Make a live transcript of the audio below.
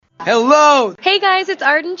Hello! Hey guys, it's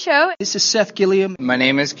Arden Cho. This is Seth Gilliam. My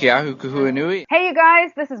name is Keahu Kuhuanui. Hey you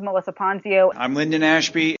guys, this is Melissa Ponzio. I'm Lyndon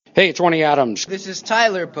Ashby. Hey, it's Ronnie Adams. This is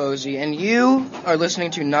Tyler Posey, and you are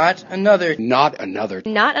listening to Not Another.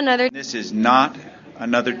 This is Not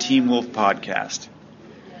Another Teen Wolf podcast.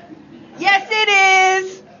 Yes, it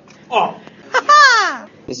is! Oh! Ha-ha!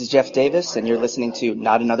 This is Jeff Davis, and you're listening to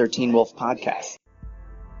Not Another Teen Wolf podcast.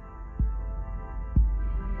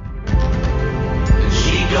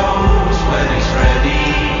 Goes when he's ready,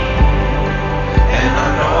 and I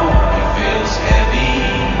know he feels heavy,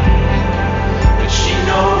 but she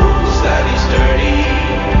knows that he's dirty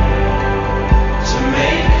to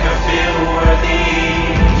make her feel worthy.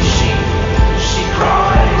 She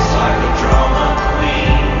cries like a drama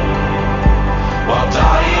queen while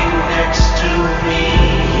dying next to me.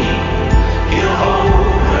 He'll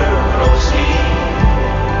hold her closely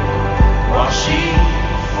while she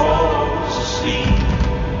falls asleep.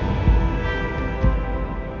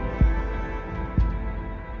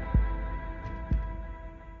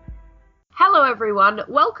 Hello everyone,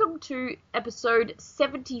 welcome to episode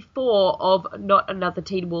 74 of Not Another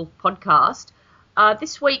Teen Wolf podcast.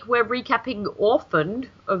 This week we're recapping Orphaned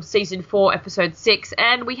of season 4 episode 6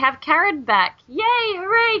 and we have Karen back. Yay,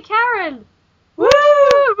 hooray Karen! Woo!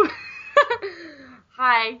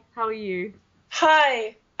 Hi, how are you?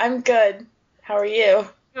 Hi, I'm good. How are you?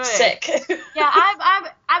 Good. Sick. Yeah,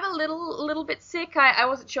 I'm a little bit sick. I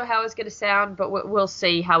wasn't sure how I was going to sound, but we'll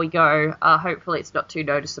see how we go. Hopefully it's not too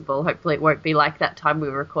noticeable. Hopefully it won't be like that time we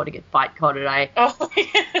were recording at FightCon and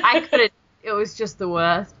I couldn't. It was just the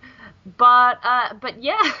worst. But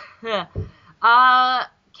yeah,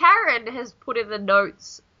 Karen has put in the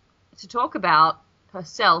notes to talk about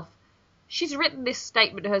herself. She's written this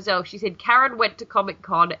statement herself. She said, "Karen went to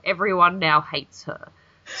Comic-Con. Everyone now hates her."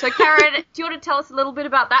 So, Karen, do you want to tell us a little bit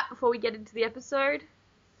about that before we get into the episode?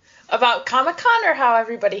 About Comic-Con or how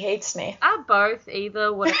everybody hates me? Both,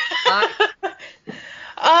 either. Whatever.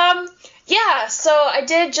 Yeah, so I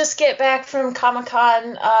did just get back from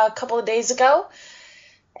Comic-Con a couple of days ago,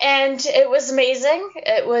 and it was amazing.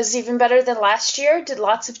 It was even better than last year. Did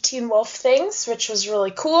lots of Teen Wolf things, which was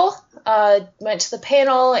really cool. Went to the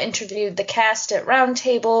panel, interviewed the cast at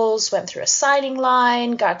roundtables, went through a signing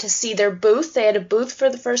line, got to see their booth. They had a booth for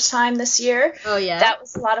the first time this year. Oh, yeah. That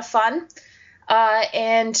was a lot of fun.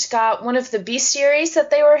 And got one of the bestiaries that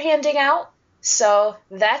they were handing out. So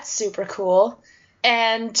that's super cool.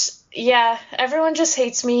 And yeah, everyone just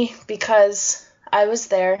hates me because I was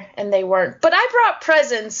there and they weren't. But I brought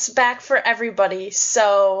presents back for everybody,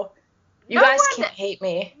 so you guys can't hate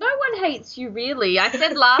me. No one hates you, really. I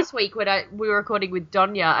said last week when we were recording with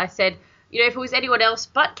Donya, I said, you know, if it was anyone else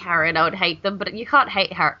but Karen, I would hate them, but you can't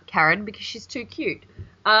hate Karen because she's too cute.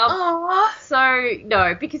 Aww. So,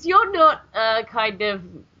 no, because you're not a kind of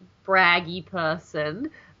braggy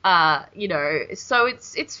person, you know, so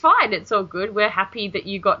it's fine, it's all good. We're happy that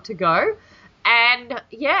you got to go. And,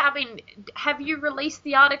 yeah, I mean, have you released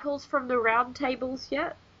the articles from the roundtables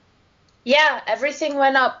yet? Yeah, everything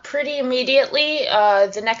went up pretty immediately.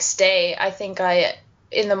 The next day, I think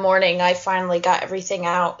in the morning, I finally got everything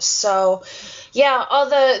out. So, yeah, all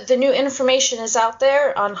the new information is out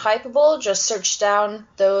there on Hypable. Just search down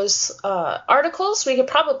those articles. We could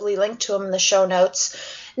probably link to them in the show notes.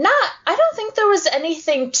 I don't think there was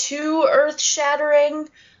anything too earth-shattering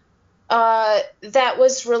that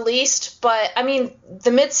was released, but I mean,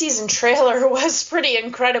 the mid-season trailer was pretty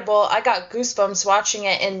incredible. I got goosebumps watching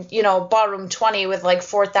it in, you know, Ballroom 20 with like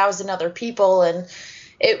 4,000 other people, and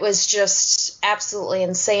it was just absolutely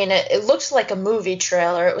insane. It looked like a movie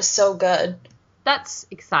trailer. It was so good. That's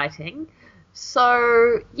exciting.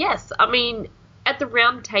 So, yes, I mean, at the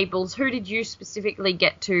roundtables, who did you specifically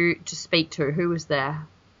get to speak to? Who was there?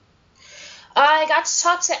 I got to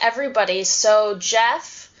talk to everybody. So,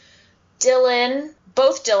 Jeff, Dylan,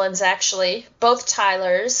 both Dylans actually, both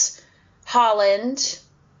Tylers, Holland,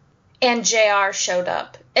 and JR showed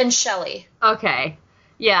up, and Shelley. Okay.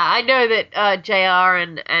 Yeah, I know that JR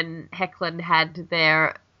and Hecklin had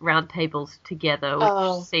their roundtables together,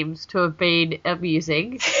 which seems to have been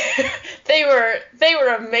amusing. They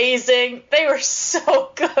were amazing. They were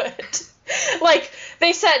so good. Like,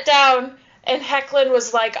 they sat down, and Hecklin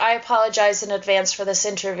was like, "I apologize in advance for this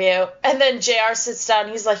interview." And then JR sits down,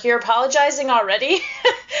 he's like, "You're apologizing already?"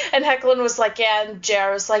 And Hecklin was like, "Yeah," and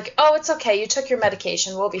JR was like, "Oh, it's okay, you took your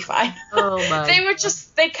medication, we'll be fine." Oh my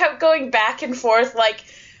They kept going back and forth, like,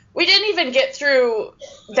 we didn't even get through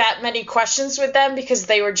that many questions with them because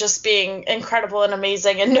they were just being incredible and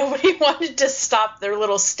amazing, and nobody wanted to stop their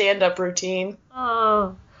little stand-up routine.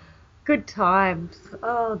 Oh, good times.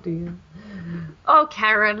 Oh, dear. Oh,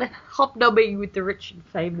 Karen, hobnobbing with the rich and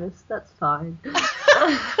famous. That's fine.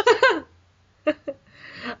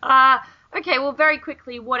 Okay, well, very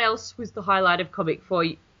quickly, what else was the highlight of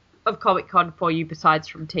Comic-Con for you besides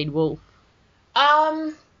from Teen Wolf?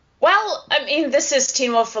 Well, I mean, this is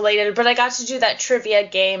Teen Wolf related, but I got to do that trivia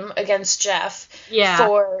game against Jeff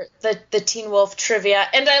for the Teen Wolf trivia,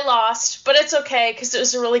 and I lost, but it's okay because it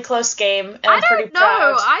was a really close game, and I'm pretty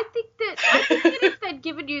proud. I think that if they'd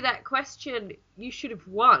given you that question, you should have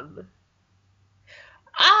won.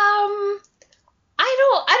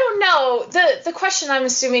 I don't know. The question I'm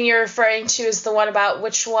assuming you're referring to is the one about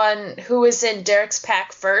who was in Derek's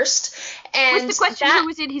pack first. And was the question who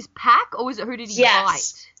was in his pack, or was it who did he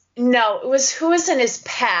fight? No, it was who was in his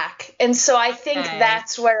pack. And so I think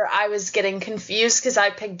that's where I was getting confused because I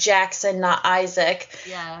picked Jackson, not Isaac.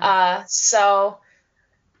 Yeah. So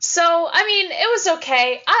I mean, it was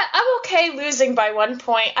okay. I'm okay losing by 1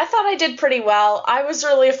 point. I thought I did pretty well. I was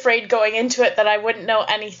really afraid going into it that I wouldn't know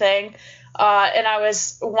anything. And I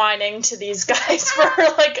was whining to these guys for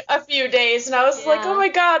like a few days, and I was like, oh my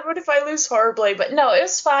God, what if I lose horribly? But no, it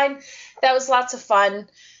was fine. That was lots of fun.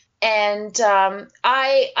 And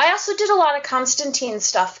I also did a lot of Constantine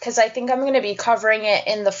stuff because I think I'm going to be covering it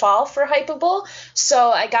in the fall for Hypable.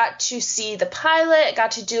 So I got to see the pilot,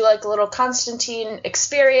 got to do like a little Constantine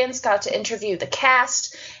experience, got to interview the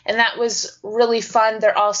cast, and that was really fun.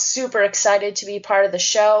 They're all super excited to be part of the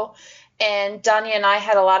show. And Danya and I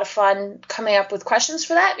had a lot of fun coming up with questions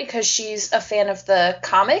for that because she's a fan of the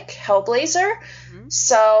comic Hellblazer. Mm-hmm.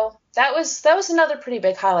 So that was another pretty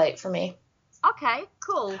big highlight for me. Okay,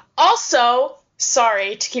 cool. Also,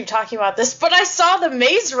 sorry to keep talking about this, but I saw the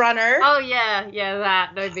Maze Runner. Oh, yeah,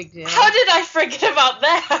 that. No big deal. How did I forget about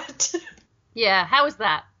that? Yeah, how was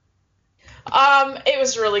that? It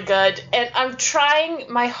was really good, and I'm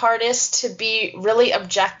trying my hardest to be really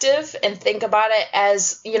objective and think about it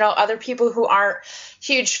as, you know, other people who aren't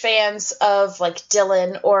huge fans of, like,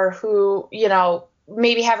 Dylan or who, you know,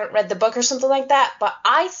 maybe haven't read the book or something like that, but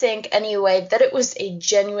I think, anyway, that it was a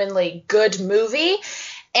genuinely good movie,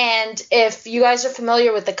 and if you guys are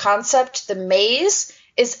familiar with the concept, the maze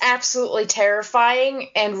is absolutely terrifying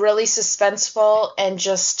and really suspenseful and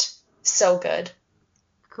just so good.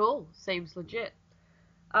 Cool. Seems legit.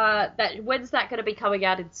 When's that going to be coming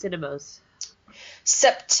out in cinemas?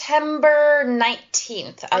 September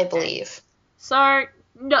 19th, I believe. So,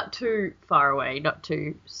 not too far away, not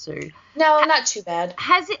too soon. No, not too bad.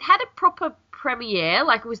 Has it had a proper premiere?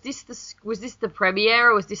 Like, was this the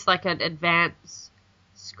premiere, or was this like an advance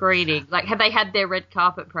screening? Like, have they had their red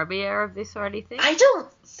carpet premiere of this or anything? I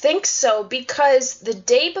don't think so, because the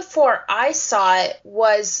day before I saw it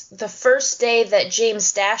was the first day that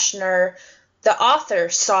James Dashner, the author,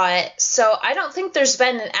 saw it. So I don't think there's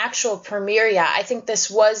been an actual premiere yet. I think this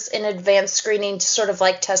was an advanced screening to sort of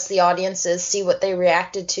like test the audiences, see what they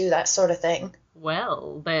reacted to, that sort of thing.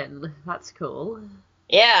 Well, then, that's cool.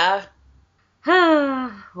 Yeah.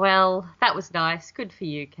 Well, that was nice. Good for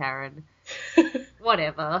you, Karen.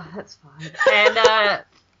 Whatever, that's fine.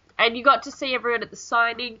 And you got to see everyone at the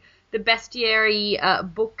signing. The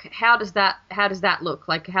Bestiary book. How does that look?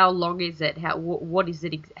 Like, how long is it? What is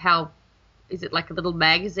it? How is it, like a little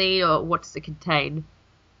magazine, or what does it contain?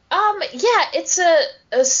 Yeah, it's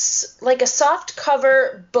a soft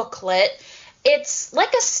cover booklet. It's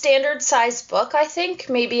like a standard size book, I think,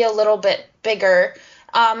 maybe a little bit bigger.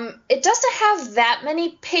 It doesn't have that many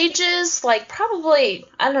pages, like probably,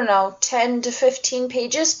 I don't know, 10 to 15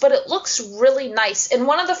 pages, but it looks really nice. And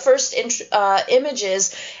one of the first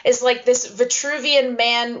images is like this Vitruvian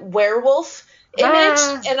man werewolf image,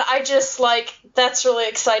 and I just like, that's really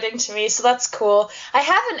exciting to me, so that's cool. I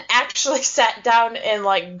haven't actually sat down and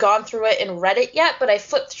like gone through it and read it yet, but I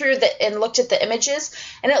flipped through and looked at the images,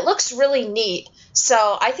 and it looks really neat.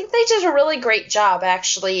 So I think they did a really great job,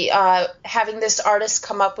 actually, having this artist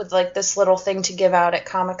come up with like this little thing to give out at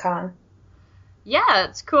Comic-Con. Yeah,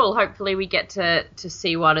 it's cool. Hopefully we get to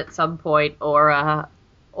see one at some point, or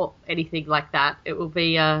anything like that. It will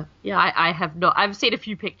be I've seen a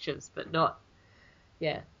few pictures, but not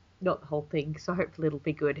the whole thing, so hopefully it'll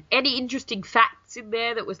be good. Any interesting facts in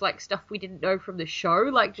there that was like stuff we didn't know from the show,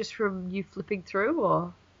 like just from you flipping through,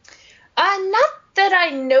 or? Not that I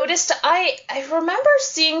noticed. I remember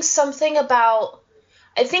seeing something about,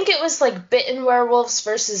 I think it was like bitten werewolves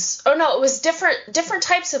versus, oh no, it was different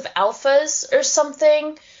types of alphas or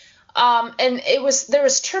something. And there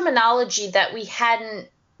was terminology that we hadn't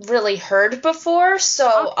really heard before,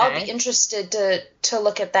 so okay. I'll be interested to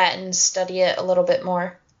look at that and study it a little bit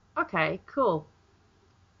more. Okay, cool.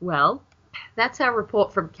 Well, that's our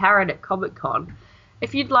report from Karen at Comic-Con.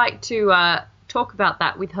 If you'd like to talk about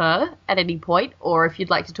that with her at any point, or if you'd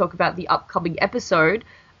like to talk about the upcoming episode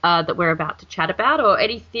that we're about to chat about, or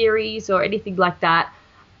any theories or anything like that,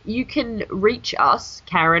 you can reach us,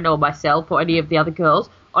 Karen or myself or any of the other girls,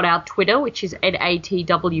 on our Twitter, which is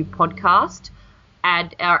NATW Podcast,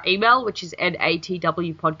 and our email, which is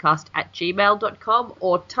natwpodcast@gmail.com,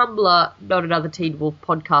 or Tumblr,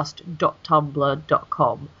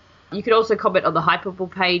 notanotherteenwolfpodcast.tumblr.com. You can also comment on the Hypable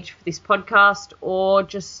page for this podcast, or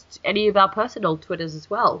just any of our personal Twitters as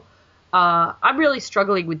well. I'm really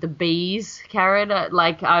struggling with the bees, Karen. I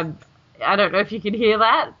don't know if you can hear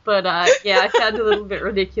that, but yeah, I sound a little bit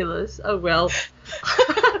ridiculous. Oh well.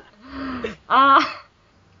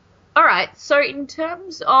 All right, so in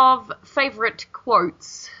terms of favourite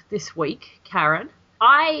quotes this week, Karen,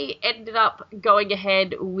 I ended up going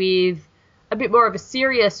ahead with a bit more of a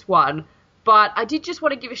serious one, but I did just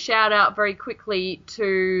want to give a shout out very quickly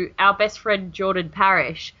to our best friend Jordan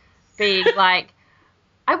Parrish being like,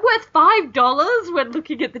 I'm worth $5 when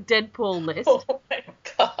looking at the Deadpool list. Oh my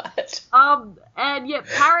god. And yeah,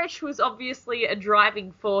 Parrish was obviously a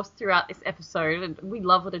driving force throughout this episode, and we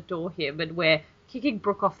love and adore him, and we're kicking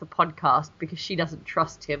Brooke off the podcast because she doesn't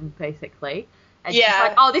trust him, basically. And she's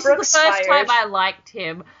like, oh, this Brooke's is the first fired. time I liked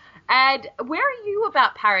him. And where are you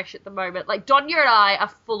about Parrish at the moment? Like, Donya and I are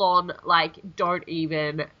full on, like, don't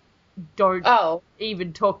even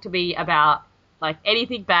talk to me about, like,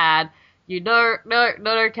 anything bad. Not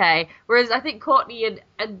okay. Whereas I think Courtney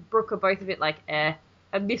and Brooke are both a bit like, eh.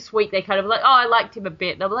 And this week they kind of like, oh, I liked him a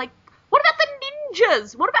bit. And I'm like, what about the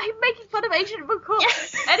ninjas? What about him making fun of Agent McCall?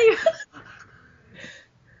 Yes.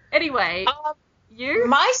 Anyway, you?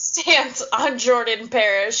 My stance on Jordan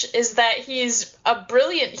Parrish is that he's a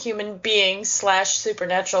brilliant human being /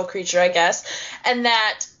 supernatural creature, I guess, and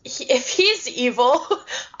that if he's evil,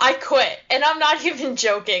 I quit. And I'm not even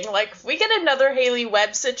joking. Like, if we get another Haley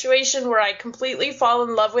Webb situation where I completely fall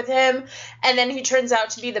in love with him and then he turns out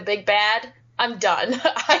to be the big bad, I'm done.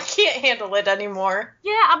 I can't handle it anymore.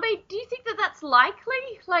 Yeah, I mean, do you think that that's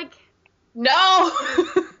likely? Like, no.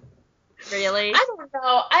 Really? I don't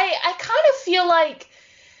know. I kind of feel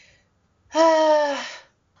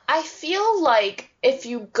like if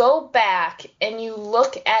you go back and you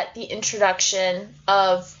look at the introduction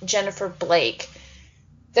of Jennifer Blake,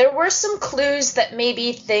 there were some clues that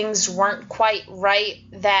maybe things weren't quite right,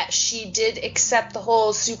 that she did accept the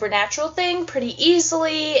whole supernatural thing pretty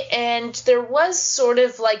easily, and there was sort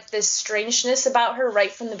of like this strangeness about her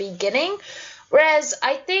right from the beginning. Whereas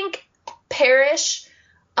I think Parrish,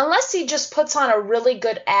 unless he just puts on a really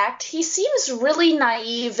good act, he seems really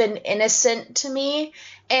naive and innocent to me.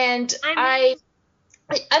 And I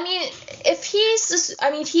mean, if he is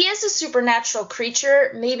a supernatural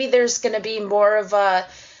creature, maybe there's going to be more of a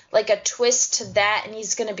twist to that, and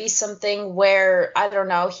he's going to be something where, I don't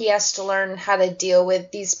know, he has to learn how to deal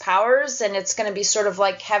with these powers, and it's going to be sort of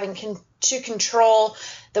like having to control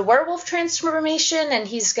the werewolf transformation, and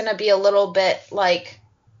he's going to be a little bit like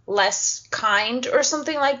less kind or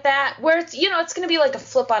something like that, where it's, it's going to be like a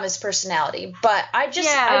flip on his personality. But I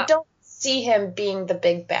don't see him being the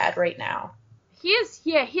big bad right now.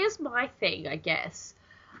 Here's my thing, I guess.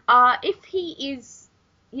 If he is,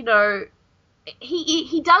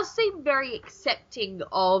 he does seem very accepting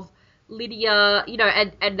of Lydia,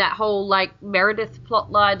 and that whole, like, Meredith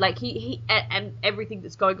plotline, like, he and everything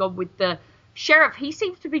that's going on with the sheriff. He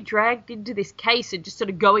seems to be dragged into this case and just sort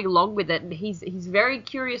of going along with it, and he's very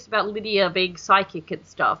curious about Lydia being psychic and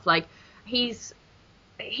stuff. Like, I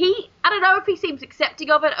don't know if he seems accepting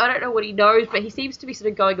of it, I don't know what he knows, but he seems to be sort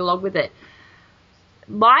of going along with it.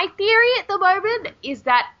 My theory at the moment is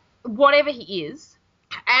that whatever he is,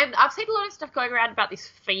 and I've seen a lot of stuff going around about this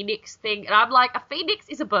phoenix thing, and I'm like, a phoenix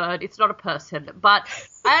is a bird, it's not a person, but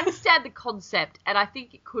I understand the concept, and I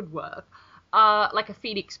think it could work. Like a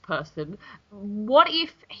phoenix person. What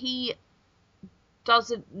if he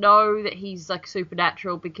doesn't know that he's, like,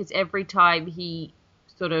 supernatural, because every time he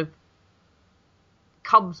sort of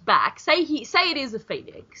comes back, say it is a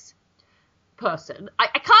phoenix person. I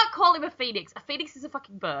can't call him a phoenix. A phoenix is a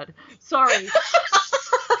fucking bird. Sorry.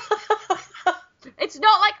 It's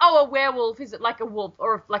not like, a werewolf is like a wolf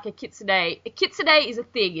or like a kitsune. A kitsune is a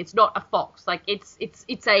thing. It's not a fox. Like, it's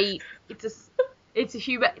a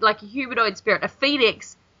humanoid spirit. A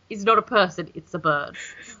phoenix is not a person. It's a bird.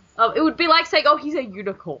 It would be like saying, he's a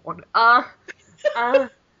unicorn.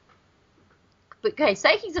 But okay,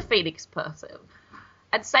 say he's a phoenix person.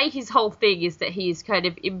 And say his whole thing is that he is kind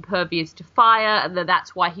of impervious to fire, and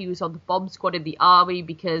that's why he was on the bomb squad in the army,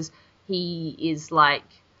 because he is like,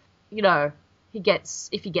 if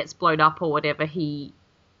he gets blown up or whatever, he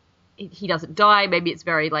he doesn't die. Maybe it's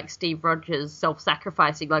very like Steve Rogers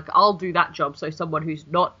self-sacrificing, like I'll do that job so someone who's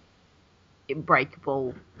not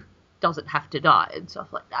unbreakable doesn't have to die and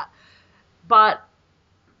stuff like that. But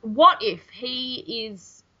what if he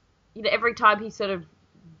is, every time he sort of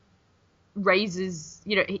raises,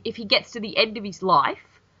 if he gets to the end of his life,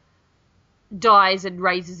 dies and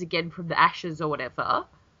raises again from the ashes or whatever,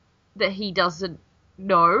 that he doesn't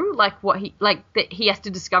know, that he has to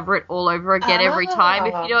discover it all over again every time,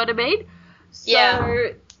 if you know what I mean?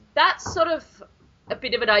 So that's sort of a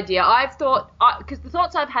bit of an idea. I've thought, because the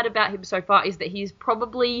thoughts I've had about him so far is that he's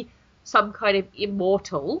probably some kind of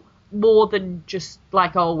immortal, more than just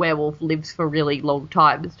like, a werewolf lives for a really long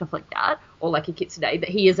time and stuff like that, or like a kitsune, that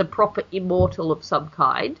he is a proper immortal of some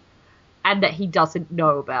kind, and that he doesn't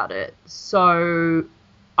know about it. So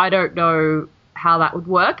I don't know how that would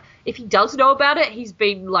work. If he does know about it, he's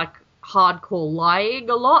been like hardcore lying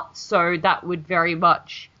a lot, so that would very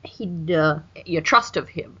much hinder your trust of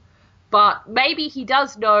him. But maybe he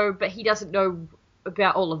does know, but he doesn't know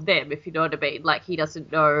about all of them, if you know what I mean. Like, he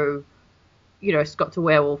doesn't know, Scott's a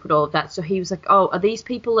werewolf and all of that. So he was like, oh, are these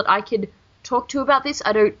people that I can talk to about this?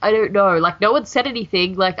 I don't know. Like, no one said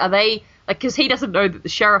anything. Like, are they, like, because he doesn't know that the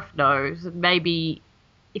sheriff knows. And maybe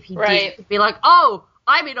if he did, he'd be like, oh,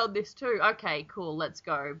 I'm in on this too. Okay, cool, let's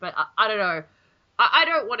go. But I don't know. I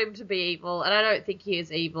don't want him to be evil, and I don't think he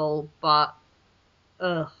is evil, but,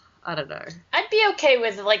 I don't know. I'd be okay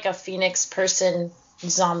with, like, a Phoenix person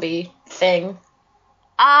zombie thing.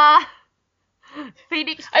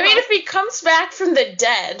 Phoenix... I mean, if he comes back from the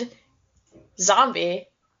dead, zombie.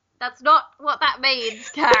 That's not what that means,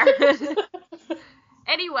 Karen.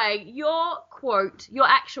 Anyway, your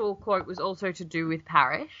actual quote was also to do with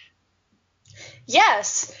Parrish.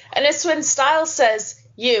 Yes, and it's when Styles says,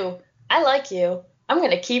 I like you. I'm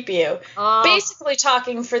going to keep you. Basically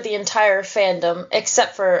talking for the entire fandom,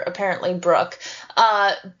 except for apparently Brooke.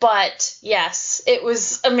 But yes, it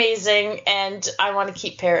was amazing, and I want to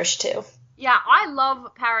keep Parrish too. Yeah, I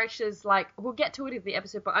love Parrish's, like, we'll get to it in the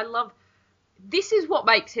episode, but this is what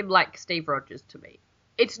makes him like Steve Rogers to me.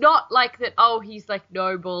 It's not like that, he's like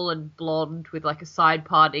noble and blonde with like a side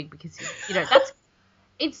parting because he's, that's,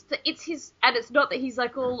 it's his, and it's not that he's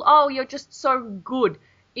like, you're just so good.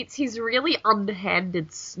 It's his really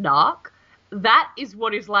underhanded snark. That is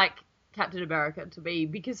what is like Captain America to me,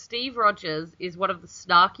 because Steve Rogers is one of the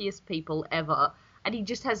snarkiest people ever, and he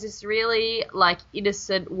just has this really, like,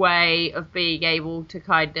 innocent way of being able to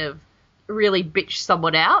kind of really bitch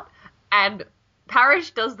someone out, and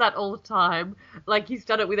Parrish does that all the time. Like, he's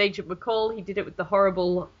done it with Agent McCall, he did it with the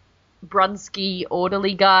horrible Brunsky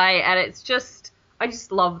orderly guy, and it's just, I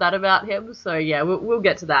just love that about him, so yeah, we'll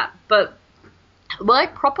get to that. But my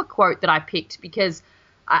proper quote that I picked, because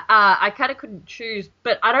I kind of couldn't choose,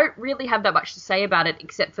 but I don't really have that much to say about it,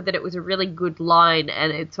 except for that it was a really good line,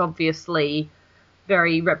 and it's obviously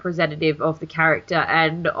very representative of the character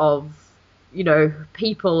and of,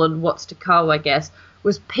 people and what's to come, I guess,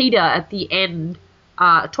 was Peter at the end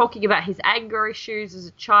talking about his anger issues as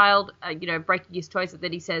a child, breaking his toys, and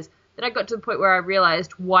then he says, then I got to the point where I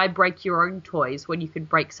realized, why break your own toys when you could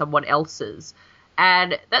break someone else's?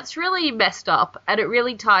 And that's really messed up, and it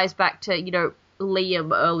really ties back to,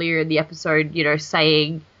 Liam earlier in the episode,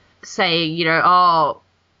 saying,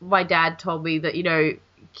 my dad told me that,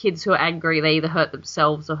 kids who are angry, they either hurt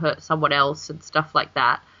themselves or hurt someone else and stuff like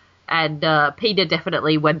that. And Peter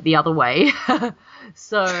definitely went the other way.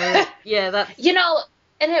 So, yeah, that's...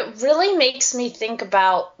 And it really makes me think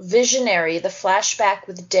about Visionary, the flashback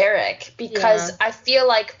with Derek, because I feel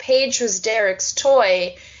like Paige was Derek's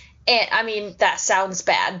toy. And I mean, that sounds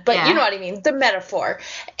bad, but you know what I mean, the metaphor.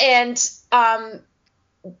 And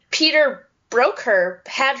Peter broke her,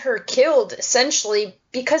 had her killed, essentially,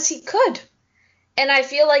 because he could. And I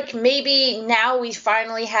feel like maybe now we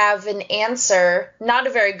finally have an answer, not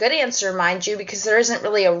a very good answer, mind you, because there isn't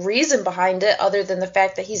really a reason behind it other than the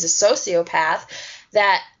fact that he's a sociopath,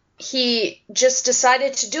 that he just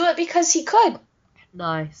decided to do it because he could.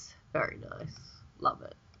 Nice. Very nice. Love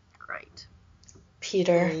it. Great.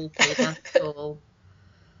 Peter. Cool.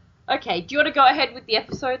 Okay, do you want to go ahead with the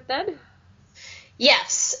episode then?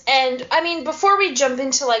 Yes, and I mean, before we jump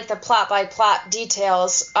into like the plot by plot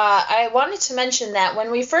details, I wanted to mention that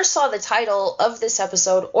when we first saw the title of this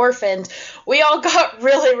episode, Orphaned, we all got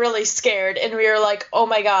really, really scared, and we were like, oh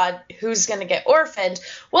my god, who's gonna get orphaned?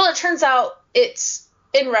 Well, it turns out it's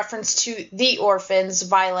in reference to the orphans,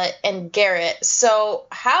 Violet and Garrett. So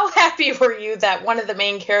how happy were you that one of the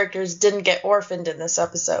main characters didn't get orphaned in this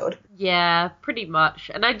episode? Yeah, pretty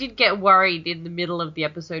much. And I did get worried in the middle of the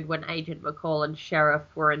episode when Agent McCall and Sheriff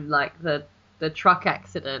were in, like, the truck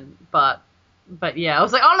accident. But, But yeah, I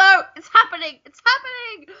was like, oh no, it's happening.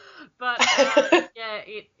 But yeah,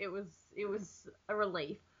 it was a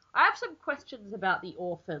relief. I have some questions about the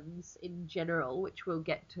orphans in general, which we'll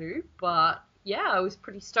get to. But yeah, I was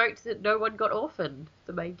pretty stoked that no one got orphaned,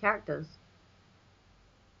 the main characters.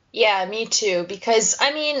 Yeah, me too, because,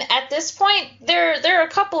 I mean, at this point, there are a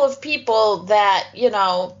couple of people that,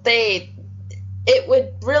 it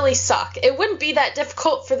would really suck. It wouldn't be that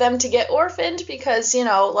difficult for them to get orphaned because,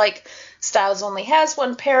 like, Stiles only has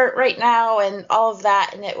one parent right now and all of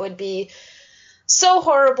that, and it would be so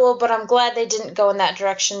horrible, but I'm glad they didn't go in that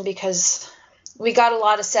direction because we got a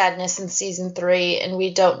lot of sadness in Season 3, and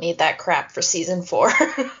we don't need that crap for Season 4.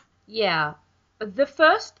 Yeah. The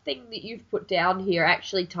first thing that you've put down here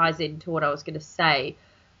actually ties into what I was going to say,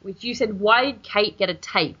 which you said, why did Kate get a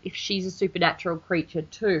tape if she's a supernatural creature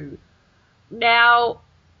too? Now,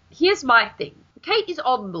 here's my thing. Kate is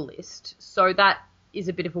on the list, so that is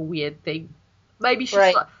a bit of a weird thing. Maybe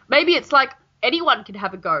maybe it's like anyone can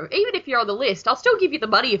have a go. Even if you're on the list, I'll still give you the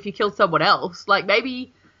money if you kill someone else. Like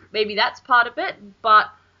maybe that's part of it, but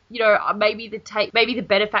maybe the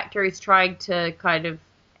benefactor is trying to kind of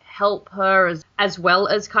help her as well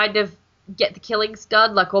as kind of get the killings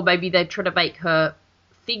done, like, or maybe they're trying to make her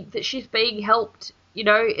think that she's being helped,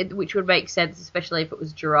 which would make sense, especially if it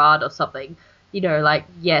was Gerard or something, like,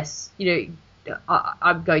 yes,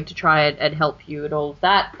 I'm going to try and help you and all of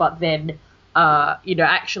that, but then,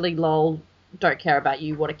 actually, lol, don't care about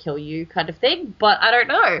you, want to kill you kind of thing. But I don't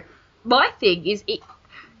know. My thing is,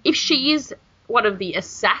 if she is one of the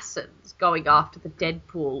assassins going after the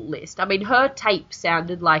Deadpool list, I mean, her tape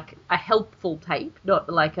sounded like a helpful tape, not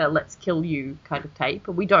like a let's kill you kind of tape,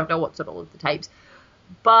 and we don't know what's on all of the tapes.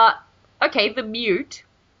 But, okay, the mute,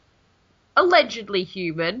 allegedly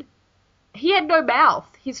human, he had no mouth.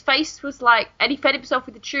 His face was like, and he fed himself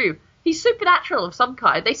with a tube. He's supernatural of some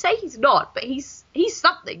kind. They say he's not, but he's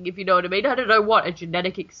something, if you know what I mean. I don't know what, a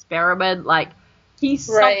genetic experiment, like, he's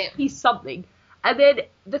something. And then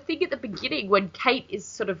the thing at the beginning when Kate is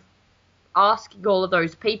sort of asking all of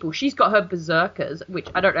those people, she's got her berserkers, which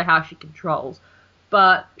I don't know how she controls,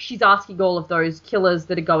 but she's asking all of those killers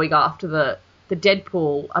that are going after the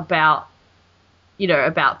Deadpool about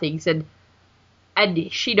things, and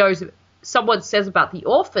she knows, someone says about the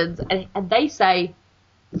orphans, and they say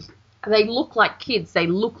they look like kids, they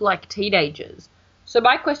look like teenagers. So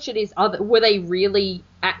my question is, were they really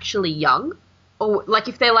actually young? Or, like,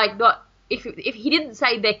 if they're like not... If he didn't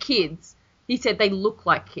say they're kids, he said they look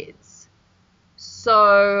like kids.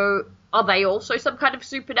 So are they also some kind of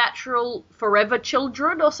supernatural forever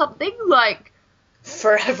children or something? Like,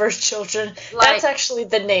 Forever Children. That's actually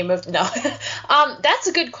the name of... No. That's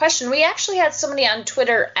a good question. We actually had somebody on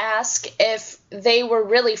Twitter ask if they were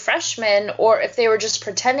really freshmen or if they were just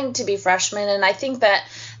pretending to be freshmen, and I think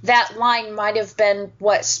that line might have been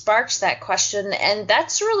what sparked that question, and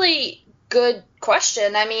that's really good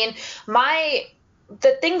question. I mean,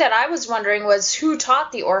 the thing that I was wondering was who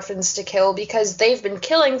taught the orphans to kill, because they've been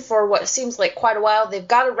killing for what seems like quite a while. They've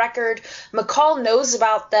got a record. McCall knows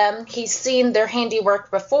about them. He's seen their handiwork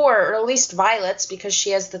before, or at least Violet's, because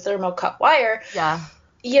she has the thermocut wire. Yeah.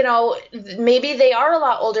 Maybe they are a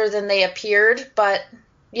lot older than they appeared, but,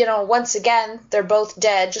 once again, they're both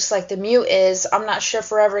dead, just like the mute is. I'm not sure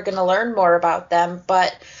if we're ever going to learn more about them,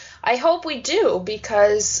 but I hope we do,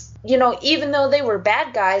 because... even though they were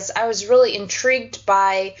bad guys, I was really intrigued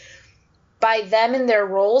by them and their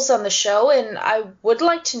roles on the show, and I would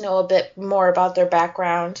like to know a bit more about their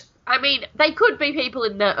background. I mean, they could be people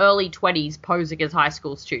in their early 20s posing as high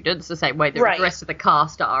school students, the same way the rest of the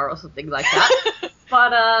cast are, or something like that.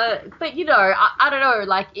 but I don't know,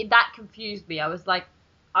 like, that confused me. I was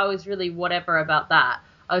really whatever about that.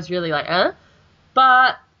 I was really like,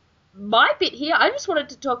 But my bit here, I just wanted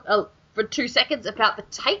to talk... for 2 seconds about the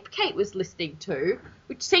tape Kate was listening to,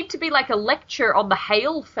 which seemed to be like a lecture on the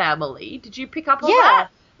Hale family. Did you pick up on that?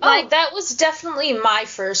 Like, that was definitely my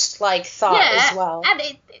first, thought as well.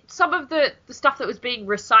 And some of the stuff that was being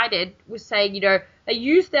recited was saying, they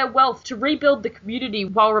used their wealth to rebuild the community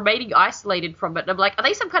while remaining isolated from it. And I'm like, are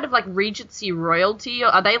they some kind of, Regency royalty? Or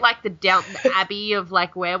are they like the Downton Abbey of,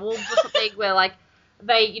 werewolves or something, where,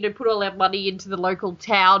 they, put all their money into the local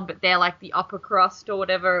town, but they're like the upper crust or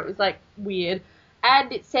whatever. It was weird.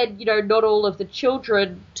 And it said, not all of the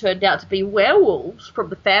children turned out to be werewolves from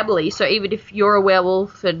the family. So even if you're a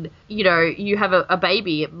werewolf and, you have a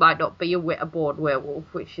baby, it might not be a born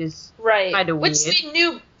werewolf, which is kind of weird. Which they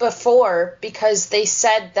knew before, because they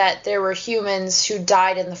said that there were humans who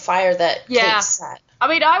died in the fire that Kate set. I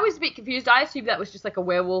mean, I was a bit confused. I assumed that was just a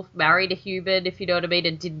werewolf married a human, if you know what I mean,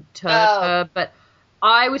 and didn't turn her, but...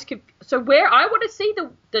 I was so where I want to see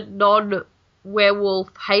the werewolf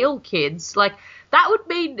Hale kids, like, that would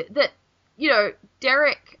mean that, you know,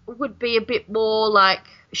 Derek would be a bit more, like,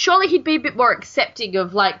 surely he'd be a bit more accepting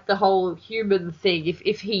of, like, the whole human thing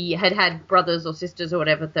if he had brothers or sisters or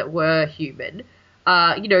whatever that were human.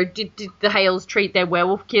 You know, did the Hales treat their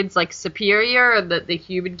werewolf kids, like, superior, and that the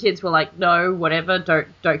human kids were like, no, whatever,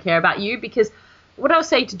 don't care about you? Because what I was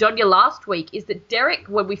saying to Donya last week is that Derek,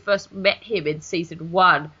 when we first met him in season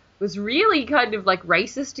 1, was really kind of, like,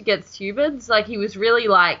 racist against humans. Like, he was really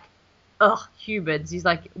like, ugh, humans. He's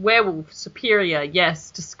like, werewolf, superior,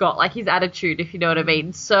 yes, to Scott. Like, his attitude, if you know what I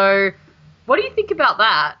mean. So, what do you think about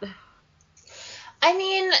that? I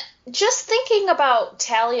mean, just thinking about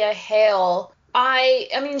Talia Hale, I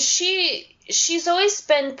mean, she's always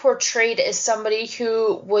been portrayed as somebody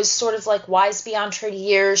who was sort of like wise beyond her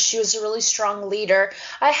years. She was a really strong leader.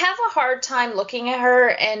 I have a hard time looking at her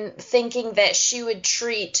and thinking that she would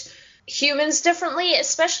treat humans differently,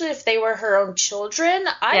 especially if they were her own children.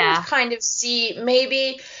 I would kind of see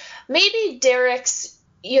maybe Derek's,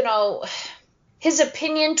 you know, his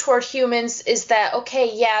opinion toward humans is that,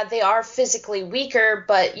 okay, yeah, they are physically weaker,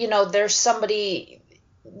 but, you know, there's somebody,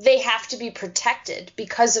 they have to be protected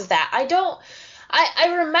because of that.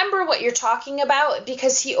 I remember what you're talking about,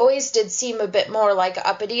 because he always did seem a bit more, like,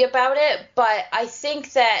 uppity about it, but I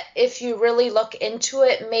think that if you really look into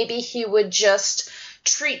it, maybe he would just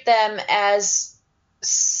treat them as,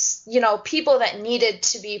 you know, people that needed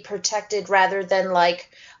to be protected rather than, like,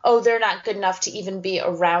 oh, they're not good enough to even be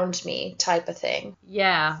around me type of thing.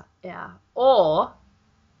 Yeah. Or,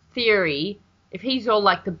 theory, if he's all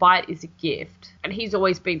like, the bite is a gift, and he's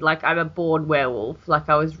always been like, I'm a born werewolf, like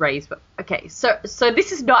I was raised, but okay, so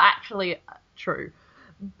this is not actually true,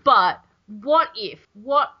 but what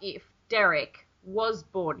if Derek was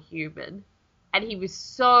born human, and he was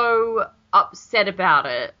so upset about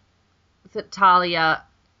it that Talia,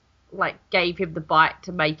 like, gave him the bite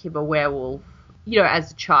to make him a werewolf, you know,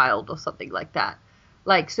 as a child or something like that.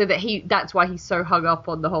 Like, so that that's why he's so hung up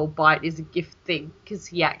on the whole bite is a gift thing, because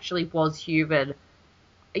he actually was human.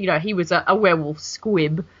 You know, he was a werewolf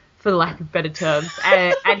squib, for the lack of better terms,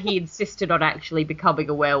 and he insisted on actually becoming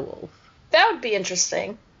a werewolf. That would be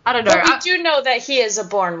interesting. I don't know. But we do know that he is a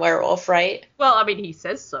born werewolf, right? Well, I mean, he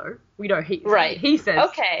says so. We know he... Right. He says.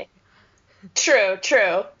 Okay. True.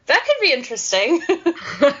 That could be interesting.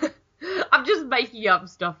 I'm just making up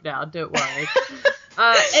stuff now, don't worry.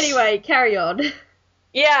 Anyway, carry on.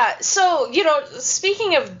 Yeah, so, you know,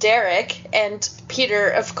 speaking of Derek and Peter,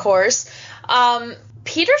 of course,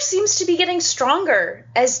 Peter seems to be getting stronger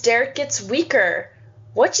as Derek gets weaker.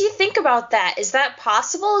 What do you think about that? Is that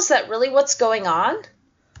possible? Is that really what's going on?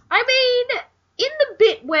 I mean, in the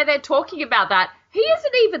bit where they're talking about that, he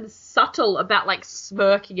isn't even subtle about, like,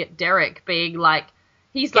 smirking at Derek, being like,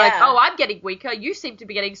 he's like, oh, I'm getting weaker, you seem to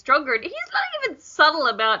be getting stronger, and he's not even subtle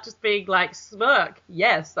about just being like, smirk,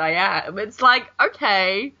 yes, I am. It's like,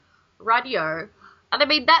 okay, radio. And I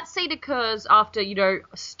mean, that scene occurs after, you know,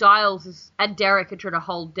 Stiles and Derek are trying to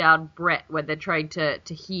hold down Brett when they're trying to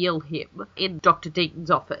heal him in Dr.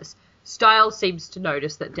 Deaton's office. Stiles seems to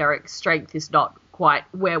notice that Derek's strength is not quite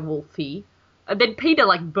werewolfy. And then Peter,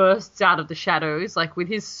 like, bursts out of the shadows, like, with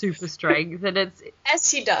his super strength, and it's... As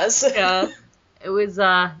he does. Yeah. It was,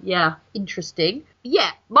 interesting.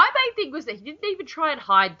 Yeah, my main thing was that he didn't even try and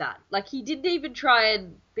hide that. Like, he didn't even try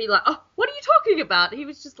and be like, oh, what are you talking about? He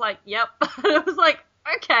was just like, yep. And I was like,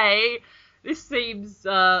 okay, this seems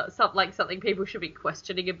something people should be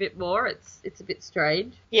questioning a bit more. It's a bit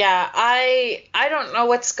strange. Yeah, I don't know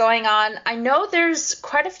what's going on. I know there's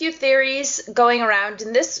quite a few theories going around,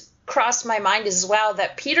 and this crossed my mind as well,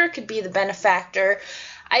 that Peter could be the benefactor.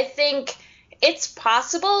 I think it's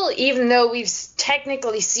possible, even though we've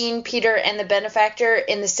technically seen Peter and the benefactor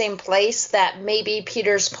in the same place, that maybe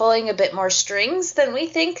Peter's pulling a bit more strings than we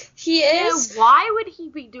think he is. Yeah, why would he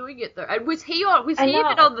be doing it, though? And was he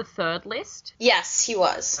even on the third list? Yes, he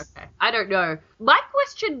was. Okay, I don't know. My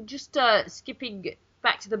question, just skipping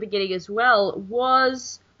back to the beginning as well,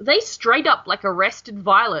 was... They straight up, like, arrested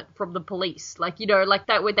Violet from the police. Like, you know, like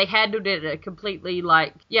that, when they handled it a completely,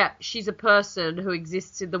 like, yeah, she's a person who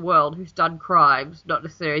exists in the world who's done crimes, not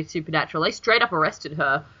necessarily supernatural. They straight up arrested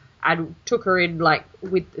her and took her in, like,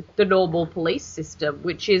 with the normal police system,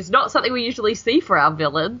 which is not something we usually see for our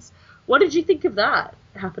villains. What did you think of that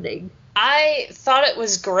happening? I thought it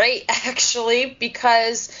was great, actually,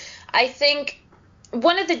 because I think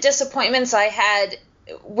one of the disappointments I had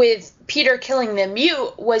with Peter killing the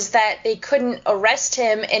mute was that they couldn't arrest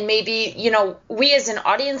him, and maybe, you know, we as an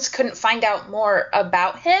audience couldn't find out more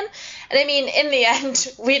about him. And I mean, in the end,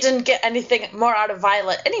 we didn't get anything more out of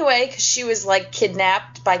Violet anyway, because she was, like,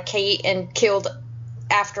 kidnapped by Kate and killed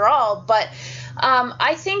after all. But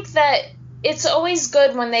I think that it's always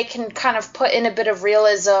good when they can kind of put in a bit of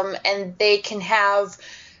realism and they can have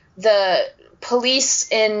the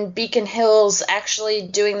police in Beacon Hills actually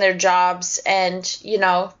doing their jobs. And,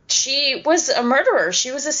 she was a murderer.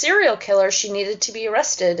 She was a serial killer. She needed to be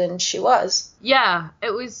arrested, and she was. Yeah,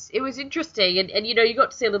 it was interesting. And you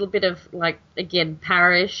got to see a little bit of, again,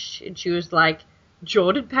 Parrish. And she was like,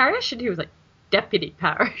 Jordan Parrish? And he was like, Deputy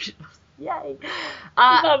Parrish. Yay.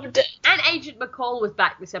 Loved it. And Agent McCall was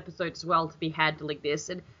back this episode as well to be handling this.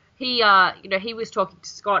 And he was talking to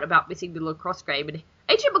Scott about missing the lacrosse game. And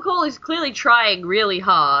Agent McCall is clearly trying really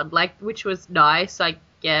hard, which was nice, I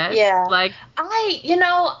guess. Yeah.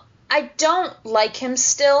 I don't like him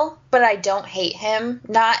still, but I don't hate him.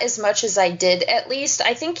 Not as much as I did, at least.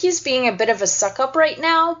 I think he's being a bit of a suck-up right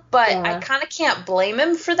now, but I kind of can't blame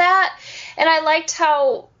him for that. And I liked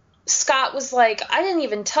how Scott was like, I didn't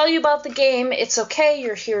even tell you about the game. It's okay.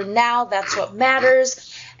 You're here now. That's what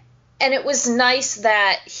matters. And it was nice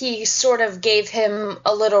that he sort of gave him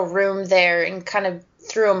a little room there and kind of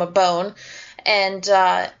threw him a bone. And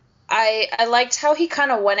I liked how he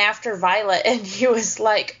kind of went after Violet, and he was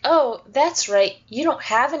like, oh, that's right. You don't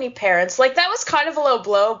have any parents. That was kind of a low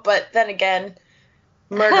blow, but then again,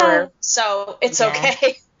 murderer. So it's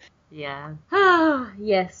okay. Yeah.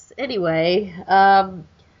 Yes. Anyway,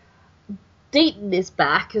 Deaton is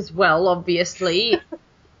back as well, obviously.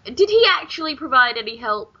 Did he actually provide any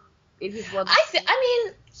help in his one?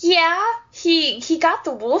 Yeah, he got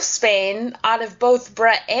the wolfsbane out of both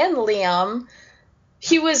Brett and Liam.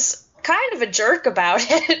 He was kind of a jerk about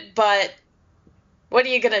it, but what are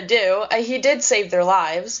you gonna do? He did save their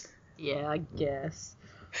lives. Yeah, I guess.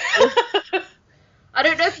 I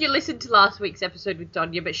don't know if you listened to last week's episode with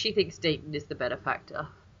Donya, but she thinks Deaton is the benefactor.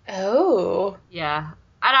 Oh. Yeah.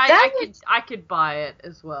 And I could buy it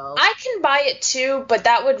as well. I can buy it too, but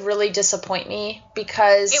that would really disappoint me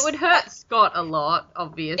because it would hurt Scott a lot,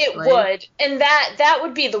 obviously. It would, and that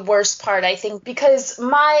would be the worst part, I think, because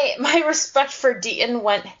my respect for Deaton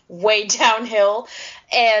went way downhill,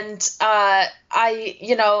 and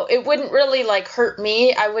it wouldn't really hurt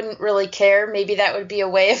me. I wouldn't really care. Maybe that would be a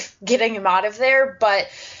way of getting him out of there, but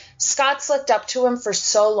Scott's looked up to him for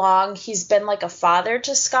so long. He's been like a father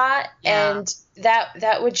to Scott, and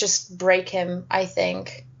that would just break him, I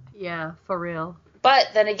think. Yeah, for real. But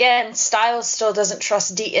then again, Stiles still doesn't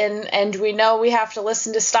trust Deaton, and we know we have to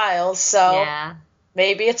listen to Stiles, so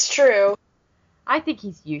maybe it's true. I think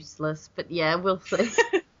he's useless, but yeah, we'll see.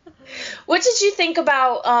 What did you think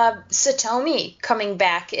about Satomi coming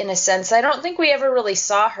back, in a sense? I don't think we ever really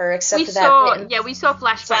saw her except for that. We saw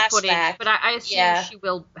flashback footage, but I assume she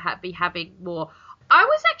will be having more. I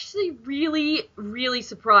was actually really, really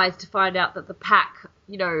surprised to find out that the pack,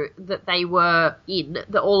 that they were in,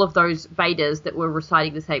 all of those Vadas that were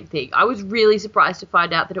reciting the same thing. I was really surprised to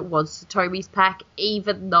find out that it was Satomi's pack,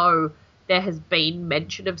 even though there has been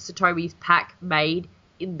mention of Satomi's pack made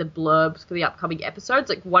in the blurbs for the upcoming episodes.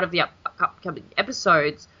 One of the upcoming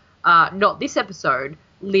episodes, not this episode,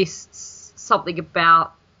 lists something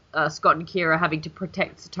about Scott and Kira having to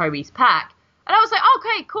protect Satomi's pack. And I was like,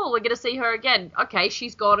 okay, cool, we're going to see her again. Okay,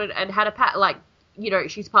 she's gone and had a pack,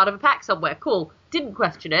 she's part of a pack somewhere. Cool. Didn't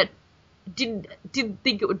question it. Didn't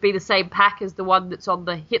think it would be the same pack as the one that's on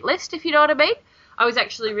the hit list, if you know what I mean. I was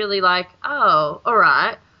actually really like, oh, all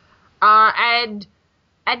right. And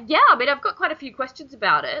yeah, I've got quite a few questions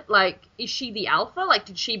about it. Is she the alpha?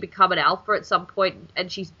 Did she become an alpha at some point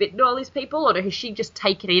and she's bitten all these people? Or has she just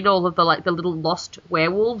taken in all of the little lost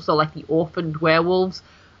werewolves or the orphaned werewolves?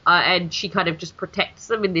 And she kind of just protects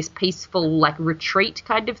them in this peaceful, retreat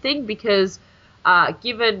kind of thing? Because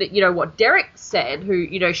given, what Derek said, who,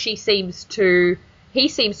 he seems to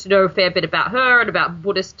know a fair bit about her and about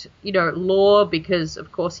Buddhist, lore, because,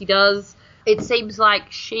 of course, he does. It seems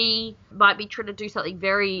like she might be trying to do something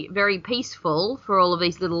very, very peaceful for all of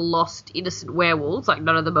these little lost, innocent werewolves.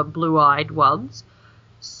 None of them are blue-eyed ones.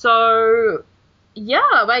 So, yeah,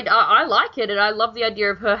 I like it, and I love the idea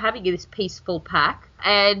of her having this peaceful pack.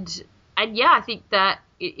 And yeah, I think that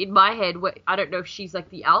in my head, I don't know if she's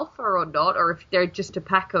the alpha or not, or if they're just a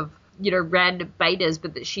pack of, random betas,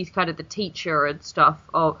 but that she's kind of the teacher and stuff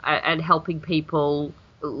and helping people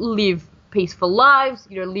live peaceful lives,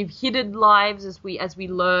 live hidden lives as we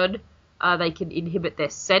learn. They can inhibit their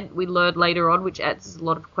scent, we learn later on, which answers a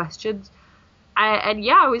lot of questions. And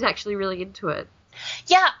yeah, I was actually really into it.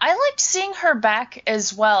 Yeah, I liked seeing her back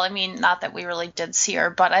as well. Not that we really did see her,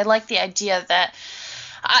 but I like the idea that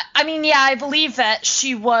I believe that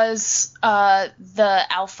she was the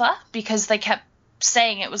alpha, because they kept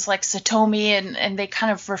saying it was Satomi, and they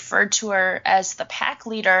kind of referred to her as the pack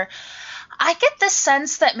leader. I get the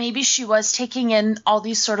sense that maybe she was taking in all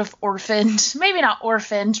these sort of orphaned, maybe not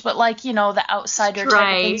orphaned, but like, you know, the outsider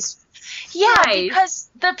type of things. Yeah, because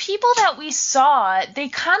the people that we saw, they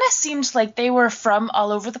kind of seemed like they were from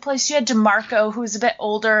all over the place. You had DeMarco, who was a bit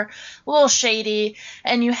older, a little shady,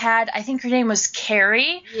 and you had, I think her name was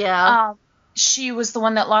Carrie. Yeah. She was the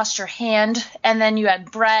one that lost her hand, and then you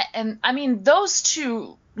had Brett, and I mean, those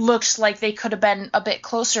two looked like they could have been a bit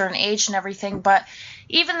closer in age and everything, but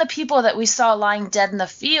even the people that we saw lying dead in the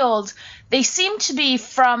field, they seem to be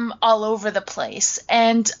from all over the place.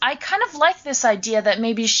 And I kind of like this idea that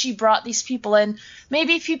maybe she brought these people in,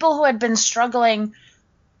 maybe people who had been struggling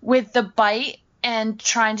with the bite and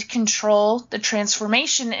trying to control the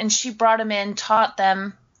transformation, and she brought them in, taught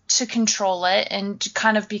them to control it, and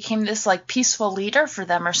kind of became this like peaceful leader for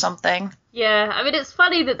them or something. Yeah, I mean, it's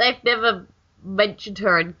funny that they've never mentioned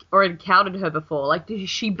her or encountered her before. Like, is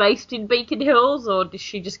she based in Beacon Hills, or does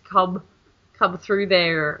she just come through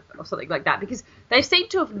there or something like that? Because they seem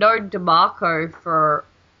to have known DeMarco for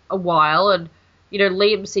a while, and, you know,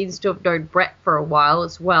 Liam seems to have known Brett for a while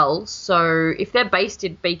as well. So if they're based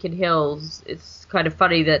in Beacon Hills, it's kind of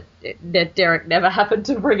funny that Derek never happened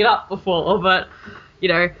to bring it up before. But, you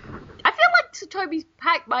know, I feel like Satomi's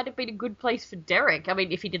pack might have been a good place for Derek. I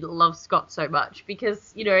mean, if he didn't love Scott so much,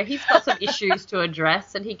 because, you know, he's got some issues to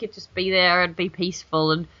address, and he could just be there and be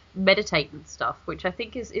peaceful and meditate and stuff, which I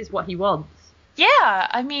think is what he wants. Yeah,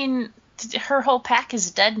 I mean, her whole pack is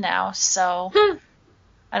dead now, so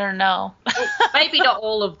I don't know. Well, maybe not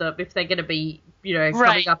all of them if they're going to be, you know,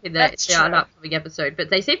 coming up in an upcoming episode, but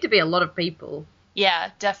they seem to be a lot of people. Yeah,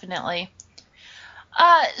 definitely.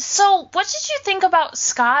 So what did you think about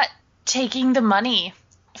Scott taking the money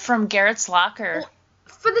from Garrett's locker?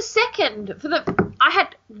 Well, I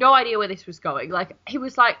had no idea where this was going. Like, he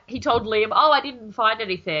told Liam, oh, I didn't find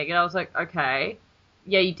anything. And I was like, okay,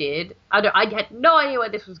 yeah, you did. I had no idea where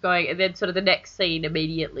this was going. And then sort of the next scene,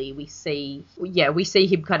 immediately we see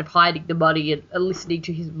him kind of hiding the money and listening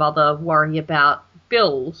to his mother worry about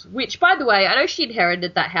bills, which, by the way, I know she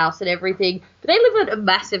inherited that house and everything, but they live in a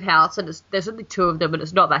massive house, and there's only two of them, and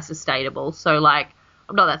it's not that sustainable. So, like,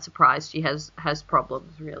 I'm not that surprised she has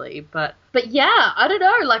problems, really. But yeah, I don't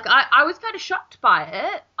know. Like, I was kind of shocked by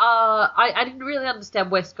it. I didn't really understand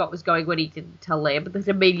where Scott was going when he didn't tell Liam, but then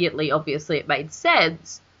immediately, obviously, it made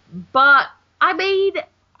sense. But, I mean,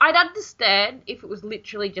 I'd understand if it was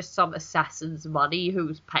literally just some assassin's money who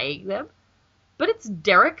was paying them. But it's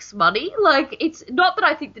Derek's money. Like, it's not that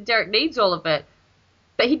I think that Derek needs all of it,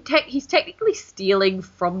 but he's technically stealing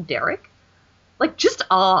from Derek. Like, just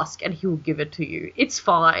ask and he will give it to you. It's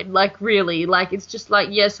fine. Like, really. Like, it's just like,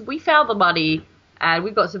 yes, we found the money and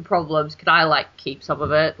we've got some problems. Can I, like, keep some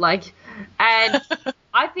of it? Like, and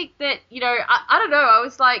I think that, you know, I don't know. I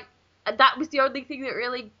was like, that was the only thing that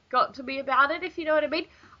really got to me about it, if you know what I mean.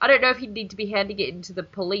 I don't know if he'd need to be handing it into the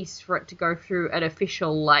police for it to go through an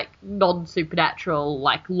official, like, non-supernatural,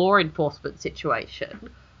 like, law enforcement situation.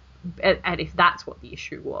 And if that's what the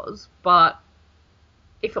issue was. But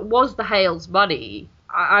if it was the Hales money,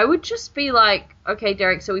 I would just be like, okay,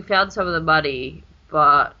 Derek, so we found some of the money,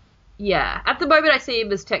 but yeah. At the moment, I see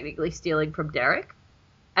him as technically stealing from Derek.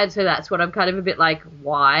 And so that's what I'm kind of a bit like,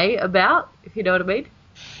 why about, if you know what I mean?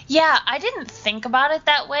 Yeah, I didn't think about it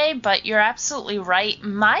that way, but you're absolutely right.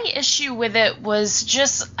 My issue with it was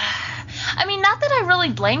just, I mean, not that I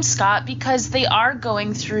really blame Scott, because they are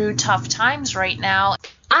going through tough times right now.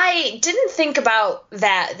 I didn't think about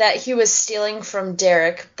that he was stealing from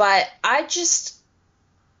Derek, but I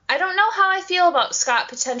don't know how I feel about Scott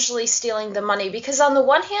potentially stealing the money, because on the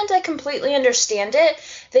one hand, I completely understand it.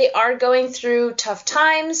 They are going through tough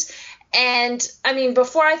times, and, I mean,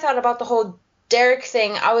 before I thought about the whole Derek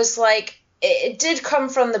thing, I was like, it did come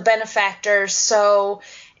from the benefactor, so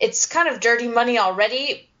it's kind of dirty money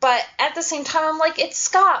already, but at the same time, I'm like, it's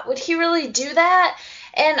Scott. Would he really do that?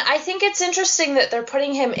 And I think it's interesting that they're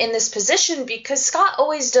putting him in this position, because Scott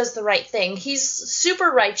always does the right thing. He's super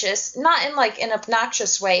righteous, not in like an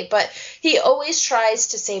obnoxious way, but he always tries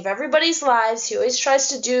to save everybody's lives. He always tries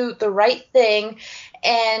to do the right thing.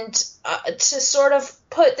 And to sort of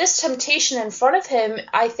put this temptation in front of him,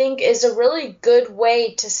 I think, is a really good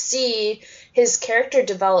way to see his character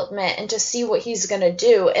development and to see what he's going to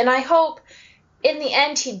do. And I hope in the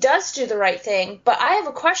end he does do the right thing. But I have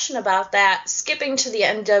a question about that, skipping to the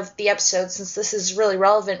end of the episode, since this is really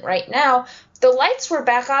relevant right now. The lights were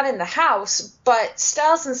back on in the house, but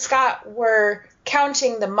Stiles and Scott were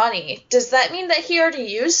counting the money. Does that mean that he already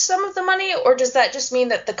used some of the money, or does that just mean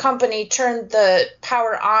that the company turned the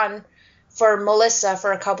power on for Melissa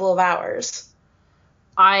for a couple of hours?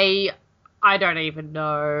 I don't even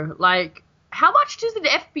know. Like, how much does an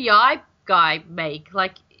FBI guy make?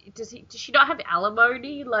 Like, does she not have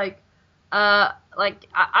alimony? Like, I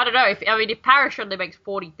don't know. If Parrish only makes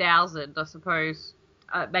 40,000, I suppose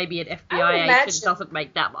maybe an FBI agent doesn't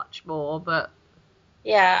make that much more. But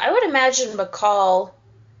yeah, I would imagine McCall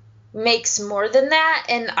makes more than that,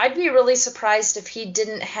 and I'd be really surprised if he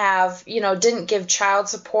didn't give child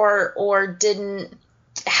support or didn't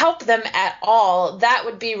help them at all. That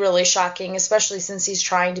would be really shocking, especially since he's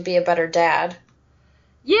trying to be a better dad.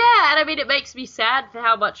 Yeah, and I mean, it makes me sad for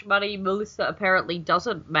how much money Melissa apparently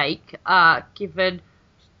doesn't make, given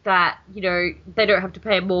that, they don't have to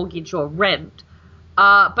pay a mortgage or rent.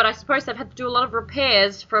 But I suppose they've had to do a lot of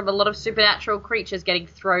repairs from a lot of supernatural creatures getting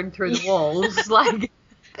thrown through the walls. Like,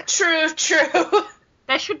 True.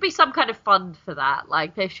 There should be some kind of fund for that.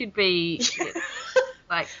 Like, there should be,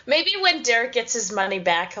 like... Maybe when Derek gets his money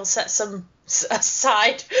back, he'll set some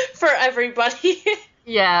aside for everybody.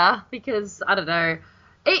 Yeah, because, I don't know.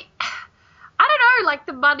 I don't know, like,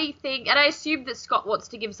 the money thing, and I assume that Scott wants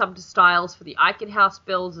to give some to Styles for the Eichen House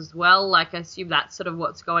bills as well. Like, I assume that's sort of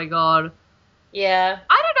what's going on. Yeah.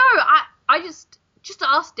 I don't know. I just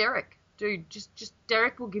ask Derek. Dude, just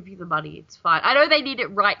Derek will give you the money. It's fine. I know they need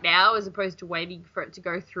it right now as opposed to waiting for it to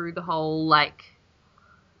go through the whole, like,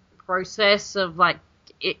 process of, like,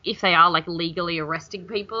 if they are, like, legally arresting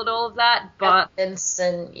people and all of that, but...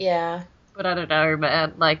 yeah. But I don't know,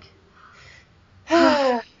 man. Like...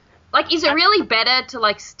 Like, is it really better to,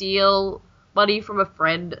 like, steal money from a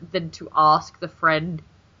friend than to ask the friend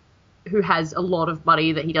who has a lot of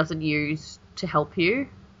money that he doesn't use to help you?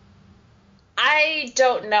 I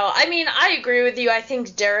don't know. I mean, I agree with you. I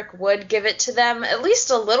think Derek would give it to them at least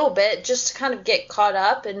a little bit just to kind of get caught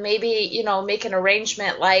up and maybe, make an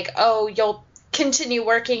arrangement like, oh, you'll continue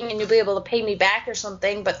working and you'll be able to pay me back or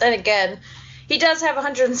something. But then again, he does have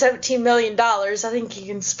 $117 million. I think he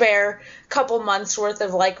can spare a couple months worth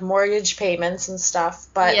of, like, mortgage payments and stuff.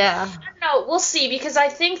 But yeah. I don't know. We'll see, because I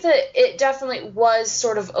think that it definitely was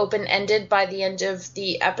sort of open-ended by the end of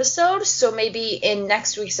the episode. So maybe in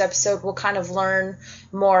next week's episode, we'll kind of learn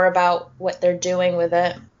more about what they're doing with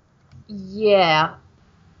it. Yeah.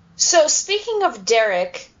 So speaking of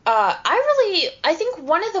Derek, I think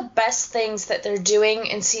one of the best things that they're doing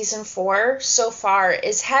in season 4 so far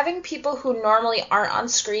is having people who normally aren't on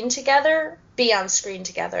screen together be on screen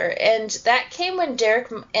together. And that came when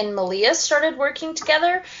Derek and Malia started working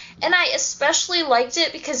together. And I especially liked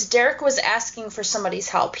it because Derek was asking for somebody's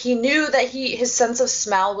help. He knew that his sense of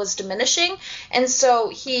smell was diminishing. And so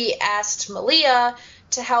he asked Malia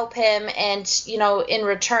to help him. And, in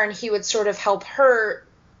return, he would sort of help her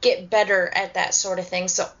get better at that sort of thing.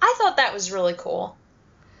 So I thought that was really cool.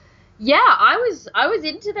 Yeah, I was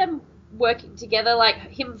into them working together, like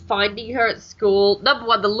him finding her at school. Number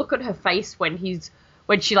one, the look on her face when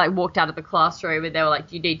she like walked out of the classroom and they were like,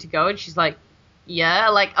 "Do you need to go?" And she's like, "Yeah,"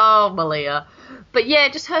 like, "Oh, Malia." But yeah,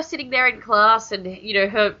 just her sitting there in class and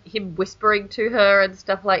him whispering to her and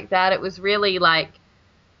stuff like that. It was really like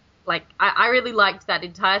I really liked that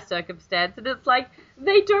entire circumstance. And it's like,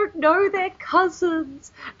 they don't know they're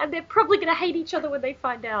cousins, and they're probably going to hate each other when they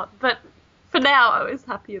find out. But for now, I was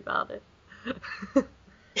happy about it.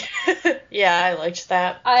 Yeah, I liked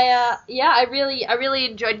that. I really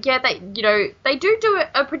enjoyed. Yeah, they do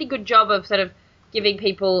a pretty good job of sort of giving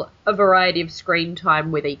people a variety of screen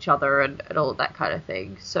time with each other and all of that kind of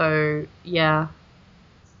thing. So yeah.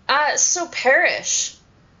 So Parrish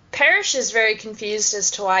is very confused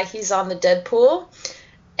as to why he's on the Deadpool,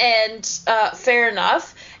 and fair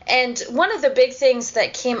enough. And one of the big things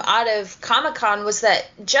that came out of Comic-Con was that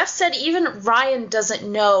Jeff said even Ryan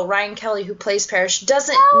Kelly, who plays Parrish,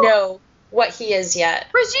 doesn't know what he is yet.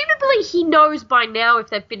 Presumably he knows by now if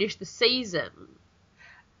they've finished the season.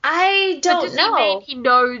 I don't know. Does he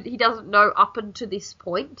mean he doesn't know up until this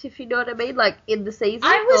point, if you know what I mean? Like, in the season?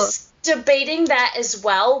 I was debating that as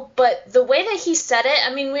well, but the way that he said it,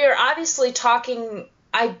 I mean, we were obviously talking,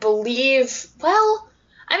 I believe,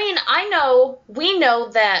 we know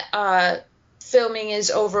that filming is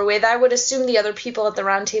over with. I would assume the other people at the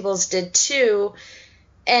roundtables did too.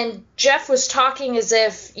 And Jeff was talking as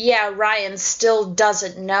if, Ryan still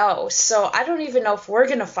doesn't know. So I don't even know if we're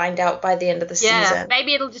going to find out by the end of the season.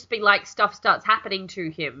 Maybe it'll just be like stuff starts happening to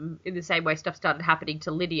him in the same way stuff started happening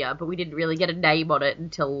to Lydia, but we didn't really get a name on it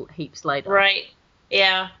until heaps later. Right.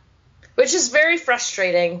 Yeah. Which is very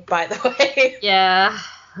frustrating, by the way. Yeah.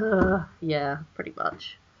 Yeah, pretty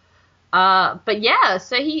much. But yeah,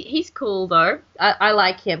 so he's cool though. I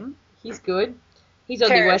like him. He's good. He's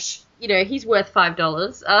only worth, he's worth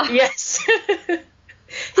 $5. Yes.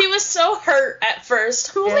 He was so hurt at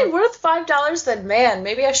first. I'm only worth $5, then man,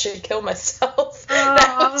 maybe I should kill myself.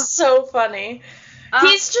 That was so funny.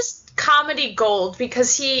 He's just comedy gold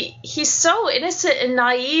because he's so innocent and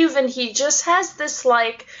naive, and he just has this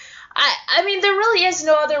like, I mean, there really is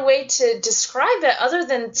no other way to describe it other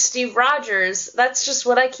than Steve Rogers. That's just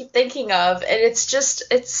what I keep thinking of, and it's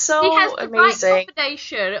so he has the amazing.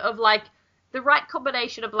 right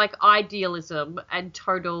combination of like idealism and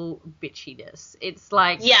total bitchiness. It's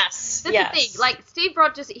like, yes, that's the thing. Like, Steve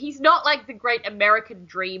Rogers, he's not like the great American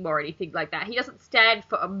dream or anything like that. He doesn't stand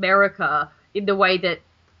for America in the way that,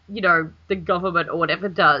 you know, the government or whatever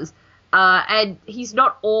does. And he's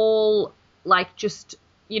not all like just,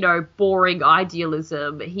 you know, boring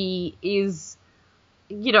idealism. He is,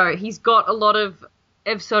 you know, he's got a lot of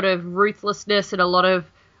sort of ruthlessness and a lot of,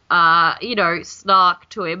 you know, snark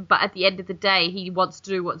to him. But at the end of the day, he wants to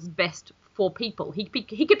do what's best for people. He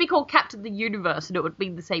could be called Captain of the Universe and it would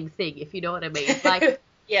mean the same thing, if you know what I mean. Like,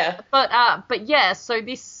 yeah. But yeah, so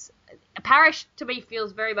this Parrish to me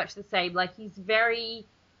feels very much the same. Like, he's very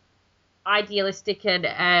idealistic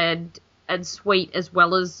and sweet, as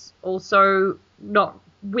well as also not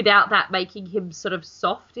without that making him sort of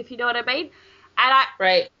soft, if you know what I mean.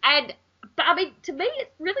 But I mean, to me,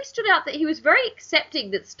 it really stood out that he was very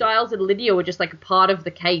accepting that Styles and Lydia were just like a part of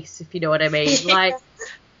the case, if you know what I mean. Like,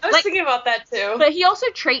 I was thinking about that too. But he also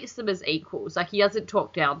treats them as equals. Like, he doesn't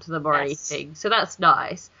talk down to them or anything, so that's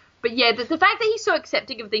nice. But yeah, the fact that he's so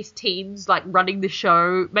accepting of these teens, like, running the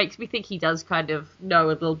show, makes me think he does kind of know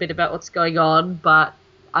a little bit about what's going on, but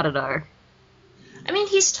I don't know. I mean,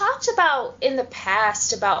 he's talked about in the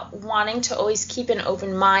past about wanting to always keep an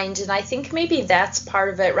open mind, and I think maybe that's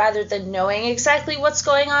part of it, rather than knowing exactly what's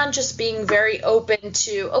going on, just being very open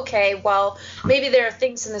to, okay, well, maybe there are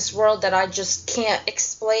things in this world that I just can't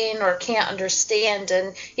explain or can't understand,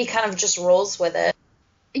 and he kind of just rolls with it.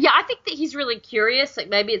 Yeah, I think that he's really curious. Like,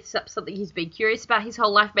 maybe it's something he's been curious about his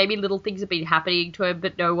whole life. Maybe little things have been happening to him,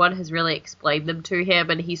 but no one has really explained them to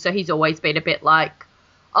him, and he's always been a bit like,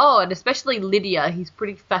 oh, and especially Lydia, he's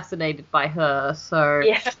pretty fascinated by her, so,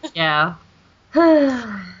 yeah.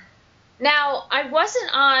 Now, I wasn't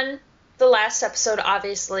on the last episode,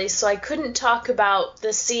 obviously, so I couldn't talk about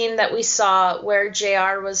the scene that we saw where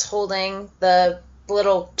JR was holding the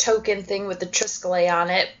little token thing with the Triskelay on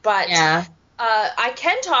it, but I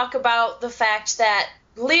can talk about the fact that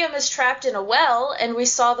Liam is trapped in a well, and we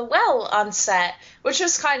saw the well on set, which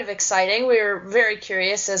was kind of exciting. We were very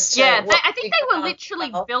curious as to I think they were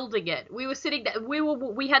literally building it. We were sitting there,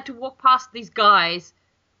 we had to walk past these guys,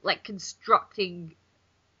 like, constructing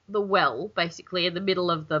the well, basically, in the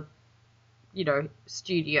middle of the, you know,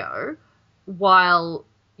 studio, while,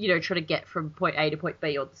 you know, trying to get from point A to point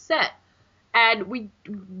B on the set. And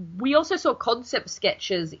we also saw concept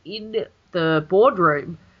sketches in the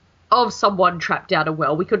boardroom of someone trapped down a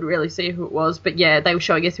well. We couldn't really see who it was, but yeah, they were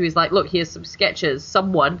showing us who was like, look, here's some sketches.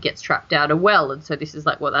 Someone gets trapped down a well, and so this is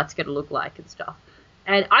like what that's going to look like and stuff.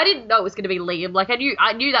 And I didn't know it was going to be Liam. Like, I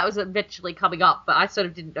knew that was eventually coming up, but I sort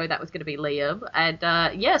of didn't know that was going to be Liam. And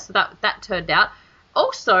so that turned out.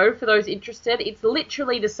 Also, for those interested, it's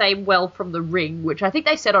literally the same well from The Ring, which I think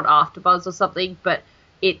they said on AfterBuzz or something, but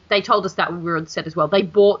they told us that when we were on set as well. They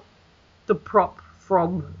bought the prop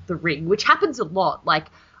from The Ring, which happens a lot. Like,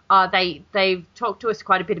 they've talked to us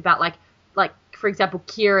quite a bit about, like for example,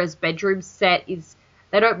 Kira's bedroom set is,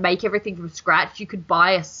 they don't make everything from scratch. You could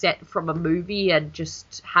buy a set from a movie and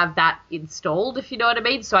just have that installed, if you know what I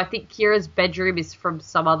mean. So I think Kira's bedroom is from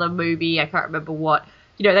some other movie. I can't remember what.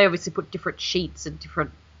 You know, they obviously put different sheets and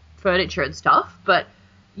different furniture and stuff, but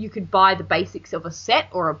you could buy the basics of a set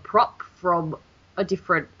or a prop from a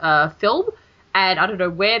different film. And I don't know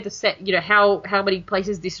where the set, you know, how many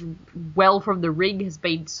places this well from The Ring has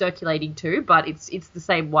been circulating to, but it's the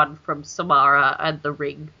same one from Samara and The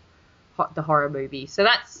Ring, the horror movie. So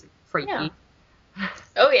that's freaky. Yeah.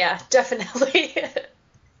 Oh yeah, definitely.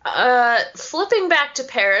 Flipping back to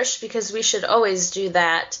Parrish, because we should always do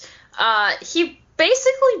that. He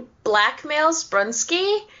basically blackmails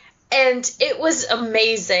Brunsky. And it was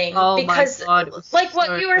amazing because, my God, like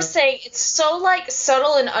what you were saying, it's so like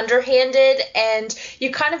subtle and underhanded, and you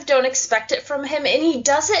kind of don't expect it from him. And he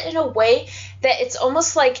does it in a way that it's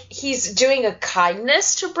almost like he's doing a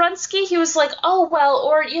kindness to Brunsky. He was like, "Oh well,"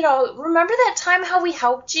 or you know, "Remember that time how we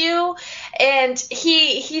helped you?" And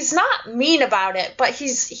he's not mean about it, but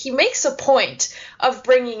he makes a point of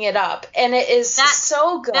bringing it up, and it is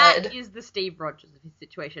so good. That is the Steve Rogers of his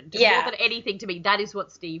situation. More than anything to me, that is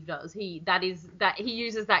what Steve does. He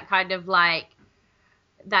uses that kind of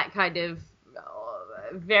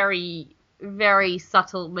very, very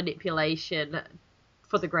subtle manipulation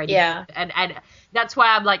for the greater good. And that's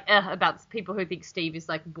why I'm like about people who think Steve is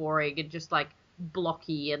like boring and just like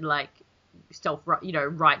blocky and like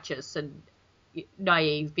righteous and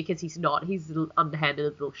naive, because he's not. He's an underhanded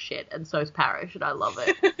little shit, and so is Parrish, and I love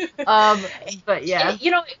it. But yeah.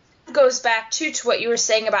 You know, it goes back to what you were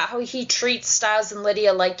saying about how he treats Stiles and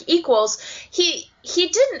Lydia like equals. He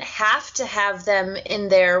didn't have to have them in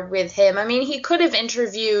there with him. I mean, he could have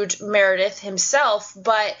interviewed Meredith himself,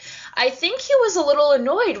 but I think he was a little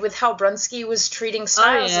annoyed with how Brunsky was treating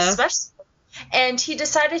Stiles, especially. And he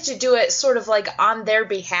decided to do it sort of like on their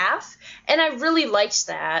behalf, and I really liked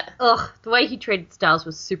that. Ugh, the way he treated Stiles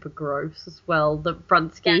was super gross as well. The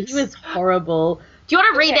Brunsky, Yes. he was horrible. Do you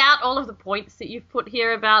want to read out all of the points that you've put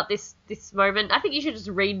here about this moment? I think you should just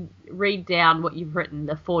read down what you've written,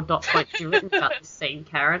 the 4 dot points you've written about this scene,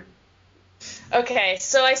 Karen. Okay,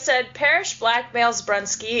 so I said Parrish blackmails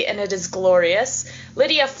Brunsky, and it is glorious.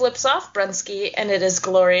 Lydia flips off Brunsky, and it is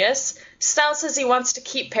glorious. Stiles says he wants to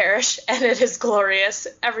keep Parrish, and it is glorious.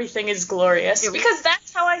 Everything is glorious. Because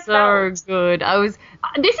that's how I felt. So good.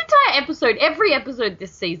 This entire episode, every episode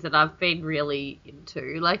this season, I've been really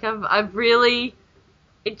into. Like, I've really,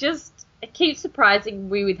 it keeps surprising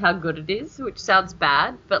me with how good it is, which sounds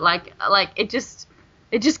bad, but like it just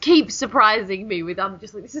keeps surprising me with, I'm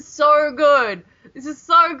just like, this is so good. This is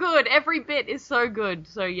so good. Every bit is so good.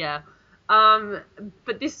 So yeah.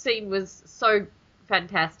 But this scene was so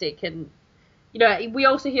fantastic, and you know, we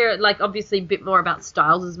also hear like obviously a bit more about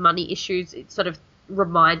Stiles' money issues. It sort of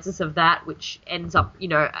reminds us of that, which ends up, you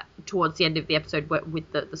know, towards the end of the episode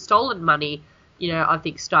with the stolen money. You know, I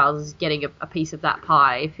think Stiles is getting a piece of that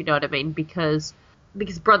pie, if you know what I mean, because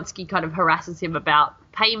Brunsky kind of harasses him about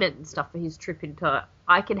payment and stuff for his trip into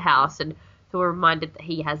Eichen House, and so we're reminded that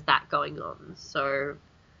he has that going on. So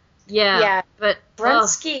yeah. But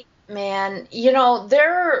Brunsky, man, you know,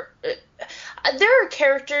 there are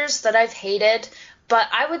characters that I've hated, but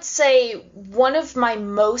I would say one of my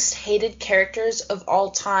most hated characters of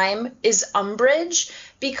all time is Umbridge,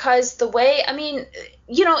 because the way, I mean,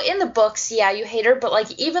 you know, in the books, yeah, you hate her, but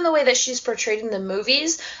like even the way that she's portrayed in the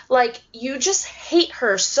movies, like you just hate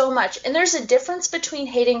her so much. And there's a difference between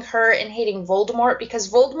hating her and hating Voldemort, because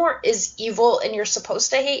Voldemort is evil and you're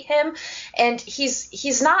supposed to hate him, and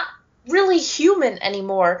he's not really human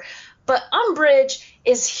anymore. But Umbridge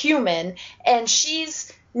is human, and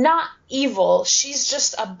she's not evil. She's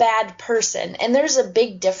just a bad person, and there's a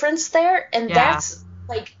big difference there, and that's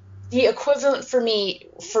like the equivalent for me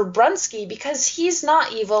for Brunsky, because he's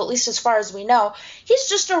not evil, at least as far as we know. He's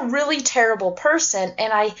just a really terrible person,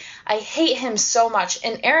 and I hate him so much.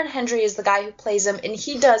 And Aaron Hendry is the guy who plays him, and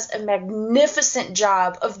he does a magnificent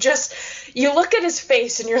job of just, you look at his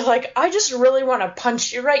face and you're like, I just really want to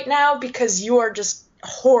punch you right now because you are just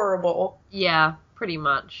horrible. Yeah, pretty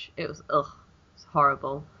much. It was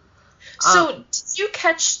horrible. So, did you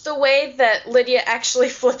catch the way that Lydia actually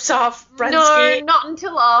flips off Brunsky? No, not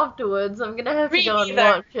until afterwards. I'm gonna have to go and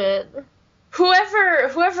watch it.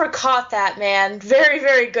 Whoever caught that, man, very,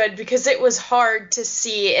 very good, because it was hard to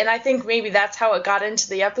see, and I think maybe that's how it got into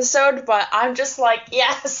the episode, but I'm just like,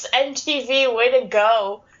 yes, MTV, way to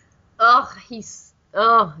go.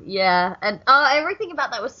 Yeah, and everything about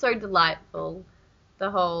that was so delightful.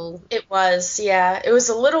 It was, yeah. It was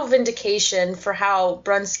a little vindication for how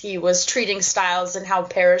Brunsky was treating Stiles and how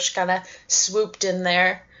Parrish kind of swooped in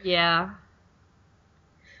there. Yeah.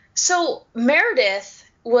 So Meredith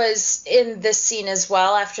was in this scene as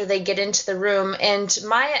well after they get into the room, and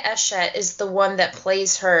Maya Eshet is the one that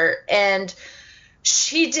plays her, and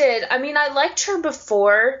she did, I mean, I liked her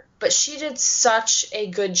before, but she did such a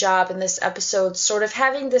good job in this episode, sort of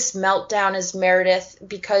having this meltdown as Meredith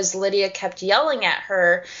because Lydia kept yelling at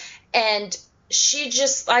her, and she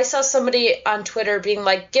just, I saw somebody on Twitter being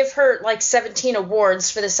like, give her like 17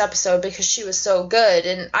 awards for this episode because she was so good,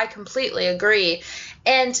 and I completely agree.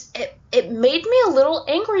 And it made me a little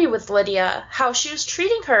angry with Lydia, how she was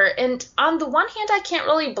treating her. And on the one hand, I can't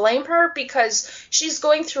really blame her because she's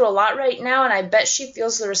going through a lot right now, and I bet she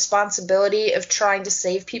feels the responsibility of trying to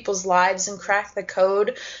save people's lives and crack the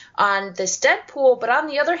code on this Deadpool. But on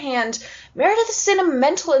the other hand, Meredith is in a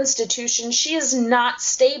mental institution. She is not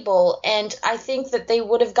stable, and I think that they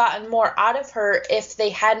would have gotten more out of her if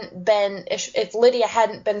if Lydia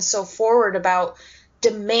hadn't been so forward about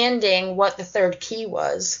demanding what the third key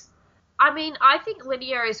was. I mean, I think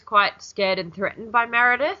Lydia is quite scared and threatened by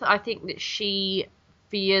Meredith. I think that she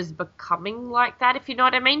fears becoming like that, if you know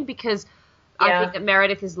what I mean, because I think that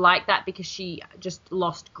Meredith is like that because she just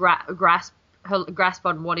lost her grasp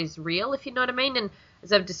on what is real, if you know what I mean. And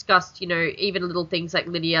as I've discussed, you know, even little things like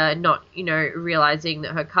Lydia not, you know, realizing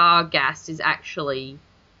that her car gas is actually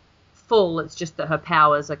full. It's just that her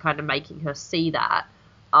powers are kind of making her see that.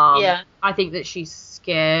 I think that she's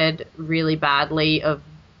scared really badly of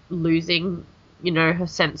losing her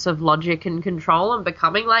sense of logic and control and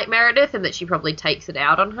becoming like Meredith, and that she probably takes it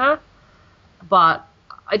out on her. But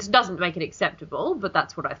it doesn't make it acceptable, but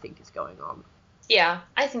that's what I think is going on. Yeah,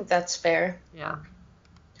 I think that's fair. Yeah.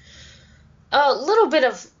 A little bit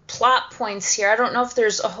of plot points here. I don't know if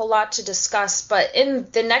there's a whole lot to discuss, but in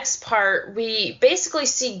the next part, we basically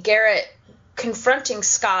see Garrett confronting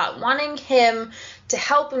Scott, wanting him to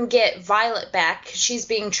help him get Violet back. She's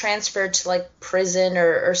being transferred to like prison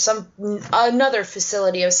or some another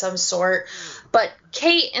facility of some sort. But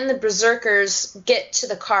Kate and the Berserkers get to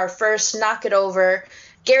the car first, knock it over.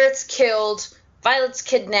 Garrett's killed, Violet's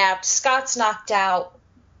kidnapped, Scott's knocked out.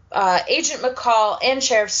 Agent McCall and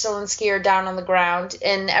Sheriff Stilinski are down on the ground,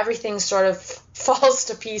 and everything sort of falls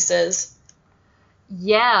to pieces.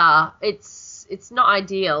 Yeah, it's not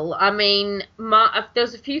ideal. I mean,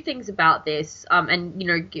 there's a few things about this,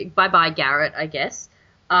 and bye-bye Garrett, I guess.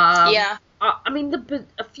 Yeah. I mean,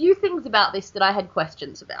 a few things about this that I had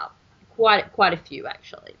questions about. Quite a few,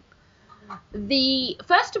 actually.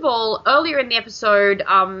 First of all, earlier in the episode,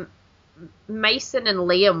 Mason and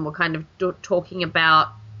Liam were kind of talking about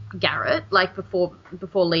Garrett, like before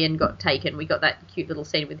Liam got taken. We got that cute little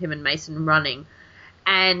scene with him and Mason running,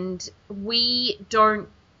 and we don't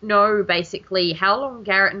know basically how long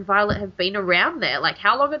Garrett and Violet have been around there. Like,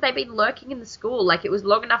 how long have they been lurking in the school? Like, it was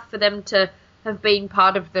long enough for them to have been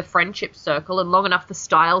part of the friendship circle, and long enough for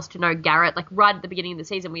Stiles to know Garrett. Like, right at the beginning of the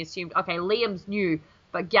season, we assumed, okay, Liam's new,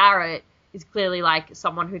 but Garrett is clearly like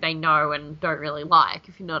someone who they know and don't really like,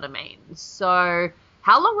 if you know what I mean. So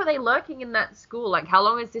how long were they lurking in that school? Like, how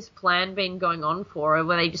long has this plan been going on for? Or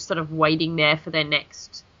were they just sort of waiting there for their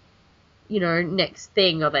next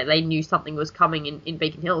thing? Or they knew something was coming in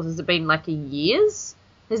Beacon Hills? Has it been like years?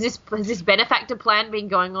 Has this benefactor plan been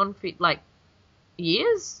going on for like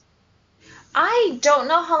years? I don't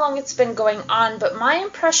know how long it's been going on, but my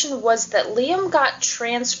impression was that Liam got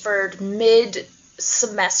transferred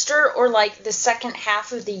mid-semester, or like the second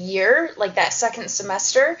half of the year, like that second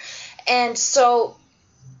semester. And so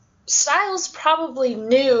Stiles probably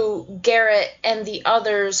knew Garrett and the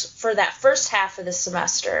others for that first half of the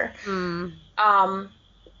semester. And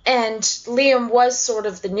Liam was sort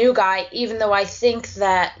of the new guy, even though I think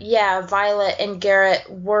that, yeah, Violet and Garrett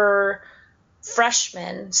were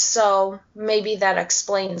freshmen, so maybe that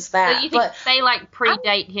explains that. So you think they like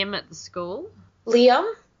predate him at the school?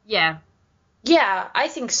 Liam? Yeah. Yeah, I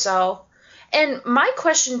think so. And my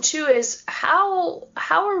question too is how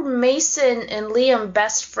are Mason and Liam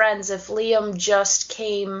best friends if Liam just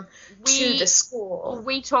came to the school?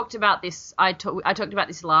 We talked about this. I talked about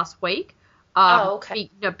this last week.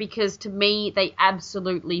 Okay. Because to me, they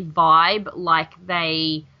absolutely vibe like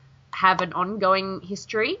they have an ongoing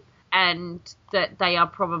history, and that they are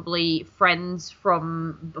probably friends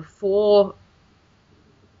from before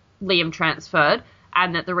Liam transferred.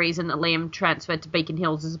 And that the reason that Liam transferred to Beacon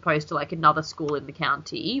Hills as opposed to like another school in the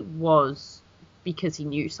county was because he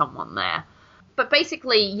knew someone there. But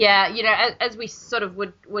basically, yeah, as we sort of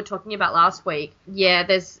were talking about last week, yeah,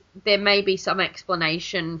 there may be some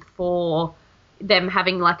explanation for them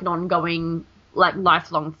having like an ongoing, like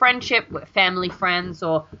lifelong friendship with family friends,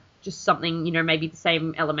 or just something, maybe the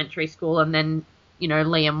same elementary school, and then,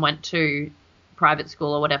 Liam went to private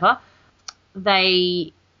school or whatever.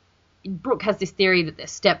 Brooke has this theory that they're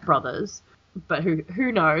stepbrothers, but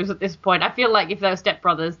who knows at this point? I feel like if they were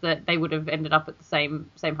stepbrothers, that they would have ended up at the same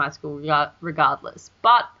high school regardless.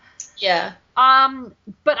 But yeah.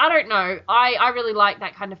 But I don't know. I really like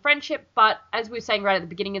that kind of friendship. But as we were saying right at the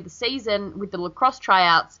beginning of the season with the lacrosse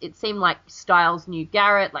tryouts, it seemed like Stiles knew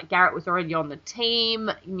Garrett. Like Garrett was already on the team.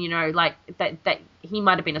 Like that he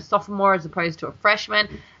might have been a sophomore as opposed to a freshman.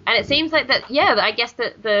 And it seems like that. Yeah, I guess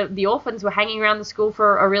that the orphans were hanging around the school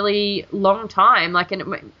for a really long time. Like, and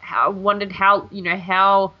I wondered how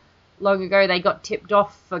long ago they got tipped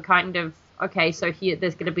off for kind of, okay, so here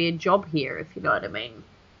there's going to be a job here, if you know what I mean.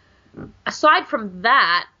 Aside from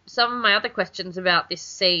that, some of my other questions about this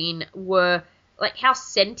scene were, like, how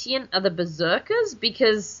sentient are the Berserkers?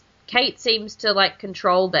 Because Kate seems to, like,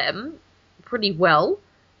 control them pretty well,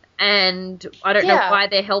 and I don't know why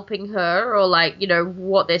they're helping her, or, like,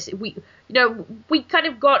 what they're... We kind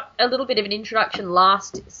of got a little bit of an introduction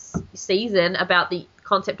last season about the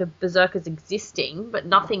concept of Berserkers existing, but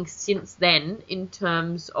nothing since then in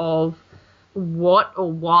terms of what or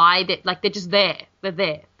why. They're just there. They're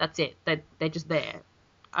there. That's it. They're just there.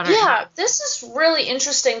 I don't know. This is really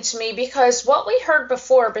interesting to me because what we heard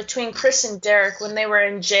before between Chris and Derek when they were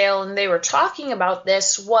in jail and they were talking about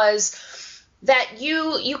this was that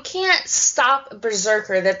you can't stop a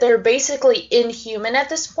Berserker, that they're basically inhuman at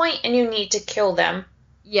this point and you need to kill them.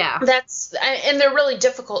 Yeah. And they're really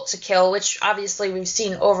difficult to kill, which obviously we've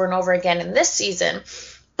seen over and over again in this season.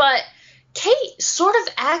 But Kate sort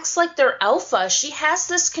of acts like their alpha. She has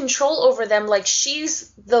this control over them, like she's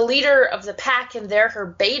the leader of the pack and they're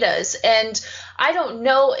her betas. And I don't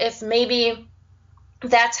know if maybe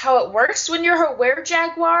that's how it works when you're her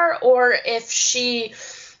were-jaguar, or if she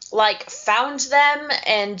like found them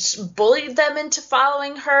and bullied them into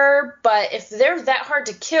following her. But if they're that hard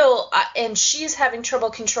to kill and she's having trouble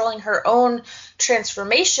controlling her own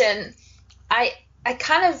transformation, I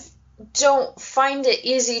kind of don't find it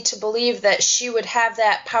easy to believe that she would have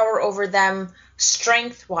that power over them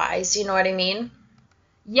strength-wise. You know what I mean?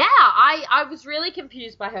 Yeah, I was really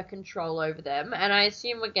confused by her control over them, and I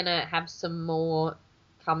assume we're gonna have some more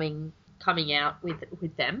coming out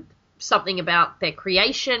with them. Something about their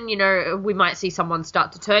creation, you know, we might see someone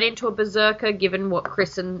start to turn into a berserker, given what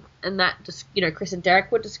Chris and that, you know, Chris and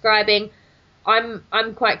Derek were describing. I'm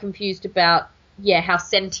quite confused about, how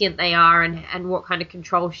sentient they are and what kind of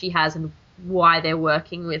control she has and why they're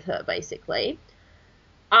working with her, basically.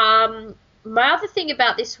 My other thing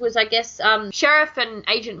about this was, I guess, Sheriff and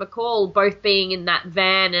Agent McCall both being in that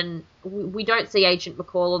van, and we don't see Agent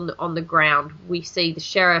McCall on the ground. We see the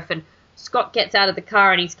Sheriff, and Scott gets out of the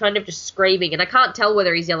car and he's kind of just screaming, and I can't tell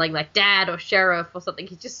whether he's yelling like Dad or Sheriff or something.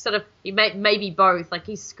 He's just sort of, maybe both, like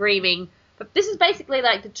he's screaming. But this is basically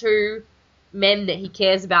like the two men that he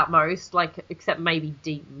cares about most, like, except maybe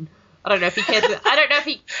Deaton. I don't know if he cares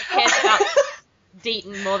about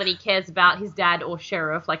Deaton more than he cares about his dad or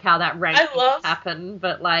Sheriff, like how that rank happened,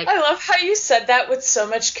 but like... I love how you said that with so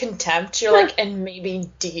much contempt. You're like, and maybe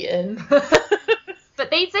Deaton.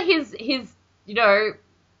 But these are his, you know,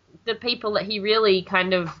 the people that he really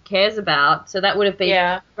kind of cares about, so that would have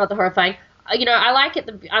been rather horrifying. You know, I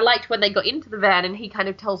liked when they got into the van and he kind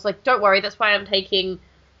of tells, like, don't worry, that's why I'm taking,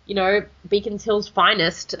 you know, Beacon Hill's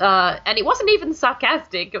finest, and it wasn't even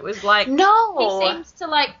sarcastic. It was like, no, he seems to,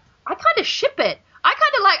 like, I kind of ship it. I'm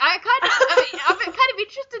kind of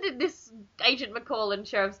interested in this Agent McCall and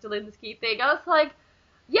Sheriff Stilinski thing. I was like,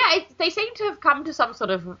 they seem to have come to some sort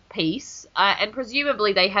of peace, and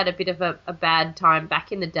presumably they had a bit of a bad time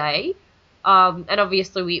back in the day, and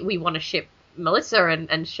obviously we want to ship Melissa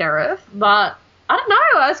and Sheriff, but I don't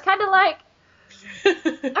know, I was kind of like,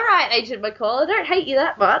 all right, Agent McCall, I don't hate you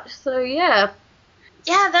that much, so yeah.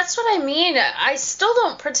 Yeah, that's what I mean. I still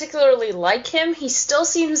don't particularly like him. He still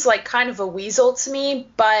seems like kind of a weasel to me,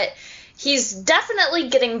 but he's definitely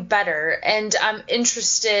getting better, and I'm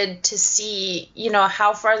interested to see, you know,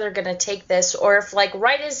 how far they're going to take this, or if, like,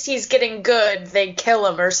 right as he's getting good, they kill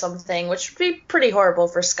him or something, which would be pretty horrible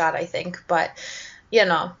for Scott, I think, but, you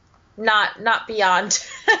know, not beyond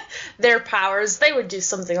their powers. They would do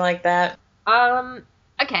something like that.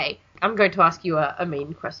 Okay, I'm going to ask you a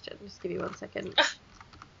mean question. Just give me 1 second.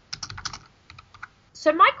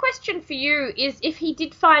 So my question for you is, if he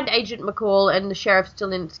did find Agent McCall and the Sheriff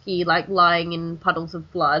Stilinski, like, lying in puddles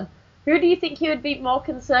of blood, who do you think he would be more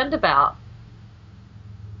concerned about?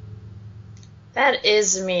 That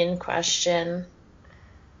is a mean question.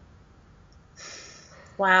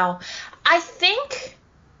 Wow. I think...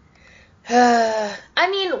 I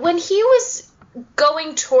mean, when he was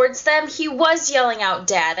going towards them, he was yelling out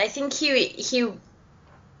Dad. I think he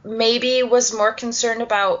maybe was more concerned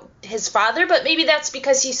about his father, but maybe that's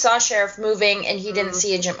because he saw Sheriff moving and he didn't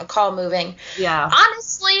see Agent McCall moving. Yeah.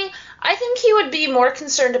 Honestly, I think he would be more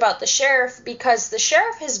concerned about the Sheriff, because the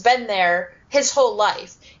Sheriff has been there his whole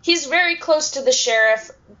life. He's very close to the Sheriff.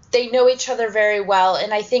 They know each other very well,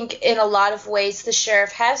 and I think in a lot of ways the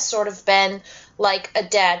Sheriff has sort of been like a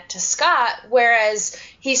dad to Scott, whereas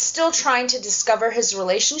he's still trying to discover his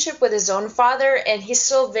relationship with his own father, and he's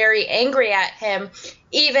still very angry at him,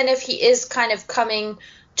 even if he is kind of coming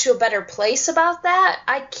to a better place about that.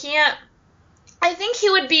 I think he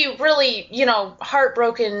would be really, you know,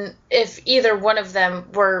 heartbroken if either one of them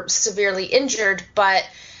were severely injured, but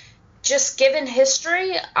just given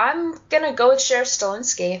history, I'm going to go with Sheriff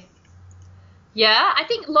Stilinski. Yeah, I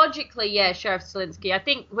think logically, Sheriff Stilinski. I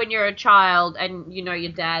think when you're a child and, you know,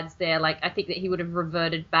 your dad's there, like, I think that he would have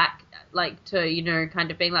reverted back, like, to, you know,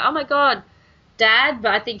 kind of being like, oh my God, Dad.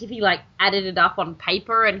 But I think if he, like, added it up on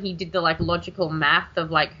paper and he did the, like, logical math of,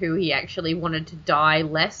 like, who he actually wanted to die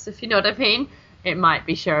less, if you know what I mean, it might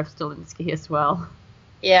be Sheriff Stilinski as well.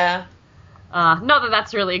 Yeah. Not that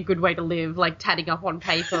that's really a good way to live, like, tatting up on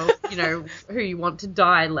paper, you know, who you want to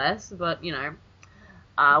die less, but, you know.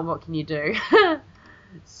 What can you do?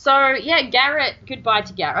 So, yeah, goodbye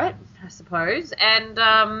to Garrett, I suppose. And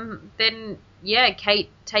then,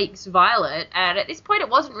 Kate takes Violet. And at this point, it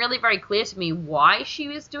wasn't really very clear to me why she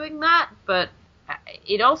was doing that. But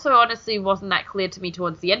it also honestly wasn't that clear to me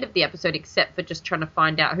towards the end of the episode, except for just trying to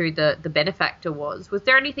find out who the benefactor was. Was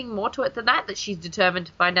there anything more to it than that she's determined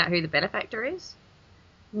to find out who the benefactor is?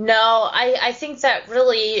 No, I think that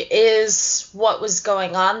really is what was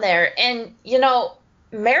going on there. And, you know,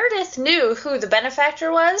 Meredith knew who the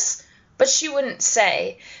benefactor was, but she wouldn't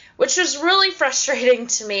say, which was really frustrating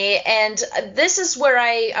to me. And this is where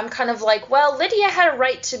I'm kind of like, well, Lydia had a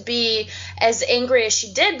right to be as angry as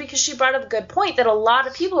she did, because she brought up a good point that a lot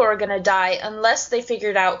of people were going to die unless they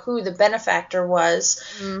figured out who the benefactor was.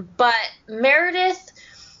 But Meredith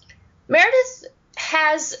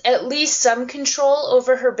has at least some control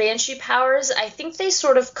over her Banshee powers. I think they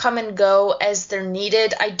sort of come and go as they're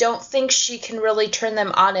needed. I don't think she can really turn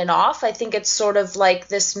them on and off. I think it's sort of like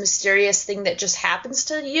this mysterious thing that just happens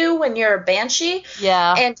to you when you're a Banshee.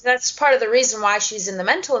 Yeah. And that's part of the reason why she's in the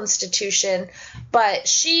mental institution. But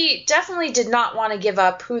she definitely did not want to give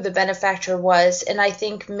up who the benefactor was. And I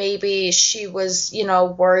think maybe she was, you know,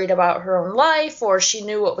 worried about her own life, or she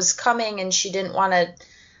knew what was coming and she didn't want to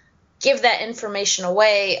give that information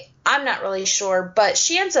away. I'm not really sure, but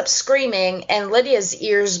she ends up screaming and Lydia's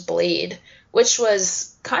ears bleed, which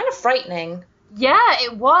was kind of frightening. Yeah,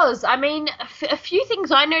 it was. I mean, a few things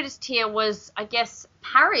I noticed here was, I guess,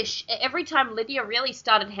 Parrish. Every time Lydia really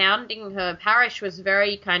started hounding her, Parrish was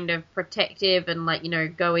very kind of protective and like, you know,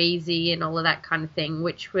 go easy and all of that kind of thing,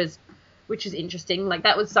 which is interesting. Like,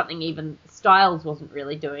 that was something even Styles wasn't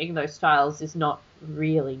really doing, though Styles is not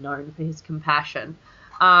really known for his compassion.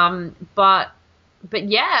 But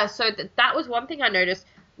yeah, so that was one thing I noticed.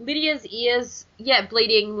 Lydia's ears,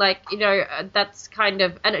 bleeding, like, you know, that's kind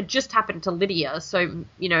of, and it just happened to Lydia, so,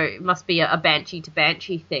 you know, it must be a Banshee to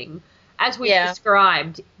Banshee thing. As we've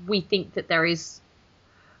described, we think that there is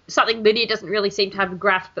something Lydia doesn't really seem to have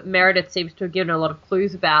grasped, but Meredith seems to have given a lot of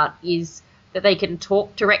clues about, is that they can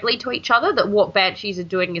talk directly to each other, that what Banshees are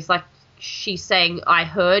doing is, like, she's saying, I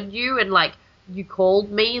heard you, and, like, you called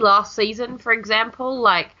me last season, for example.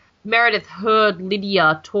 Like, Meredith heard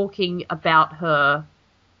Lydia talking about her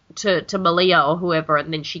to Malia or whoever,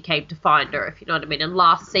 and then she came to find her, if you know what I mean. And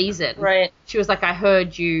last season, she was like, I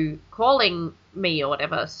heard you calling me or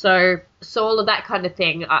whatever. So all of that kind of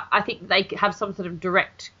thing, I think they have some sort of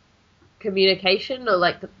direct communication, or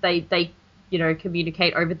like they you know,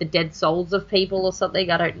 communicate over the dead souls of people or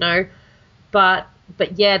something. I don't know. But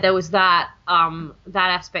yeah, there was that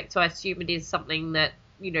aspect, so I assume it is something that,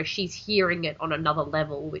 you know, she's hearing it on another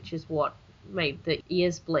level, which is what made the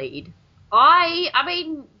ears bleed. I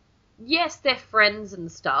mean, yes, they're friends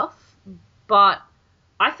and stuff, but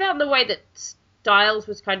I found the way that Styles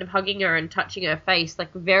was kind of hugging her and touching her face,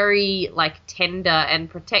 like, very, like, tender and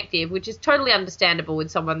protective, which is totally understandable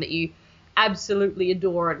with someone that you absolutely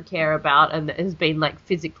adore and care about and that has been, like,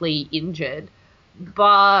 physically injured.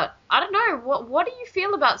 But I don't know, what do you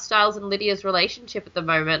feel about Styles and Lydia's relationship at the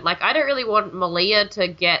moment? Like, I don't really want Malia to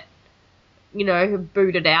get, you know,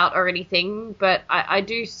 booted out or anything, but I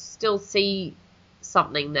do still see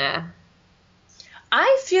something there.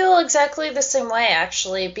 I feel exactly the same way,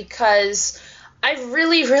 actually, because I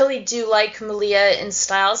really, really do like Malia and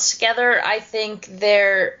Styles together. I think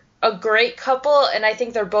they're a great couple, and I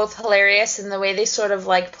think they're both hilarious, and the way they sort of,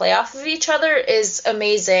 like, play off of each other is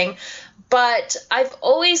amazing. But I've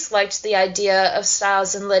always liked the idea of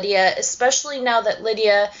Styles and Lydia, especially now that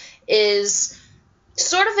Lydia is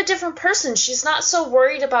sort of a different person. She's not so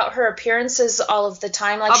worried about her appearances all of the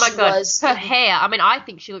time like she was. Her hair, I mean, I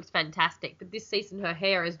think she looks fantastic, but this season her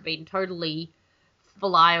hair has been totally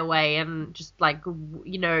fly away and just, like,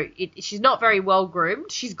 you know, she's not very well groomed.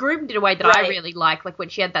 She's groomed in a way that I really like when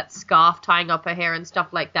she had that scarf tying up her hair and stuff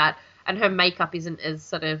like that, and her makeup isn't as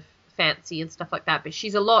sort of fancy and stuff like that, but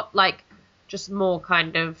she's a lot, like, just more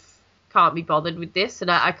kind of can't be bothered with this,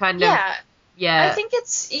 and I kind of... Yeah. I think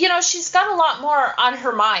it's, you know, she's got a lot more on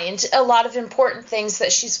her mind, a lot of important things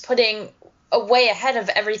that she's putting way ahead of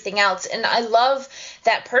everything else, and I love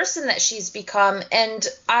that person that she's become, and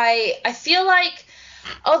I feel like,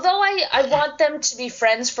 although I want them to be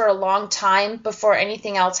friends for a long time before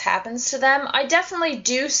anything else happens to them, I definitely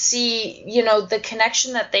do see, you know, the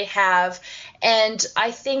connection that they have, and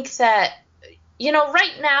I think that, you know,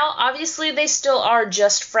 right now, obviously they still are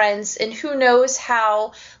just friends, and who knows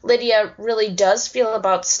how Lydia really does feel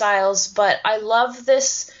about Styles, but I love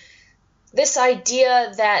this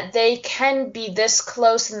idea that they can be this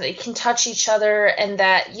close and they can touch each other, and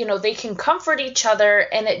that, you know, they can comfort each other,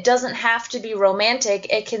 and it doesn't have to be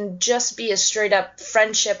romantic. It can just be a straight up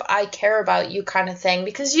friendship, I care about you kind of thing,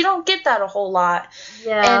 because you don't get that a whole lot.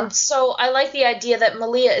 Yeah. And so I like the idea that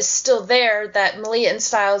Malia is still there, that Malia and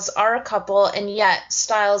Styles are a couple, and yet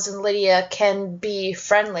Styles and Lydia can be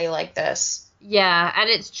friendly like this. Yeah, and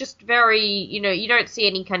it's just very, you don't see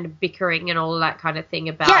any kind of bickering and all of that kind of thing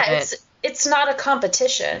about it. It's not a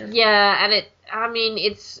competition. Yeah, and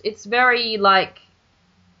it's very, like,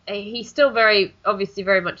 he still obviously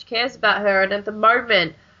very much cares about her, and at the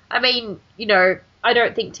moment, I mean, I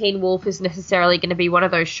don't think Teen Wolf is necessarily going to be one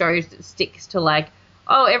of those shows that sticks to, like,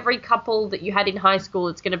 oh, every couple that you had in high school,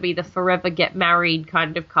 it's going to be the forever get married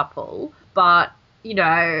kind of couple. But,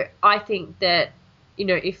 I think that,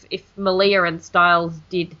 if Malia and Styles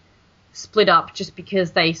did split up just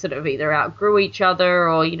because they sort of either outgrew each other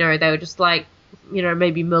or, they were just like,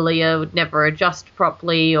 maybe Malia would never adjust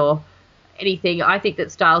properly or anything, I think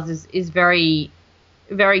that Styles is very,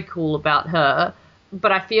 very cool about her.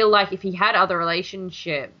 But I feel like if he had other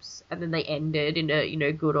relationships and then they ended in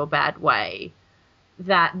a, good or bad way,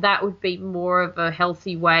 that would be more of a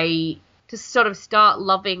healthy way to sort of start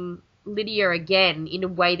loving Lydia again in a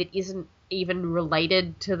way that isn't even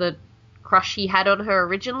related to the crush he had on her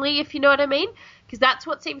originally, if you know what I mean. Because that's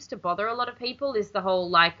what seems to bother a lot of people, is the whole,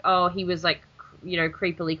 like, oh, he was, like,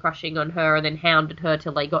 creepily crushing on her and then hounded her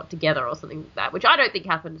till they got together or something like that, which I don't think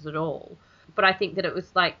happens at all. But I think that it was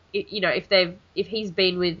like, if he's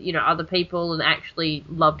been with, other people and actually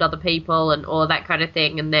loved other people and all of that kind of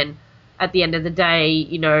thing, and then at the end of the day,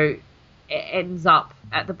 it ends up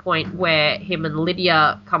at the point where him and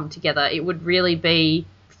Lydia come together, it would really be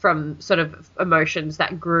from sort of emotions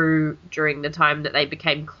that grew during the time that they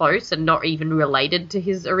became close and not even related to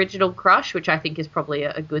his original crush, which I think is probably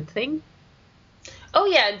a good thing. Oh,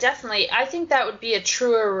 yeah, definitely. I think that would be a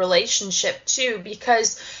truer relationship, too,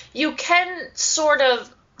 because you can't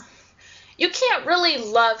really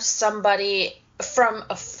love somebody from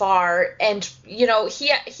afar, and,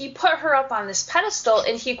 he put her up on this pedestal,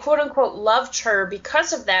 and he, quote-unquote, loved her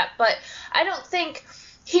because of that, but I don't think...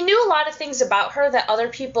 He knew a lot of things about her that other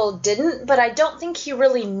people didn't, but I don't think he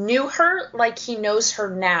really knew her like he knows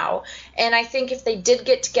her now. And I think if they did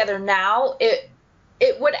get together now, it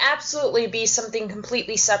would absolutely be something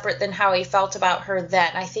completely separate than how he felt about her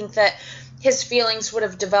then. I think that his feelings would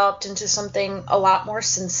have developed into something a lot more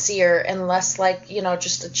sincere and less like,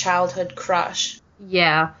 just a childhood crush.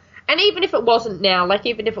 Yeah. And even if it wasn't now, like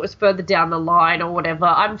even if it was further down the line or whatever,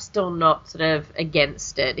 I'm still not sort of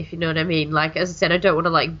against it, if you know what I mean. Like, as I said, I don't want to,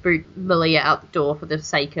 like, boot Malia out the door for the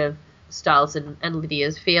sake of Styles and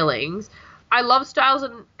Lydia's feelings. I love Styles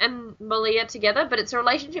and Malia together, but it's a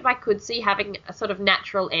relationship I could see having a sort of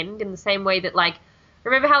natural end in the same way that, like,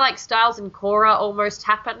 remember how, like, Styles and Cora almost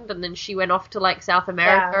happened and then she went off to, like, South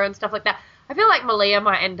America and stuff like that? I feel like Malia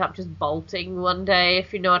might end up just bolting one day,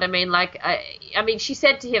 if you know what I mean. Like, I mean, she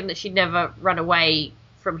said to him that she'd never run away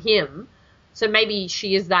from him, so maybe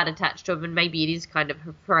she is that attached to him, and maybe it is kind of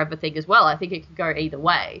her forever thing as well. I think it could go either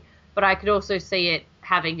way. But I could also see it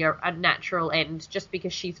having a natural end just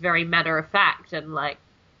because she's very matter-of-fact and, like,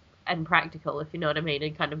 and practical, if you know what I mean,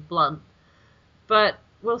 and kind of blunt. But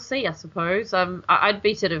we'll see, I suppose. I'd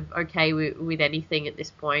be sort of okay with anything at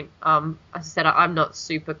this point. As I said, I'm not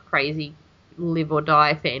super crazy live or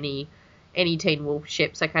die for any Teen Wolf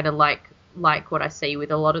ships. I kind of like what I see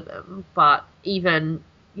with a lot of them, but even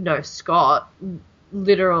Scott,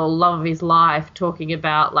 literal love of his life, talking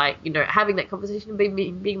about, like, having that conversation and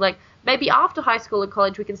being like, maybe after high school and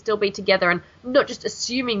college we can still be together, and not just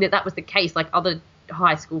assuming that was the case like other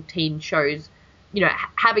high school teen shows,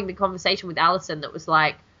 having the conversation with Allison that was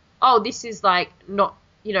like, oh, this is like not,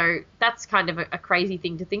 that's kind of a crazy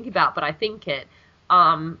thing to think about, but I think it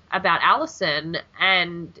about Allison,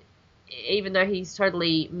 and even though he's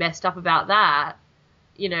totally messed up about that,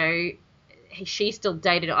 she still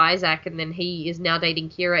dated Isaac, and then he is now dating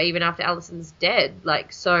Kira even after Allison's dead.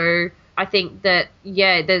 Like, so I think that,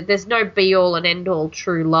 yeah, there's no be-all and end-all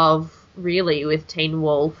true love, really, with Teen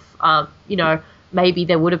Wolf. Maybe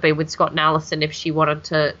there would have been with Scott and Allison if she wanted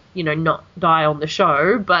to, not die on the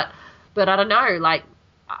show, but I don't know, like,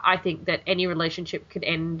 I think that any relationship could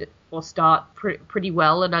end or start pretty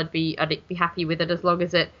well, and I'd be happy with it as long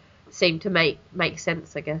as it seemed to make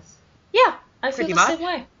sense, I guess. Yeah, I feel the same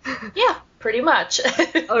way. Yeah, pretty much.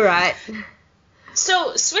 All right.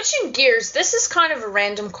 So, switching gears, this is kind of a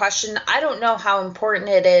random question. I don't know how important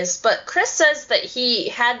it is, but Chris says that he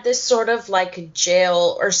had this sort of like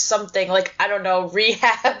jail or something, like, I don't know,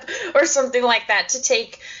 rehab or something like that to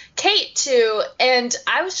take Kate to, and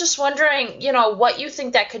I was just wondering, what you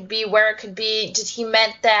think that could be, where it could be. Did he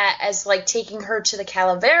meant that as, like, taking her to the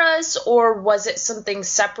Calaveras, or was it something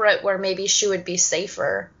separate where maybe she would be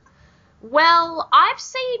safer? Well, I've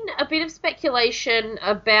seen a bit of speculation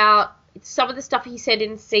about some of the stuff he said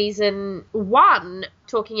in season 1,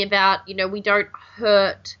 talking about, we don't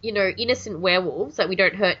hurt, innocent werewolves, like we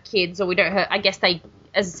don't hurt kids, or we don't hurt, I guess they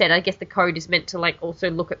as I said, I guess the code is meant to, like, also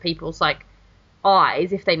look at people's, like,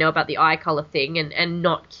 eyes, if they know about the eye colour thing, and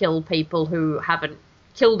not kill people who haven't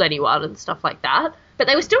killed anyone and stuff like that. But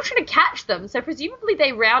they were still trying to catch them, so presumably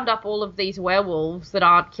they round up all of these werewolves that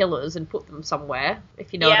aren't killers and put them somewhere,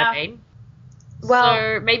 if you know what I mean. Well,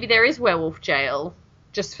 so maybe there is werewolf jail,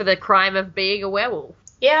 just for the crime of being a werewolf.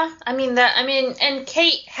 Yeah, and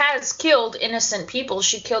Kate has killed innocent people.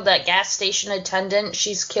 She killed that gas station attendant.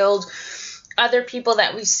 She's killed other people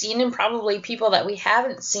that we've seen and probably people that we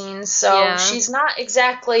haven't seen. So she's not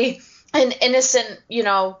exactly an innocent,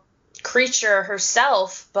 creature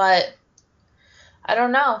herself, but I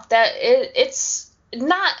don't know. It's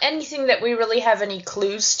not anything that we really have any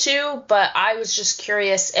clues to, but I was just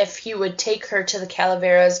curious if he would take her to the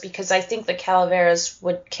Calaveras, because I think the Calaveras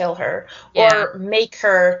would kill her or make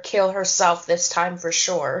her kill herself this time for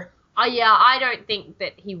sure. I don't think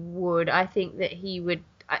that he would. I think that he would.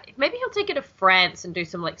 Maybe he'll take her to France and do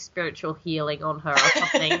some, like, spiritual healing on her or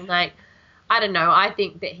something. Like, I don't know. I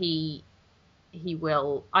think that he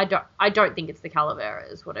will. I don't think it's the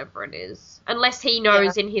Calaveras, whatever it is. Unless he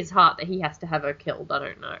knows in his heart that he has to have her killed. I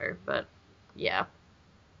don't know. But, yeah.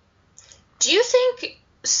 Do you think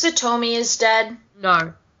Satomi is dead?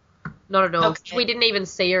 No. Not at all. Okay. We didn't even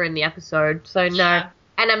see her in the episode, so no. Yeah.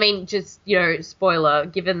 And I mean, just, spoiler,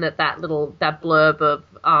 given that blurb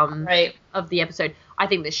of the episode, I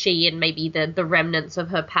think that she and maybe the remnants of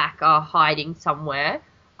her pack are hiding somewhere.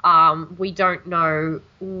 We don't know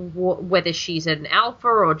whether she's an alpha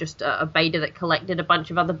or just a beta that collected a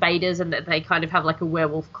bunch of other betas and that they kind of have like a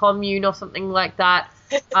werewolf commune or something like that.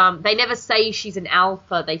 They never say she's an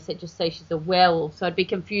alpha. They just say she's a werewolf. So I'd be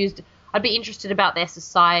confused. I'd be interested about their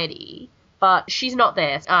society. But she's not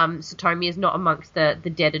there. Satomi is not amongst the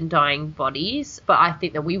dead and dying bodies. But I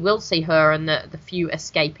think that we will see her and the few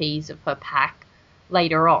escapees of her pack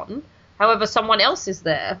later on. However, someone else is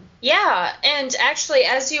there. Yeah, and actually,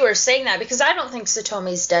 as you were saying that, because I don't think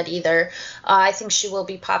Satomi's dead either, I think she will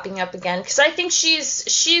be popping up again. Because I think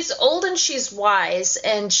she's old and she's wise,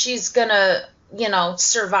 and she's gonna,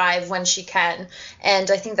 survive when she can. And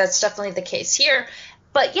I think that's definitely the case here.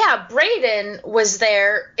 But yeah, Brayden was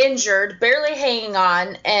there, injured, barely hanging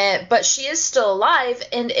on, but she is still alive,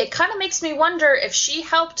 and it kind of makes me wonder if she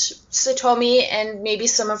helped Satomi and maybe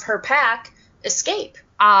some of her pack escape.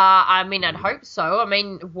 I mean, I'd hope so. I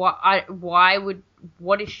mean,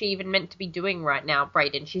 what is she even meant to be doing right now,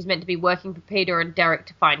 Brayden? She's meant to be working for Peter and Derek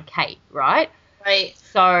to find Kate, right? Right.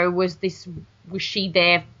 So was she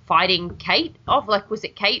there fighting Kate off? Like, was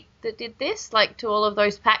it Kate that did this, like, to all of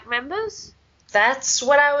those pack members? That's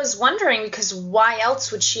what I was wondering, because why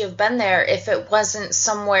else would she have been there if it wasn't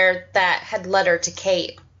somewhere that had led her to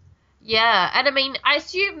Kate? Yeah, and I mean, I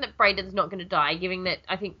assume that Brayden's not going to die, given that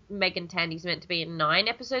I think Megan Tandy's meant to be in 9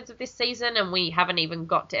 episodes of this season, and we haven't even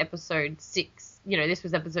got to episode 6. This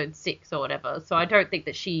was episode 6 or whatever, so I don't think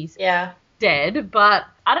that she's dead, but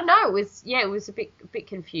I don't know, it was a bit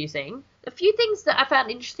confusing. A few things that I found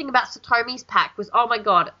interesting about Satomi's pack was, oh my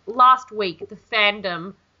god, last week the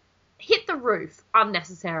fandom hit the roof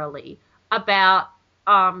unnecessarily about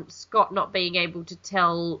Scott not being able to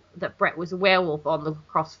tell that Brett was a werewolf on the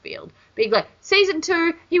lacrosse field. Being like, season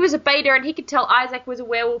 2, he was a beta and he could tell Isaac was a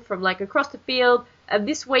werewolf from, like, across the field, and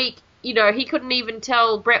this week, he couldn't even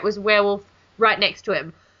tell Brett was a werewolf right next to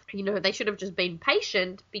him. They should have just been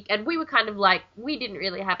patient, and we were kind of like, we didn't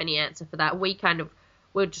really have any answer for that. We kind of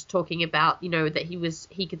were just talking about, that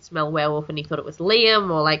he could smell werewolf and he thought it was Liam,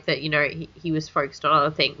 or like that, he was focused on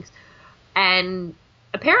other things. And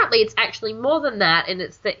apparently it's actually more than that, and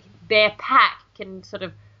it's that their pack can sort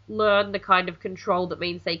of learn the kind of control that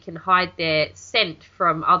means they can hide their scent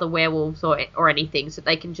from other werewolves or anything, so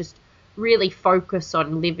they can just really focus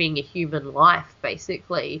on living a human life,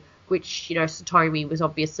 basically, which, Satomi was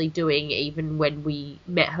obviously doing even when we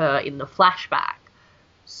met her in the flashback.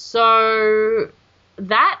 So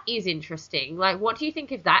that is interesting. Like, what do you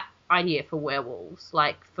think of that idea for werewolves?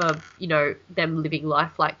 Like, for, them living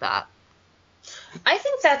life like that? I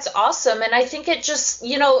think that's awesome, and I think it just,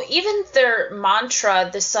 even their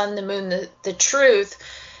mantra, the sun, the moon, the truth,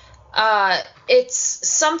 it's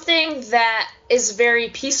something that is very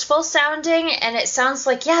peaceful sounding, and it sounds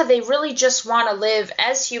like, they really just want to live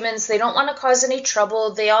as humans. They don't want to cause any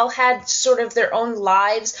trouble. They all had sort of their own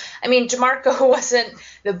lives. I mean, DeMarco wasn't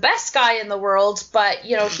the best guy in the world, but,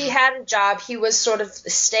 he had a job. He was sort of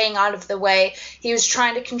staying out of the way. He was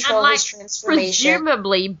trying to control his transformation.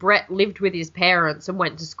 Presumably, Brett lived with his parents and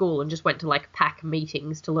went to school and just went to, like, pack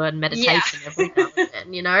meetings to learn meditation every now and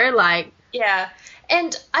then, Yeah.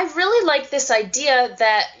 And I really like this idea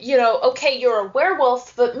that, you know, okay, you're a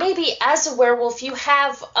werewolf, but maybe as a werewolf you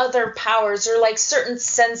have other powers, or like certain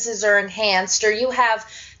senses are enhanced, or you have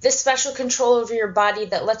this special control over your body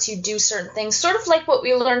that lets you do certain things. Sort of like what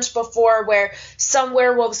we learned before, where some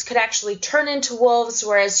werewolves could actually turn into wolves,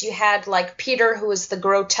 whereas you had like Peter, who was the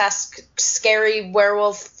grotesque, scary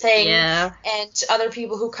werewolf thing, Yeah. and other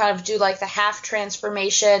people who kind of do like the half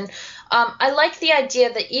transformation. I like the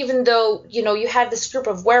idea that even though, you know, you have this group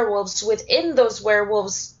of werewolves, within those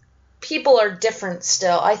werewolves, people are different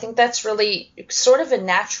still. I think that's really sort of a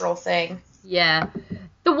natural thing. Yeah.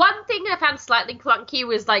 The one thing I found slightly clunky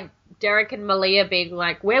was, like, Derek and Malia being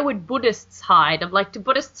like, where would Buddhists hide? I'm like, do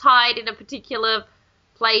Buddhists hide in a particular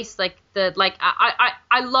place? Like,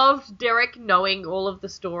 I loved Derek knowing all of the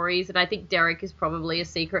stories, and I think Derek is probably a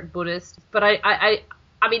secret Buddhist. But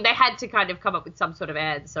I mean, they had to kind of come up with some sort of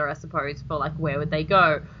answer, I suppose, for, like, where would they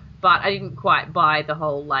go? But I didn't quite buy the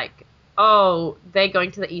whole, like, oh, they're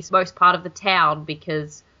going to the eastmost part of the town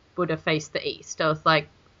because Buddha faced the east. I was like,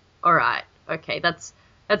 all right, okay, that's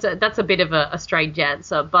a bit of a strange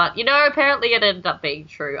answer, but, you know, apparently it ended up being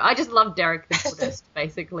true. I just love Derek the Buddhist,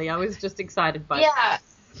 basically. I was just excited by Yeah.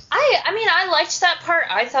 I mean, I liked that part.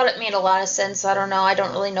 I thought it made a lot of sense. I don't know. I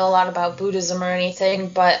don't really know a lot about Buddhism or anything,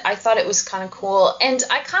 but I thought it was kind of cool. And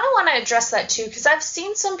I kind of want to address that, too, because I've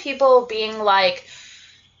seen some people being like,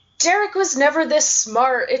 Derek was never this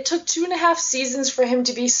smart. It took 2.5 seasons for him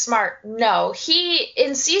to be smart. No,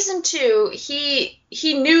 in season 2,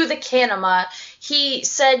 he knew the Kanama. He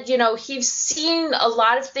said, you know, he's seen a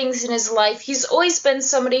lot of things in his life. He's always been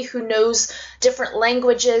somebody who knows different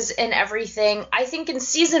languages and everything. I think in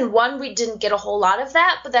season 1 we didn't get a whole lot of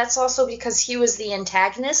that, but that's also because he was the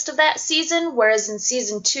antagonist of that season, whereas in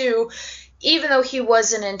season 2, even though he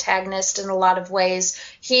was an antagonist in a lot of ways,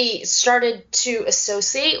 he started to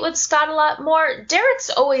associate with Scott a lot more. Derek's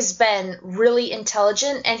always been really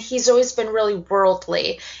intelligent, and he's always been really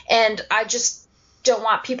worldly, and I just don't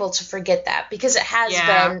want people to forget that, because it has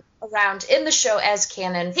been around in the show as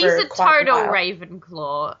canon for He's a quite total a while.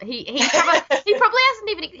 Ravenclaw. He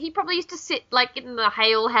probably used to sit, like, in the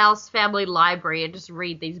Hale House family library and just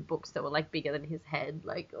read these books that were, like, bigger than his head,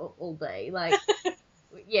 like, all day. Like,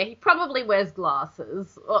 yeah, he probably wears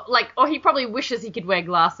glasses. Or he probably wishes he could wear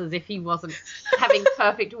glasses if he wasn't having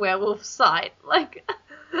perfect werewolf sight. Like,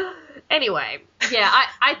 anyway, yeah,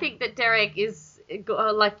 I think that Derek is,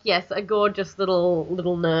 like, yes, a gorgeous little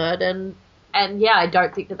nerd, and yeah, I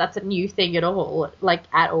don't think that that's a new thing at all, like,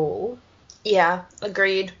 at all. Yeah,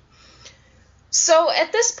 agreed. So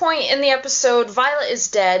at this point in the episode, Violet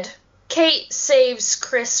is dead. Kate saves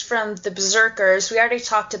Chris from the Berserkers. We already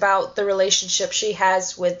talked about the relationship she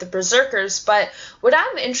has with the Berserkers, but what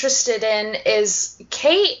I'm interested in is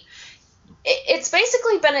Kate. It's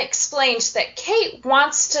basically been explained that Kate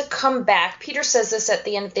wants to come back. Peter says this at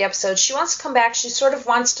the end of the episode. She wants to come back. She sort of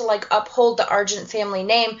wants to, like, uphold the Argent family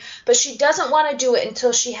name, but she doesn't want to do it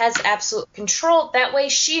until she has absolute control. That way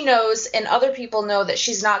she knows, and other people know, that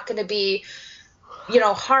she's not going to be, you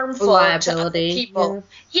know, harmful to other people.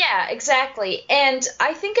 Yeah, exactly. And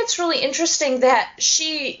I think it's really interesting that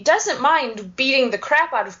she doesn't mind beating the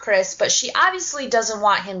crap out of Chris, but she obviously doesn't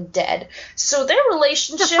want him dead. So their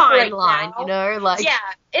relationship, it's a fine right line, now, you know, like, yeah,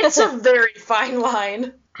 it's a very fine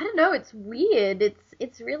line. I don't know, it's weird.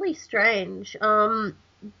 It's really strange. I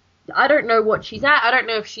don't know what she's at. I don't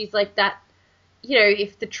know if she's like that, you know,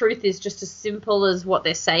 if the truth is just as simple as what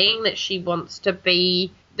they're saying, that she wants to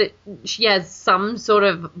be, that she has some sort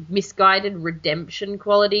of misguided redemption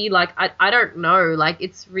quality. Like, I don't know. Like,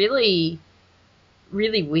 it's really,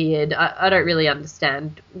 really weird. I don't really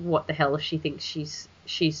understand what the hell she thinks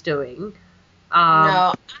she's doing. No,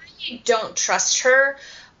 I don't trust her.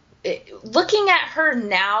 Looking at her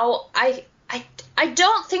now, I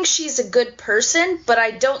don't think she's a good person, but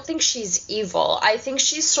I don't think she's evil. I think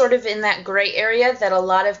she's sort of in that gray area that a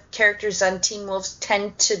lot of characters on Teen Wolf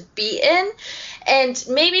tend to be in. And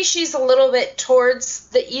maybe she's a little bit towards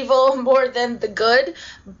the evil more than the good,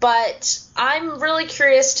 but I'm really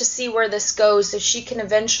curious to see where this goes, if she can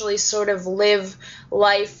eventually sort of live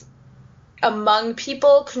life among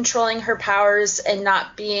people, controlling her powers and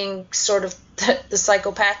not being sort of the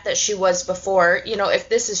psychopath that she was before. You know, if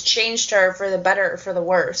this has changed her for the better or for the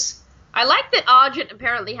worse. I like that Argent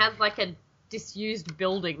apparently has, like, a disused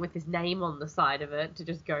building with his name on the side of it to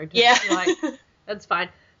just go to. Yeah. Like, that's fine.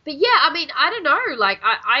 But yeah, I mean, I don't know. Like,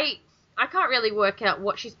 I can't really work out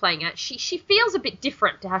what she's playing at. She feels a bit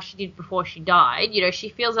different to how she did before she died. You know, she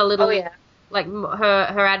feels a little, like,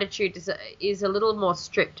 her attitude is a little more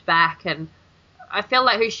stripped back, and I felt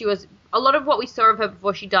like who she was. A lot of what we saw of her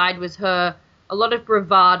before she died was her a lot of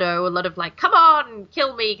bravado, a lot of like, come on,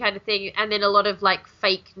 kill me kind of thing, and then a lot of like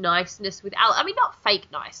fake niceness with not fake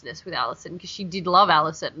niceness with Alicent, because she did love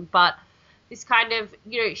Alicent, but this kind of,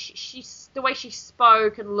 she's the way she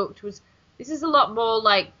spoke and looked this is a lot more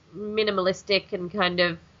like minimalistic and kind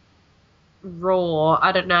of raw.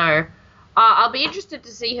 I don't know. I'll be interested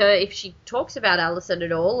to see her if she talks about Alicent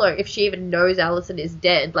at all, or if she even knows Alicent is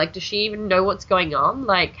dead. Like, does she even know what's going on?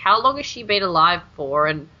 Like, how long has she been alive for?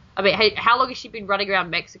 And I mean, how long has she been running around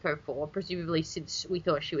Mexico for? Presumably since we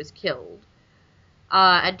thought she was killed.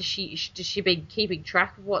 And does she be keeping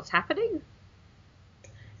track of what's happening?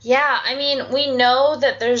 Yeah, I mean, we know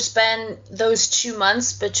that there's been those 2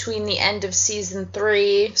 months between the end of season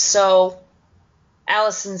 3, so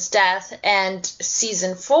Alicent's death, and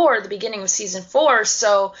season 4, the beginning of season 4,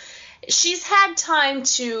 so she's had time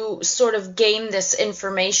to sort of gain this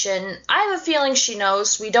information. I have a feeling she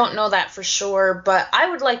knows. We don't know that for sure, but I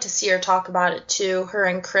would like to see her talk about it too, her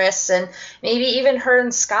and Chris, and maybe even her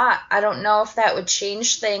and Scott. I don't know if that would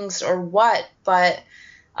change things or what, but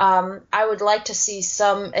I would like to see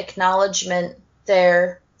some acknowledgement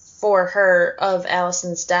there for her of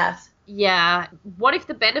Alicent's death. Yeah. What if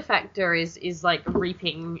the benefactor is like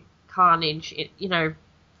reaping carnage, for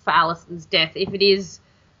Alicent's death? If it is,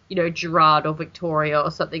 Gerard or Victoria or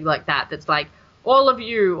something like that, that's like, all of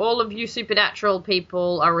you supernatural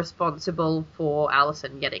people are responsible for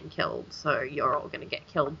Alicent getting killed, so you're all going to get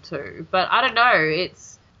killed too. But I don't know. It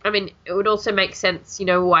would also make sense,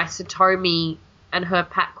 why Satomi and her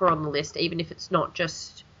pack were on the list, even if it's not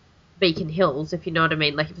just Beacon Hills, if you know what I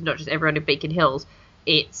mean. Like, if it's not just everyone in Beacon Hills,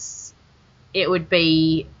 it would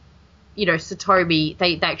be, Satomi.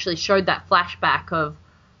 They actually showed that flashback of,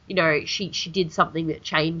 she did something that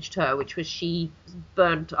changed her, which was she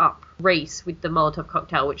burnt up Reese with the Molotov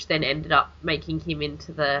cocktail, which then ended up making him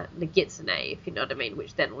into the Gitsune, if you know what I mean,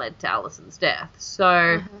 which then led to Alicent's death. So,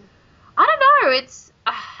 I don't know. It's,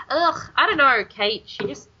 I don't know, Kate. She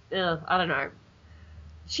just, I don't know.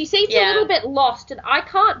 She seems a little bit lost, and I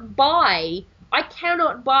cannot buy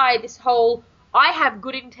this whole, I have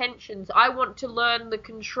good intentions, I want to learn the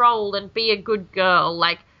control and be a good girl.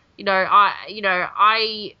 Like,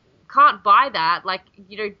 I can't buy that. Like,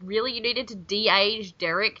 really, you needed to de-age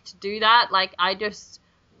Derek to do that? Like,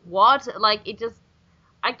 what? Like,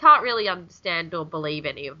 I can't really understand or believe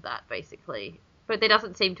any of that, basically. But there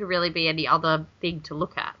doesn't seem to really be any other thing to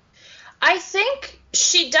look at. I think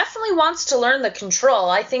she definitely wants to learn the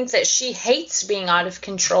control. I think that she hates being out of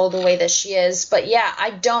control the way that she is. But yeah,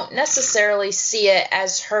 I don't necessarily see it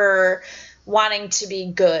as her wanting to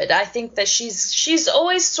be good. I think that she's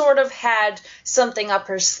always sort of had something up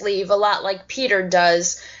her sleeve, a lot like Peter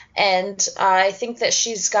does. And I think that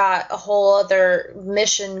she's got a whole other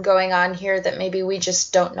mission going on here that maybe we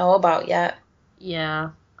just don't know about yet.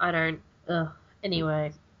 Yeah,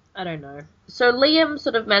 anyway, I don't know. So Liam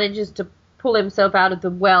sort of manages to pull himself out of the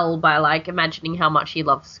well by, like, imagining how much he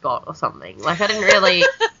loves Scott or something. Like, I didn't really,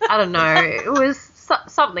 I don't know, it was,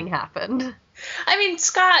 something happened. I mean,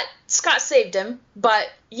 Scott saved him,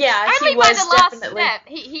 but yeah, only he was by the last definitely... step.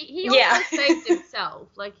 He almost saved himself.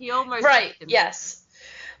 Like, he almost right, saved himself. Yes.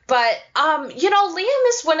 But, Liam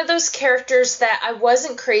is one of those characters that I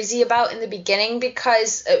wasn't crazy about in the beginning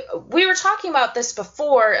because we were talking about this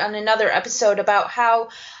before on another episode about how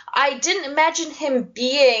I didn't imagine him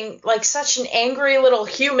being like such an angry little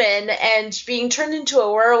human and being turned into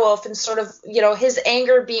a werewolf and sort of, his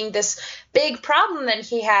anger being this big problem that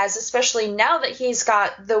he has, especially now that he's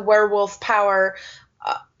got the werewolf power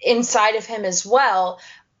inside of him as well.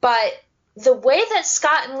 But the way that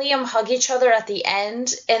Scott and Liam hug each other at the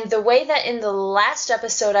end, and the way that in the last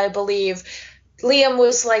episode, I believe, Liam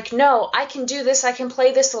was like, no, I can do this, I can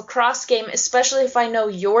play this lacrosse game, especially if I know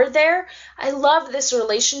you're there. I love this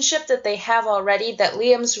relationship that they have already, that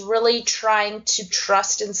Liam's really trying to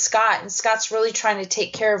trust in Scott, and Scott's really trying to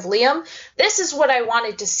take care of Liam. This is what I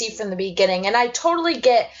wanted to see from the beginning, and I totally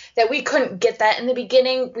get that we couldn't get that in the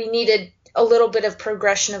beginning. We needed a little bit of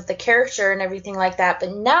progression of the character and everything like that.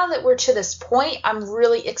 But now that we're to this point, I'm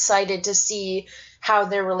really excited to see how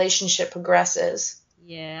their relationship progresses.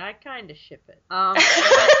 Yeah, I kind of ship it.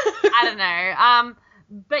 I don't know.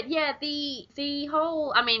 But yeah, the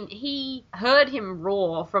whole, he heard him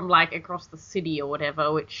roar from like across the city or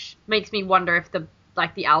whatever, which makes me wonder if the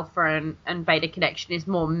alpha and beta connection is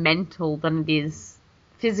more mental than it is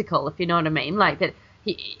physical, if you know what I mean. Like that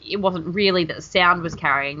it wasn't really that sound was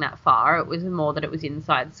carrying that far. It was more that it was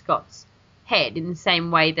inside Scott's head, in the same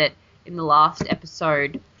way that in the last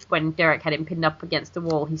episode when Derek had him pinned up against the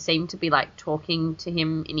wall, he seemed to be like talking to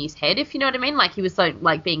him in his head, if you know what I mean. Like he was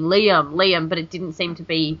like being Liam, but it didn't seem to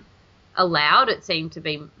be allowed. It seemed to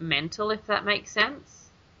be mental, if that makes sense.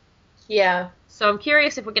 Yeah. So I'm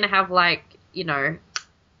curious if we're going to have, like, you know,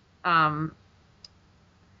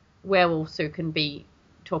 werewolves who can be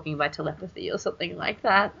talking by telepathy or something like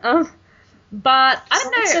that. But I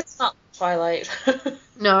don't know. It's not Twilight.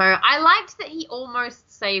 No, I liked that he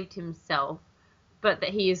almost saved himself, but that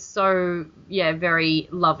he is so, very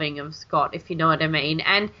loving of Scott, if you know what I mean.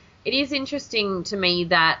 And it is interesting to me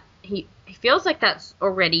that he feels like that's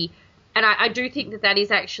already, and I do think that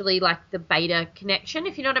is actually like the beta connection,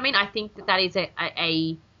 if you know what I mean. I think that is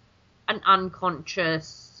an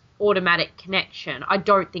unconscious automatic connection. I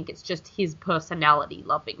don't think it's just his personality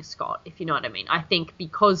loving Scott, if you know what I mean. I think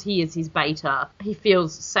because he is his beta, he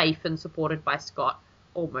feels safe and supported by Scott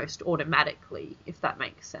almost automatically, if that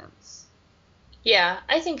makes sense. Yeah,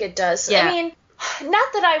 I think it does. Yeah. I mean,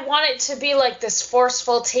 not that I want it to be like this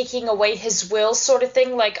forceful taking away his will sort of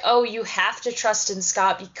thing, like, oh, you have to trust in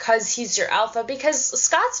Scott because he's your alpha, because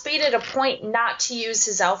Scott's made it a point not to use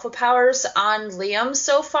his alpha powers on Liam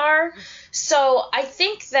so far. So I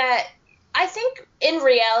think in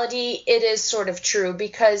reality it is sort of true,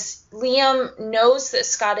 because Liam knows that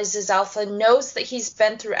Scott is his alpha, knows that he's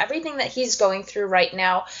been through everything that he's going through right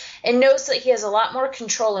now, and knows that he has a lot more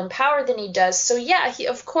control and power than he does. So yeah,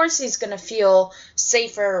 of course he's going to feel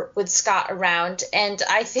safer with Scott around. And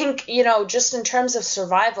I think, just in terms of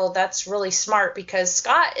survival, that's really smart, because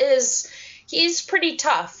Scott he's pretty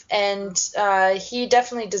tough, and he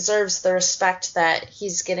definitely deserves the respect that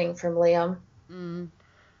he's getting from Liam.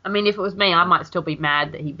 I mean, if it was me, I might still be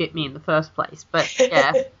mad that he bit me in the first place. But,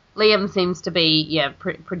 yeah, Liam seems to be,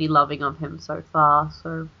 pretty loving of him so far.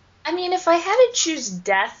 So, I mean, if I had to choose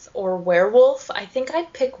death or werewolf, I think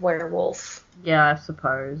I'd pick werewolf. Yeah, I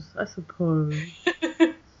suppose.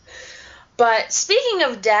 But speaking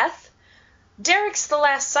of death, Derek's the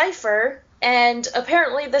last Cypher, and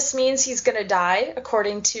apparently this means he's going to die,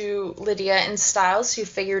 according to Lydia and Stiles, who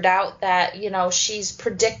figured out that, she's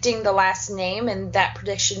predicting the last name, and that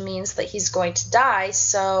prediction means that he's going to die.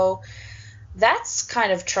 So that's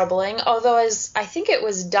kind of troubling. Although, as I think it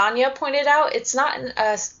was Danya pointed out, it's not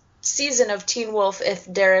a season of Teen Wolf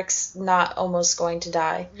if Derek's not almost going to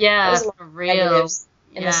die. Yeah, for real.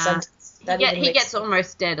 In a sentence. He gets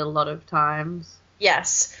almost dead a lot of times.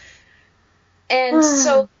 Yes. And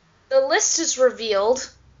so the list is revealed,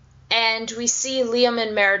 and we see Liam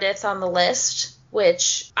and Meredith on the list,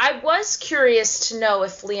 which I was curious to know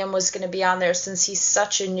if Liam was going to be on there since he's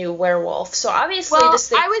such a new werewolf. So obviously this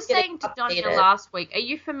thing I was saying to updated. Donna last week, are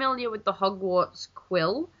you familiar with the Hogwarts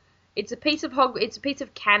quill? It's a piece of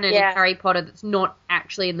canon in Harry Potter that's not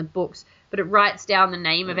actually in the books, but it writes down the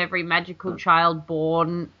name of every magical child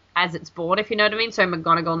born as it's born, if you know what I mean. So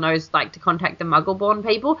McGonagall knows, like, to contact the Muggle-born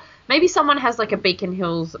people. Maybe someone has, like, a Beacon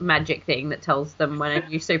Hills magic thing that tells them when a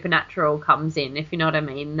new supernatural comes in, if you know what I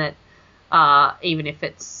mean, that even if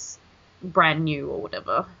it's brand new or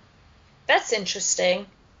whatever. That's interesting.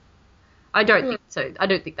 I don't think so. I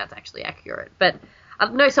don't think that's actually accurate. But,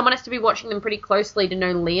 no, someone has to be watching them pretty closely to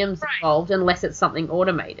know Liam's involved, unless it's something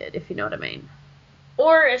automated, if you know what I mean.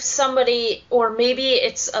 Or if somebody, or maybe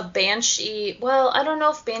it's a banshee. Well, I don't know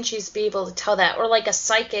if banshees be able to tell that. Or like a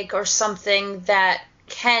psychic or something that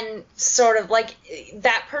can sort of, like,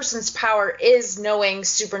 that person's power is knowing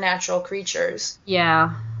supernatural creatures.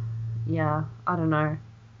 Yeah, I don't know.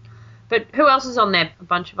 But who else is on there? A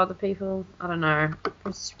bunch of other people? I don't know.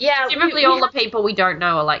 Yeah. Presumably all the people we don't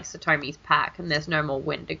know are like Satomi's pack, and there's no more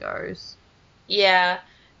Wendigos. Yeah.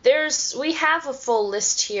 We have a full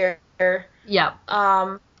list here.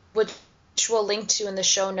 Yeah. Which we'll link to in the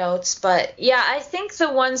show notes. But yeah, I think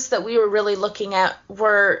the ones that we were really looking at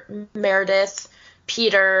were Meredith,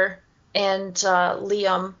 Peter, and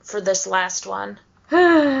Liam for this last one.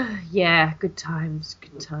 Yeah, good times.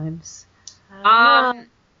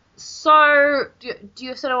 So do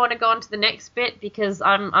you sort of want to go on to the next bit, because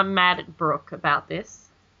I'm mad at Brooke about this.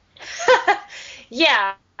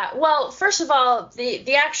 Yeah. Well, first of all,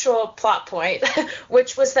 the actual plot point,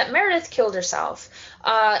 which was that Meredith killed herself,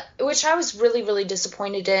 which I was really, really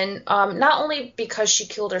disappointed in, not only because she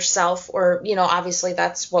killed herself, or, obviously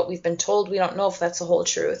that's what we've been told. We don't know if that's the whole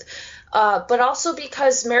truth. But also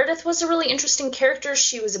because Meredith was a really interesting character.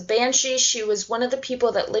 She was a banshee. She was one of the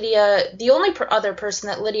people that the only other person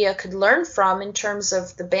that Lydia could learn from in terms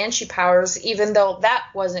of the banshee powers, even though that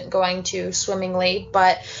wasn't going too swimmingly.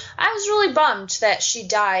 But I was really bummed that she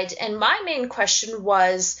died. And my main question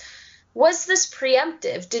was this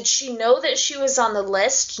preemptive? Did she know that she was on the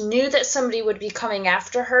list, knew that somebody would be coming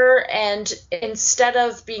after her, and instead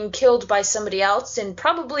of being killed by somebody else in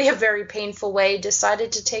probably a very painful way,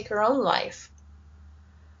 decided to take her own life?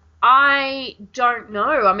 I don't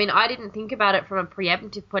know. I mean, I didn't think about it from a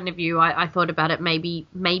preemptive point of view. I thought about it maybe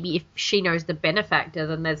if she knows the benefactor,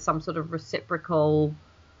 then there's some sort of reciprocal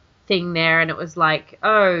thing there, and it was like,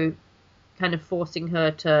 oh, kind of forcing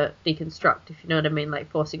her to deconstruct, if you know what I mean, like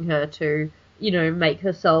forcing her to, make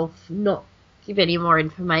herself not give any more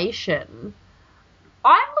information.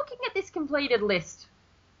 I'm looking at this completed list,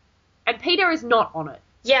 and Peter is not on it.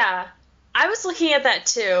 Yeah, I was looking at that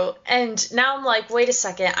too, and now I'm like, wait a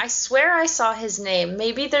second, I swear I saw his name.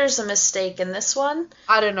 Maybe there's a mistake in this one?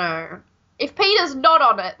 I don't know. If Peter's not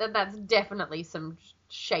on it, then that's definitely some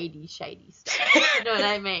shady stuff. You know what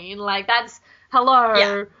I mean? Like, that's,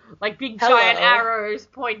 like big giant arrows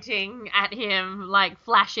pointing at him, like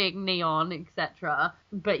flashing neon, etc.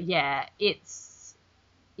 But yeah,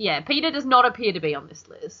 Peter does not appear to be on this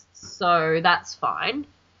list, so that's fine.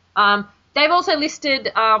 They've also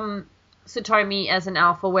listed Satomi as an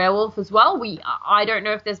alpha werewolf as well. I don't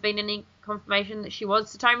know if there's been any confirmation that she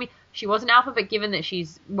was Satomi. She was an alpha, but given that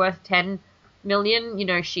she's worth 10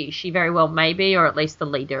 million, she very well may be, or at least the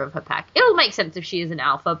leader of her pack. It'll make sense if she is an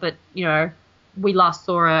alpha, but, we last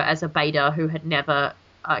saw her as a beta who had never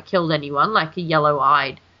killed anyone, like a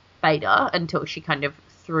yellow-eyed beta, until she kind of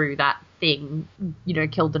threw that thing,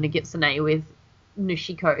 killed the Nagitsune with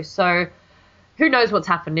Nushiko. So who knows what's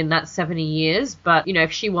happened in that 70 years, but,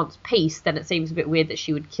 if she wants peace, then it seems a bit weird that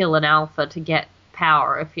she would kill an alpha to get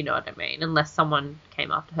power, if you know what I mean, unless someone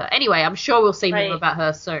came after her. Anyway, I'm sure we'll see more about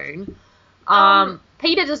her soon.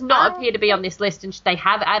 Peter does not appear to be on this list, and they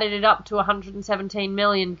have added it up to 117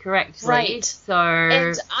 million correctly. Right. So,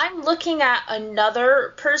 and I'm looking at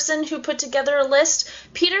another person who put together a list.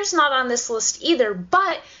 Peter's not on this list either,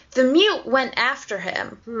 but the Mute went after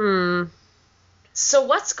him. So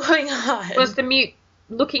what's going on? Was the Mute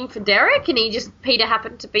looking for Derek, and Peter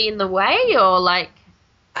happened to be in the way, or like?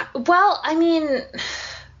 Well, I mean,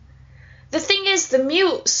 the thing is, the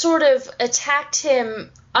Mute sort of attacked him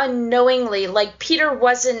unknowingly. Like, Peter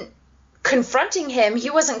wasn't confronting him. He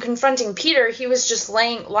wasn't confronting Peter. He was just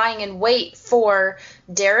lying in wait for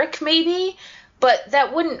Derek, maybe. But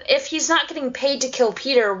that wouldn't, if he's not getting paid to kill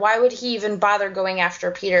Peter, why would he even bother going after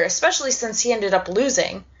Peter? Especially since he ended up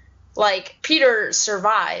losing. Like, Peter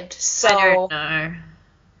survived, so. I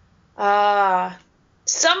don't know.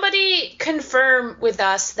 Somebody confirm with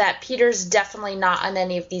us that Peter's definitely not on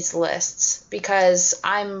any of these lists, because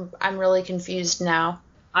I'm really confused now.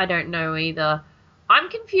 I don't know either. I'm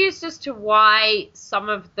confused as to why some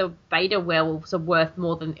of the beta werewolves are worth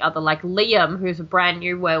more than the other, like Liam, who's a brand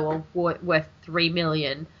new werewolf, worth 3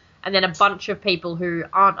 million, and then a bunch of people who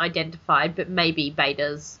aren't identified, but maybe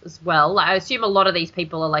betas as well. I assume a lot of these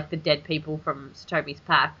people are like the dead people from Satomi's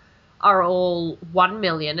pack, are all 1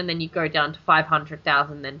 million, and then you go down to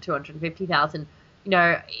 500,000, then 250,000.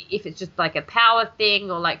 If it's just like a power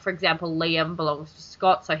thing, or like, for example, Liam belongs to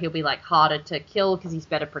Scott, so he'll be like harder to kill because he's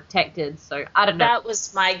better protected. So I don't know. That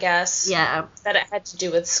was my guess. Yeah. That it had to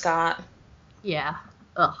do with Scott. Yeah.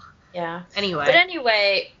 Ugh. Yeah. Anyway. But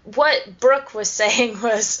anyway, what Brooke was saying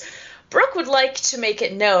was, Brooke would like to make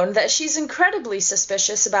it known that she's incredibly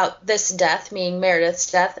suspicious about this death, meaning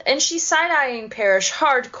Meredith's death, and she's side-eyeing Parrish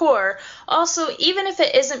hardcore. Also, even if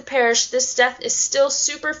it isn't Parrish, this death is still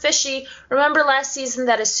super fishy. Remember last season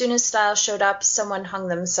that as soon as Styles showed up, someone hung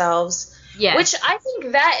themselves? Yeah. Which I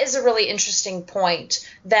think that is a really interesting point,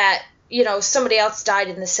 that, somebody else died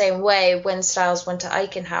in the same way when Styles went to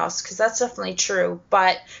Eichenhaus, because that's definitely true.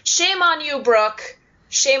 But shame on you, Brooke.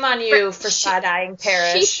 Shame on you for side-eyeing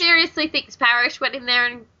Parrish. She seriously thinks Parrish went in there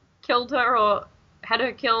and killed her, or had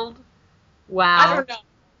her killed? Wow. I don't know.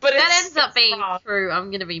 But that ends up being true. I'm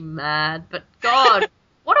going to be mad. But God,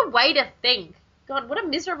 what a way to think. God, what a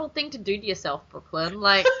miserable thing to do to yourself, Brooklyn.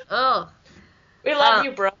 Like, ugh. We love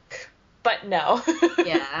you, Brooke. But no.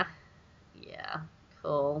 Yeah.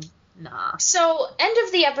 Cool. Nah. So, end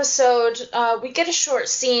of the episode, we get a short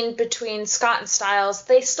scene between Scott and Styles.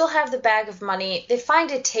 They still have the bag of money. They find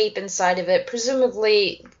a tape inside of it.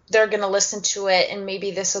 Presumably, they're going to listen to it, and maybe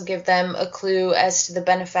this will give them a clue as to the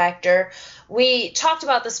benefactor. We talked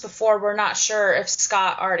about this before. We're not sure if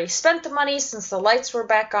Scott already spent the money since the lights were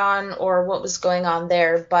back on, or what was going on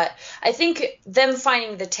there. But I think them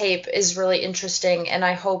finding the tape is really interesting, and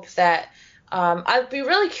I hope that I'd be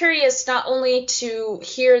really curious not only to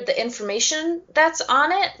hear the information that's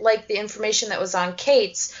on it, like the information that was on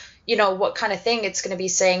Kate's, what kind of thing it's going to be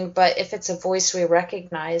saying, but if it's a voice we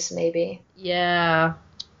recognize, maybe. Yeah.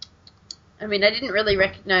 I mean, I didn't really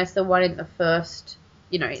recognize the one in the first,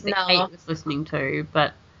 that Kate was listening to,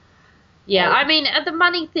 but yeah, I mean, the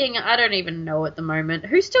money thing, I don't even know at the moment.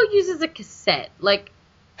 Who still uses a cassette? Like,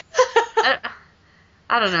 I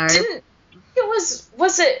don't know. It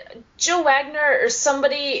was it Joe Wagner or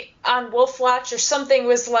somebody on Wolf Watch or something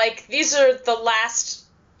was like, these are the last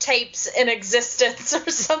tapes in existence or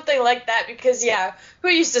something like that, because who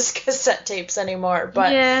uses cassette tapes anymore?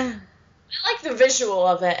 But yeah, I like the visual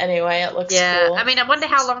of it anyway. It looks cool. I mean, I wonder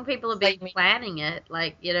how long people have been planning it.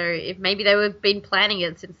 Like, you know, if maybe they have been planning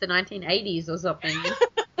it since the 1980s or something.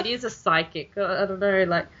 It is a psychic. I don't know.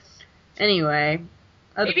 Like, anyway.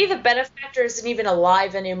 Maybe the benefactor isn't even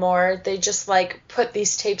alive anymore. They just, like, put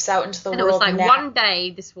these tapes out into the world. It was like, now. one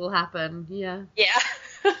day this will happen. Yeah.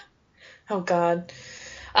 Yeah. Oh, God.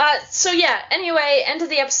 Anyway, end of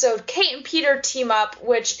the episode. Kate and Peter team up,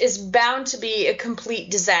 which is bound to be a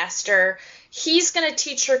complete disaster. He's going to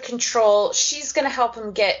teach her control. She's going to help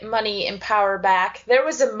him get money and power back. There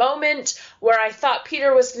was a moment where I thought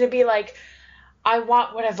Peter was going to be like, I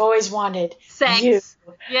want what I've always wanted. Sex. You.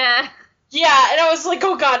 Yeah. Yeah, and I was like,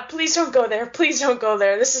 oh God, please don't go there. Please don't go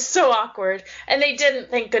there. This is so awkward. And they didn't,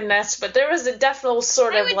 thank goodness, but there was a definite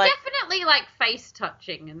sort of like... They were definitely, like, face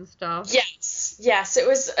touching and stuff. Yes, it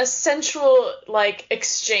was a sensual, like,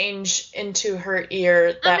 exchange into her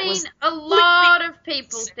ear that was... a lot of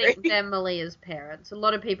people think they're Malia's parents. A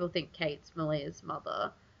lot of people think Kate's Malia's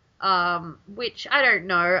mother. Which I don't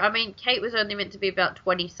know. I mean, Kate was only meant to be about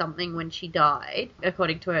 20-something when she died,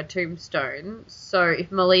 according to her tombstone. So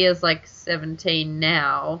if Malia's like 17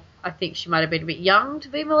 now, I think she might have been a bit young to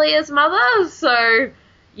be Malia's mother. So,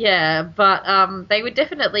 yeah, but they were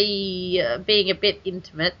definitely being a bit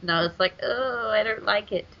intimate, and I was like, oh, I don't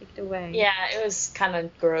like it. Take it away. Yeah, it was kind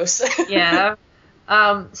of gross. Yeah.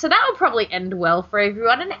 So that will probably end well for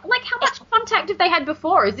everyone. And like, how much contact have they had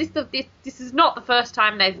before? Is this is not the first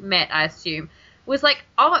time they've met? I assume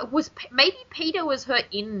maybe Peter was her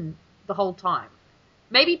in the whole time.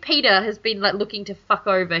 Maybe Peter has been like looking to fuck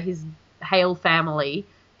over his Hale family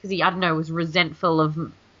because he, I don't know, was resentful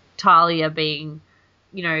of Talia being,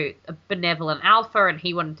 you know, a benevolent alpha, and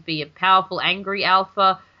he wanted to be a powerful, angry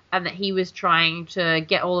alpha, and that he was trying to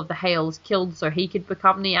get all of the Hales killed so he could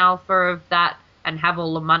become the alpha of that and have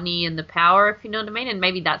all the money and the power, if you know what I mean. And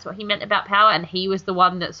maybe that's what he meant about power, and he was the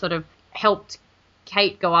one that sort of helped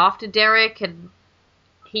Kate go after Derek, and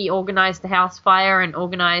he organised the house fire and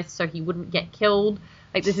organised so he wouldn't get killed.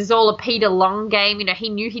 Like, this is all a Peter Long game. You know, he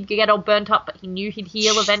knew he'd get all burnt up, but he knew he'd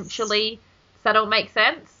heal eventually. Does that all make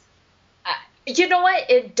sense? You know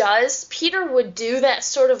what? It does. Peter would do that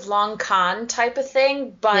sort of long con type of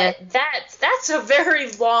thing, but that's a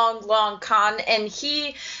very long con, and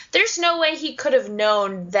there's no way he could have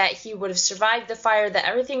known that he would have survived the fire, that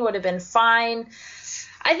everything would have been fine.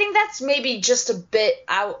 I think that's maybe just a bit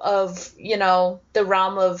out of, you know, the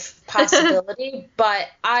realm of possibility, but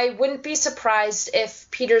I wouldn't be surprised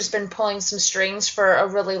if Peter's been pulling some strings for a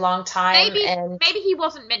really long time. Maybe he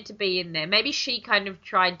wasn't meant to be in there. Maybe she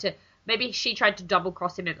tried to double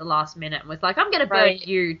cross him at the last minute and was like, I'm going to burn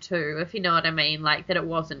you too, if you know what I mean. Like, that it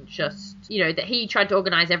wasn't just, you know, that he tried to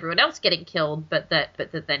organise everyone else getting killed, but that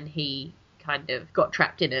then he kind of got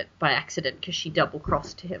trapped in it by accident because she double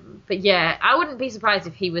crossed him. But yeah, I wouldn't be surprised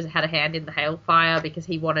if he had a hand in the Hale fire because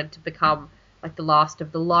he wanted to become like the last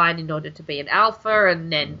of the line in order to be an alpha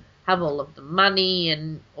and then have all of the money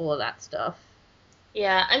and all of that stuff.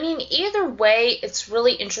 Yeah, I mean, either way, it's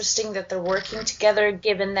really interesting that they're working together,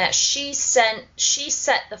 given that she set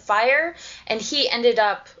the fire, and he ended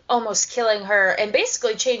up almost killing her and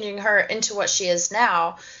basically changing her into what she is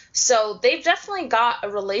now. So they've definitely got a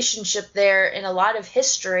relationship there in a lot of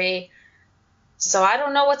history. So I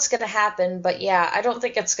don't know what's going to happen, but yeah, I don't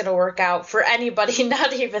think it's going to work out for anybody,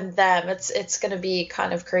 not even them. It's going to be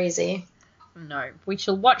kind of crazy. No, we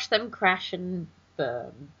shall watch them crash and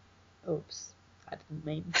burn. Oops. I didn't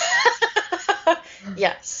mean.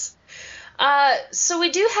 Yes. So we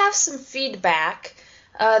do have some feedback.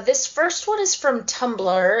 This first one is from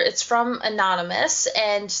Tumblr. It's from Anonymous,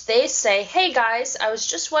 and they say, hey guys, I was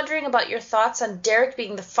just wondering about your thoughts on Derek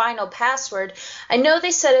being the final password. I know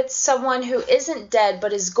they said it's someone who isn't dead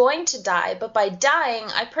but is going to die, but by dying,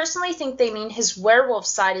 I personally think they mean his werewolf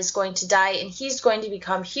side is going to die and he's going to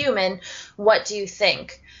become human. What do you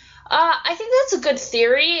think? I think that's a good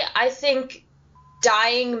theory. I think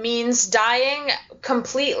dying means dying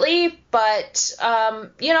completely, but,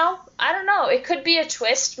 you know, I don't know. It could be a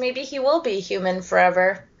twist. Maybe he will be human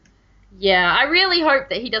forever. Yeah, I really hope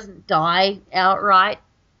that he doesn't die outright.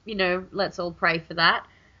 You know, let's all pray for that.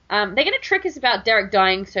 They're going to trick us about Derek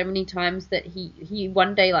dying so many times that he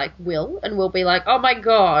one day, like, will, and we'll be like, oh my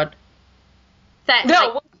god.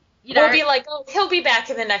 No, like, you know, we'll be like, oh, he'll be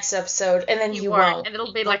back in the next episode, and then he won't. And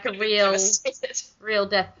it'll be like a real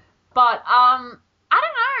death. But, I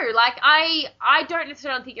don't know, like, I don't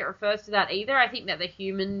necessarily think it refers to that either. I think that the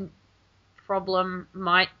human problem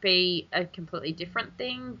might be a completely different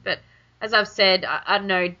thing, but as I've said, I don't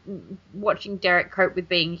know, watching Derek cope with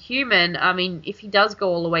being human, I mean, if he does go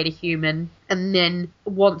all the way to human and then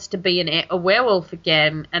wants to be a werewolf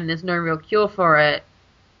again and there's no real cure for it,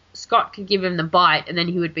 Scott could give him the bite and then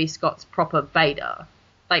he would be Scott's proper beta,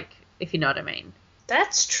 like, if you know what I mean.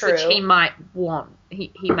 That's true. Which he might want.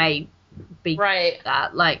 He may be right.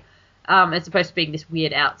 That, like, as opposed to being this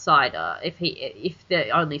weird outsider, if the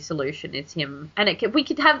only solution is him, and we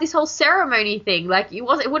could have this whole ceremony thing, like it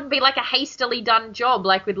wouldn't be like a hastily done job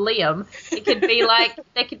like with Liam. It could be like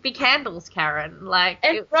there could be candles, Karen, like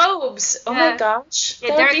robes. Oh my gosh!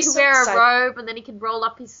 Yeah, Derek could wear a robe, and then he could roll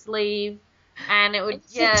up his sleeve, and it would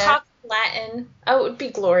talk Latin. Oh, it would be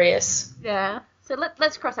glorious. Yeah. So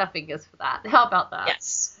let's cross our fingers for that. How about that?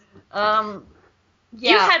 Yes.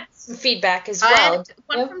 Yeah. You had some feedback as well. I had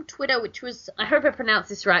one from Twitter, which was, I hope I pronounced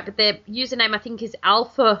this right, but their username I think is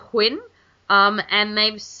Alpha Huyn, and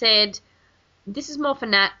they've said, this is more for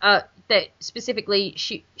Nat, that specifically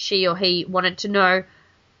she or he wanted to know,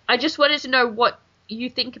 I just wanted to know what you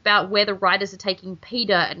think about where the writers are taking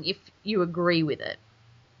Peter and if you agree with it.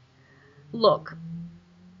 Look,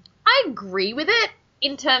 I agree with it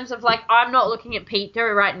in terms of, like, I'm not looking at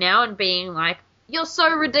Peter right now and being like, you're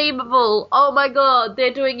so redeemable. Oh my god,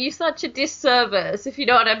 they're doing you such a disservice, if you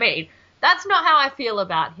know what I mean. That's not how I feel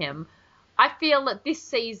about him. I feel that this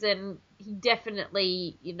season, he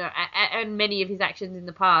definitely, you know, and many of his actions in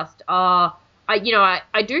the past are, I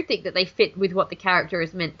do think that they fit with what the character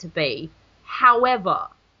is meant to be. However,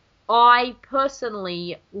 I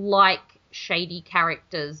personally like shady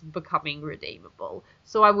characters becoming redeemable.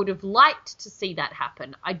 So I would have liked to see that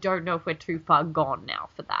happen. I don't know if we're too far gone now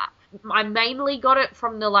for that. I mainly got it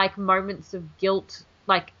from the, like, moments of guilt.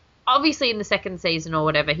 Like, obviously in the second season or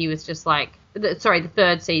whatever, he was just like, the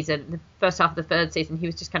third season, the first half of the third season, he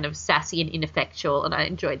was just kind of sassy and ineffectual, and I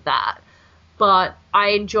enjoyed that. But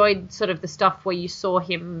I enjoyed sort of the stuff where you saw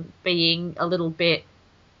him being a little bit,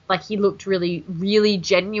 like, he looked really, really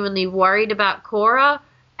genuinely worried about Cora,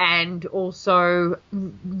 and also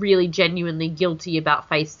really genuinely guilty about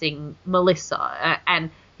facing Melissa. And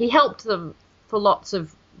he helped them for lots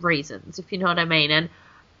of reasons, if you know what I mean. And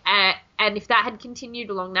if that had continued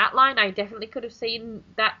along that line, I definitely could have seen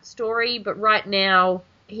that story. But right now,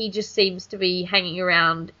 he just seems to be hanging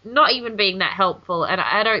around, not even being that helpful. And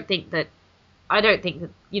I don't think that,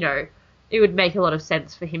 you know, it would make a lot of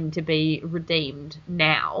sense for him to be redeemed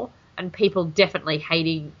now. And people definitely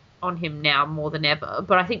hating on him now more than ever.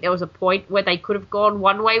 But I think there was a point where they could have gone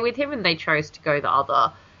one way with him and they chose to go the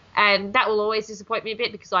other. And that will always disappoint me a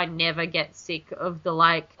bit because I never get sick of the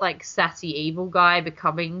like sassy evil guy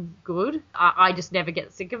becoming good. I just never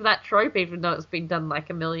get sick of that trope, even though it's been done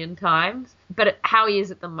like a million times. But how he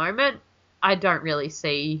is at the moment, I don't really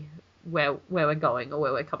see where we're going or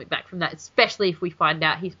where we're coming back from that, especially if we find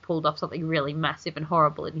out he's pulled off something really massive and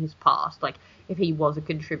horrible in his past, like if he was a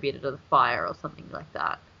contributor to the fire or something like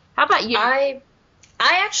that. How about you? I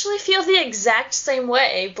actually feel the exact same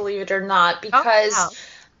way, believe it or not, because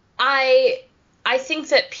I think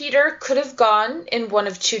that Peter could have gone in one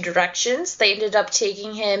of two directions. They ended up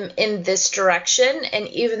taking him in this direction, and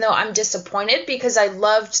even though I'm disappointed because I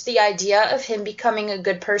loved the idea of him becoming a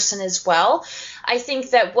good person as well, I think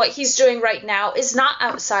that what he's doing right now is not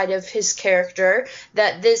outside of his character,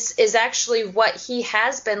 that this is actually what he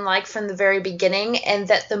has been like from the very beginning, and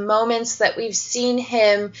that the moments that we've seen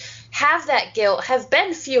him have that guilt have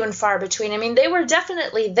been few and far between. I mean, they were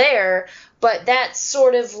definitely there, but that's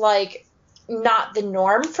sort of like not the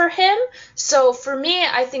norm for him. So for me,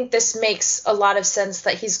 I think this makes a lot of sense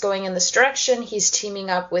that he's going in this direction. He's teaming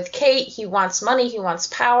up with Kate. He wants money. He wants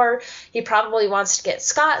power. He probably wants to get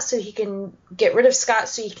Scott so he can get rid of Scott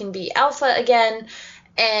so he can be Alpha again.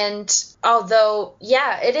 And although,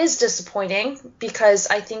 yeah, it is disappointing because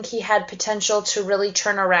I think he had potential to really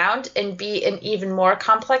turn around and be an even more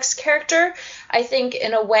complex character, I think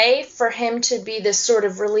in a way for him to be this sort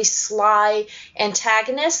of really sly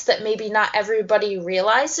antagonist that maybe not everybody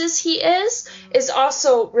realizes he is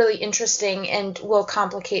also really interesting and will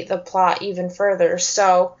complicate the plot even further.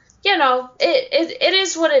 So, you know, it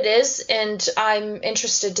is what it is, and I'm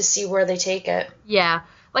interested to see where they take it. Yeah.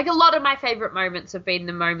 Like, a lot of my favourite moments have been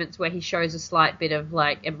the moments where he shows a slight bit of,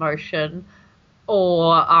 like, emotion,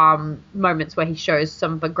 or moments where he shows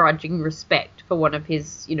some begrudging respect for one of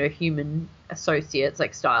his, you know, human associates,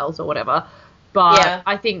 like Styles or whatever. But yeah.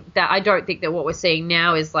 I don't think that what we're seeing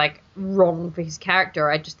now is, like, wrong for his character.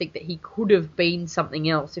 I just think that he could have been something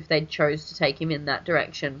else if they chose to take him in that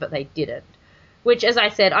direction, but they didn't. Which, as I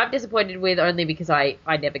said, I'm disappointed with only because I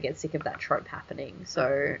never get sick of that trope happening.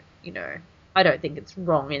 So, you know... I don't think it's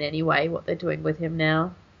wrong in any way what they're doing with him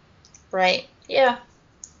now. Right. Yeah.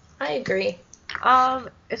 I agree.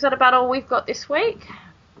 Is that about all we've got this week?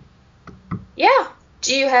 Yeah.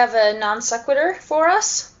 Do you have a non sequitur for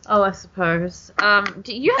us? Oh, I suppose.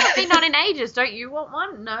 You haven't been on in ages. Don't you want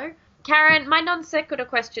one? No. Karen, my non sequitur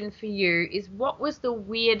question for you is, what was the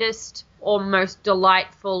weirdest or most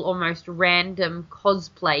delightful or most random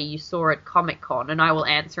cosplay you saw at Comic-Con? And I will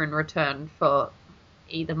answer in return for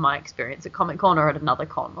either my experience at Comic-Con or at another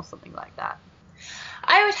con or something like that.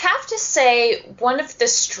 I would have to say one of the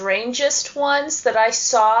strangest ones that I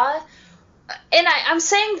saw, and I'm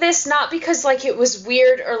saying this not because, like, it was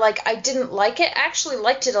weird or, like, I didn't like it. I actually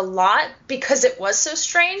liked it a lot because it was so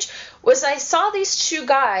strange, was I saw these two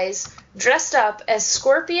guys dressed up as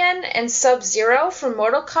Scorpion and Sub-Zero from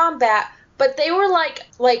Mortal Kombat, but they were, like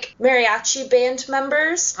mariachi band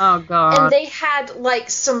members. Oh, God. And they had, like,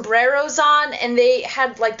 sombreros on, and they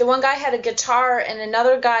had, like, the one guy had a guitar and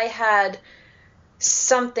another guy had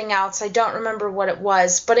something else. I don't remember what it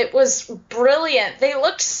was, but it was brilliant. They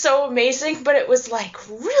looked so amazing, but it was like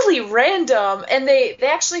really random. And they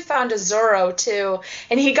actually found a Zorro too,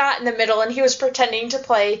 and he got in the middle and he was pretending to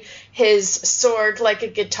play his sword like a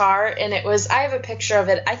guitar, and I have a picture of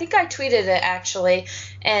it. I think I tweeted it actually,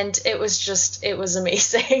 and it was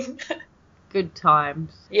amazing. Good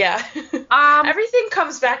times. Yeah. Everything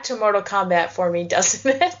comes back to Mortal Kombat for me,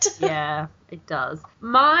 doesn't it? Yeah, it does.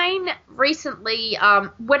 Mine recently,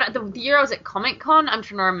 when the year I was at Comic-Con, I'm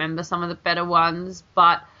trying to remember some of the better ones,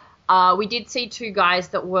 but we did see two guys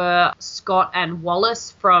that were Scott and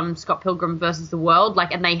Wallace from Scott Pilgrim vs. the World,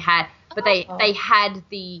 and they had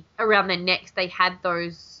around their necks, they had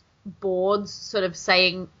those boards sort of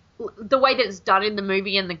saying the way that it's done in the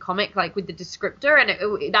movie and the comic, like with the descriptor,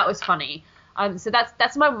 and that was funny. So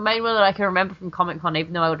that's my main one that I can remember from Comic-Con,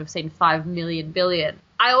 even though I would have seen 5 million billion.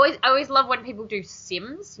 I always love when people do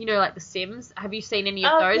Sims, like the Sims. Have you seen any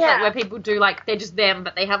of those? Yeah. Like where people do, like, they're just them,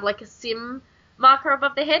 but they have like a Sim marker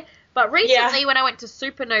above their head. But recently, when I went to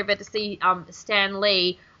Supernova to see Stan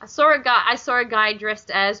Lee, I saw a guy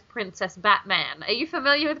dressed as Princess Batman. Are you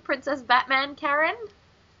familiar with Princess Batman, Karen?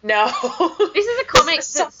 No. This is a comic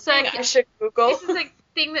I should Google. This is a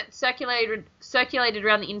thing that circulated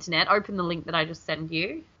around the internet. Open the link that I just sent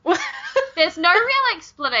you. There's no real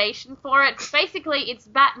explanation for it. Basically, it's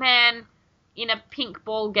Batman in a pink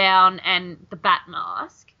ball gown and the bat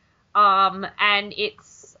mask. And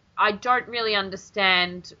I don't really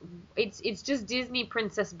understand. It's just Disney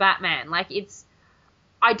Princess Batman.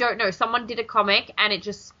 I don't know. Someone did a comic and it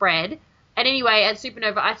just spread. And anyway, at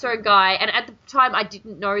Supernova, I saw a guy, and at the time I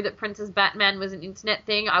didn't know that Princess Batman was an internet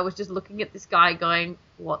thing. I was just looking at this guy going,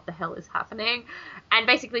 what the hell is happening? And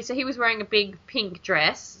basically, so he was wearing a big pink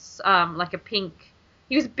dress,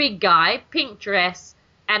 he was a big guy, pink dress,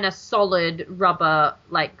 and a solid rubber,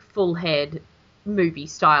 full head,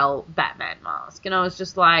 movie-style Batman mask. And I was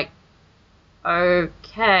just like,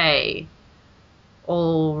 okay,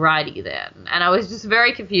 alrighty then. And I was just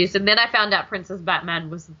very confused. And then I found out Princess Batman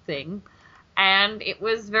was the thing. And it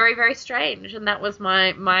was very, very strange, and that was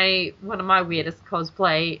my one of my weirdest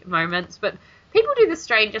cosplay moments. But people do the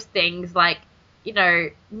strangest things,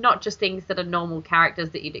 not just things that are normal characters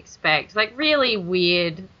that you'd expect. Really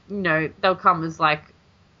weird, they'll come as,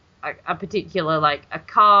 a particular, a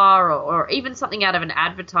car or even something out of an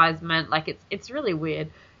advertisement. It's really weird.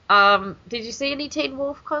 Did you see any Teen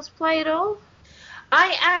Wolf cosplay at all?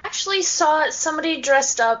 I actually saw somebody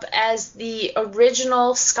dressed up as the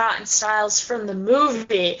original Scott and Styles from the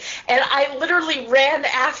movie, and I literally ran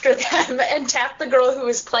after them and tapped the girl who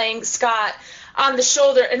was playing Scott on the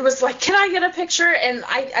shoulder and was like, can I get a picture? And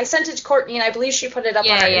I sent it to Courtney, and I believe she put it up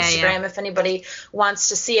on her Instagram if anybody wants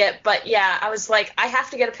to see it. But yeah, I was like, I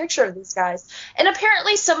have to get a picture of these guys. And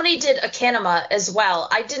apparently somebody did a Kinema as well.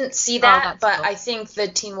 I didn't see that, but cool. I think the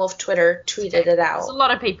Teen Wolf Twitter tweeted it out. There's a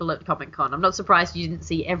lot of people at Comic-Con. I'm not surprised you didn't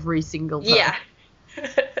see every single person. Yeah.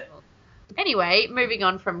 Anyway, moving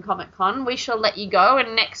on from Comic-Con, we shall let you go,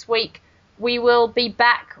 and next week we will be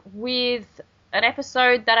back with an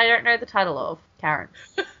episode that I don't know the title of. Karen.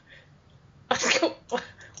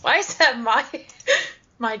 Why is that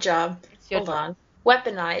my job? Hold on.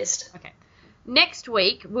 Weaponized. Okay. Next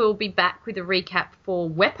week we'll be back with a recap for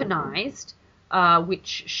Weaponized,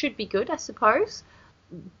 which should be good, I suppose.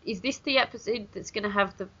 Is this the episode that's going to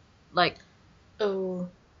have the, Oh,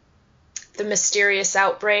 the mysterious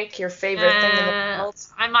outbreak, your favorite thing in the world?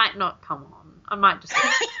 I might not come on. I might just...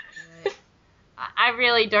 I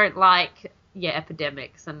really don't like...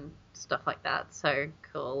 epidemics and stuff like that. So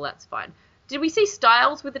cool, that's fine. Did we see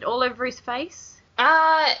Styles with it all over his face?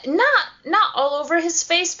 Not all over his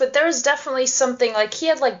face, but there was definitely something, like, he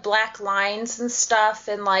had, like, black lines and stuff,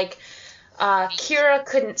 and, like, Kira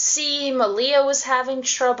couldn't see, Malia was having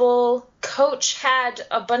trouble, Coach had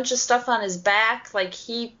a bunch of stuff on his back, like,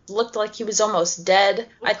 he looked like he was almost dead.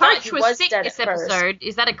 Well, I thought Coach he was was sick dead this at first. episode.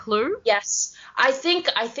 Is that a clue? Yes. I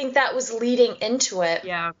think that was leading into it.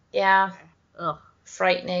 Yeah. Yeah. Ugh.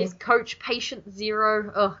 Frightening. Is Coach patient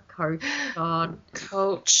zero? Ugh, Coach. God.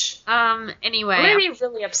 Coach. Anyway. I'm gonna be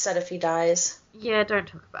really upset if he dies. Yeah, don't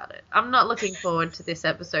talk about it. I'm not looking forward to this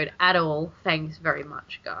episode at all. Thanks very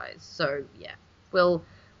much, guys. So, yeah. We'll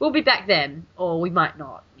be back then, or we might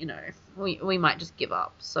not, you know. We might just give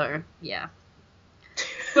up. So, yeah.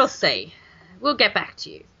 We'll see. We'll get back to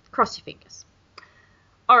you. Cross your fingers.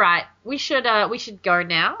 All right, we should go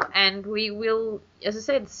now, and we will, as I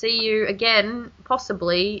said, see you again,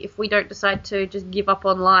 possibly, if we don't decide to just give up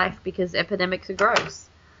on life because epidemics are gross.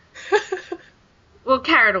 Well,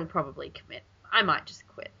 Karen will probably commit. I might just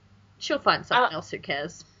quit. She'll find someone else who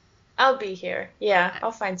cares. I'll be here. Yeah,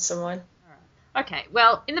 I'll find someone. Okay,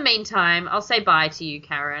 well, in the meantime, I'll say bye to you,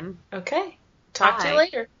 Karen. Okay. Talk to you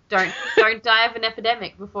later. Don't die of an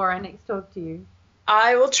epidemic before I next talk to you.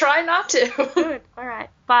 I will try not to. Good. All right.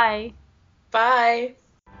 Bye. Bye.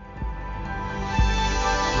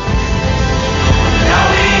 Now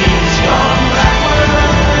he's gone backward,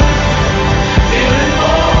 feeling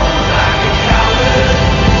more like a coward.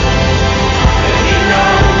 But he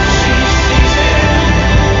knows she sees him,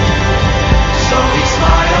 so he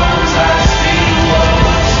smiles as he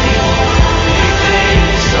walks in. He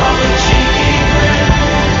thinks of a cheeky grin,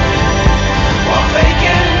 while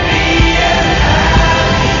faking being happy.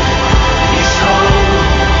 He's so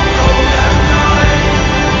cold at night,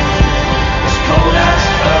 as cold as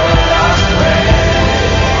her last breath,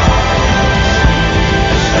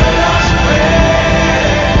 as her last breath,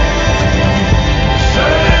 as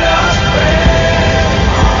her last breath,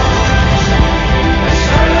 as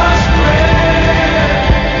her last breath,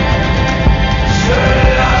 as her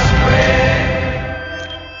last breath.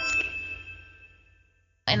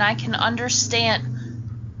 And I can understand.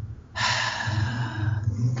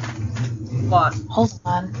 What? Hold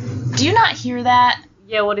on. Do you not hear that?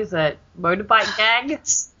 Yeah, what is it? Motorbike gang?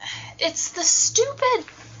 It's the stupid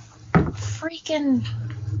freaking.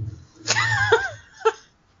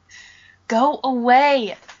 Go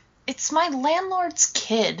away. It's my landlord's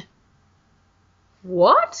kid.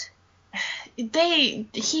 What?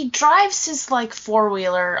 He drives his, like,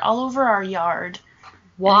 four-wheeler all over our yard.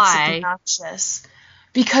 Why? And it's obnoxious.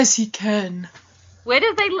 Because he can. Where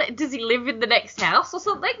does does he live in the next house or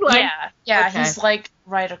something? Like, Yeah, okay. he's, like,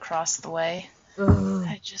 right across the way. Ugh.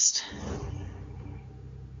 I just...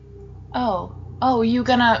 Oh, you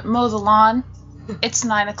gonna mow the lawn? It's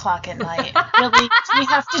 9 o'clock at night. Really? Do we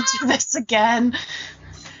have to do this again?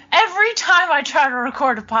 Every time I try to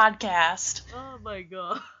record a podcast. Oh my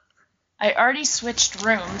god. I already switched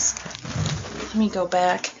rooms. Let me go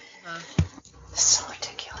back. It's so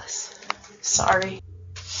ridiculous. Sorry.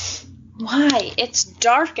 Why? It's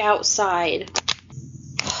dark outside.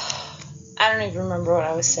 I don't even remember what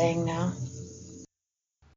I was saying now.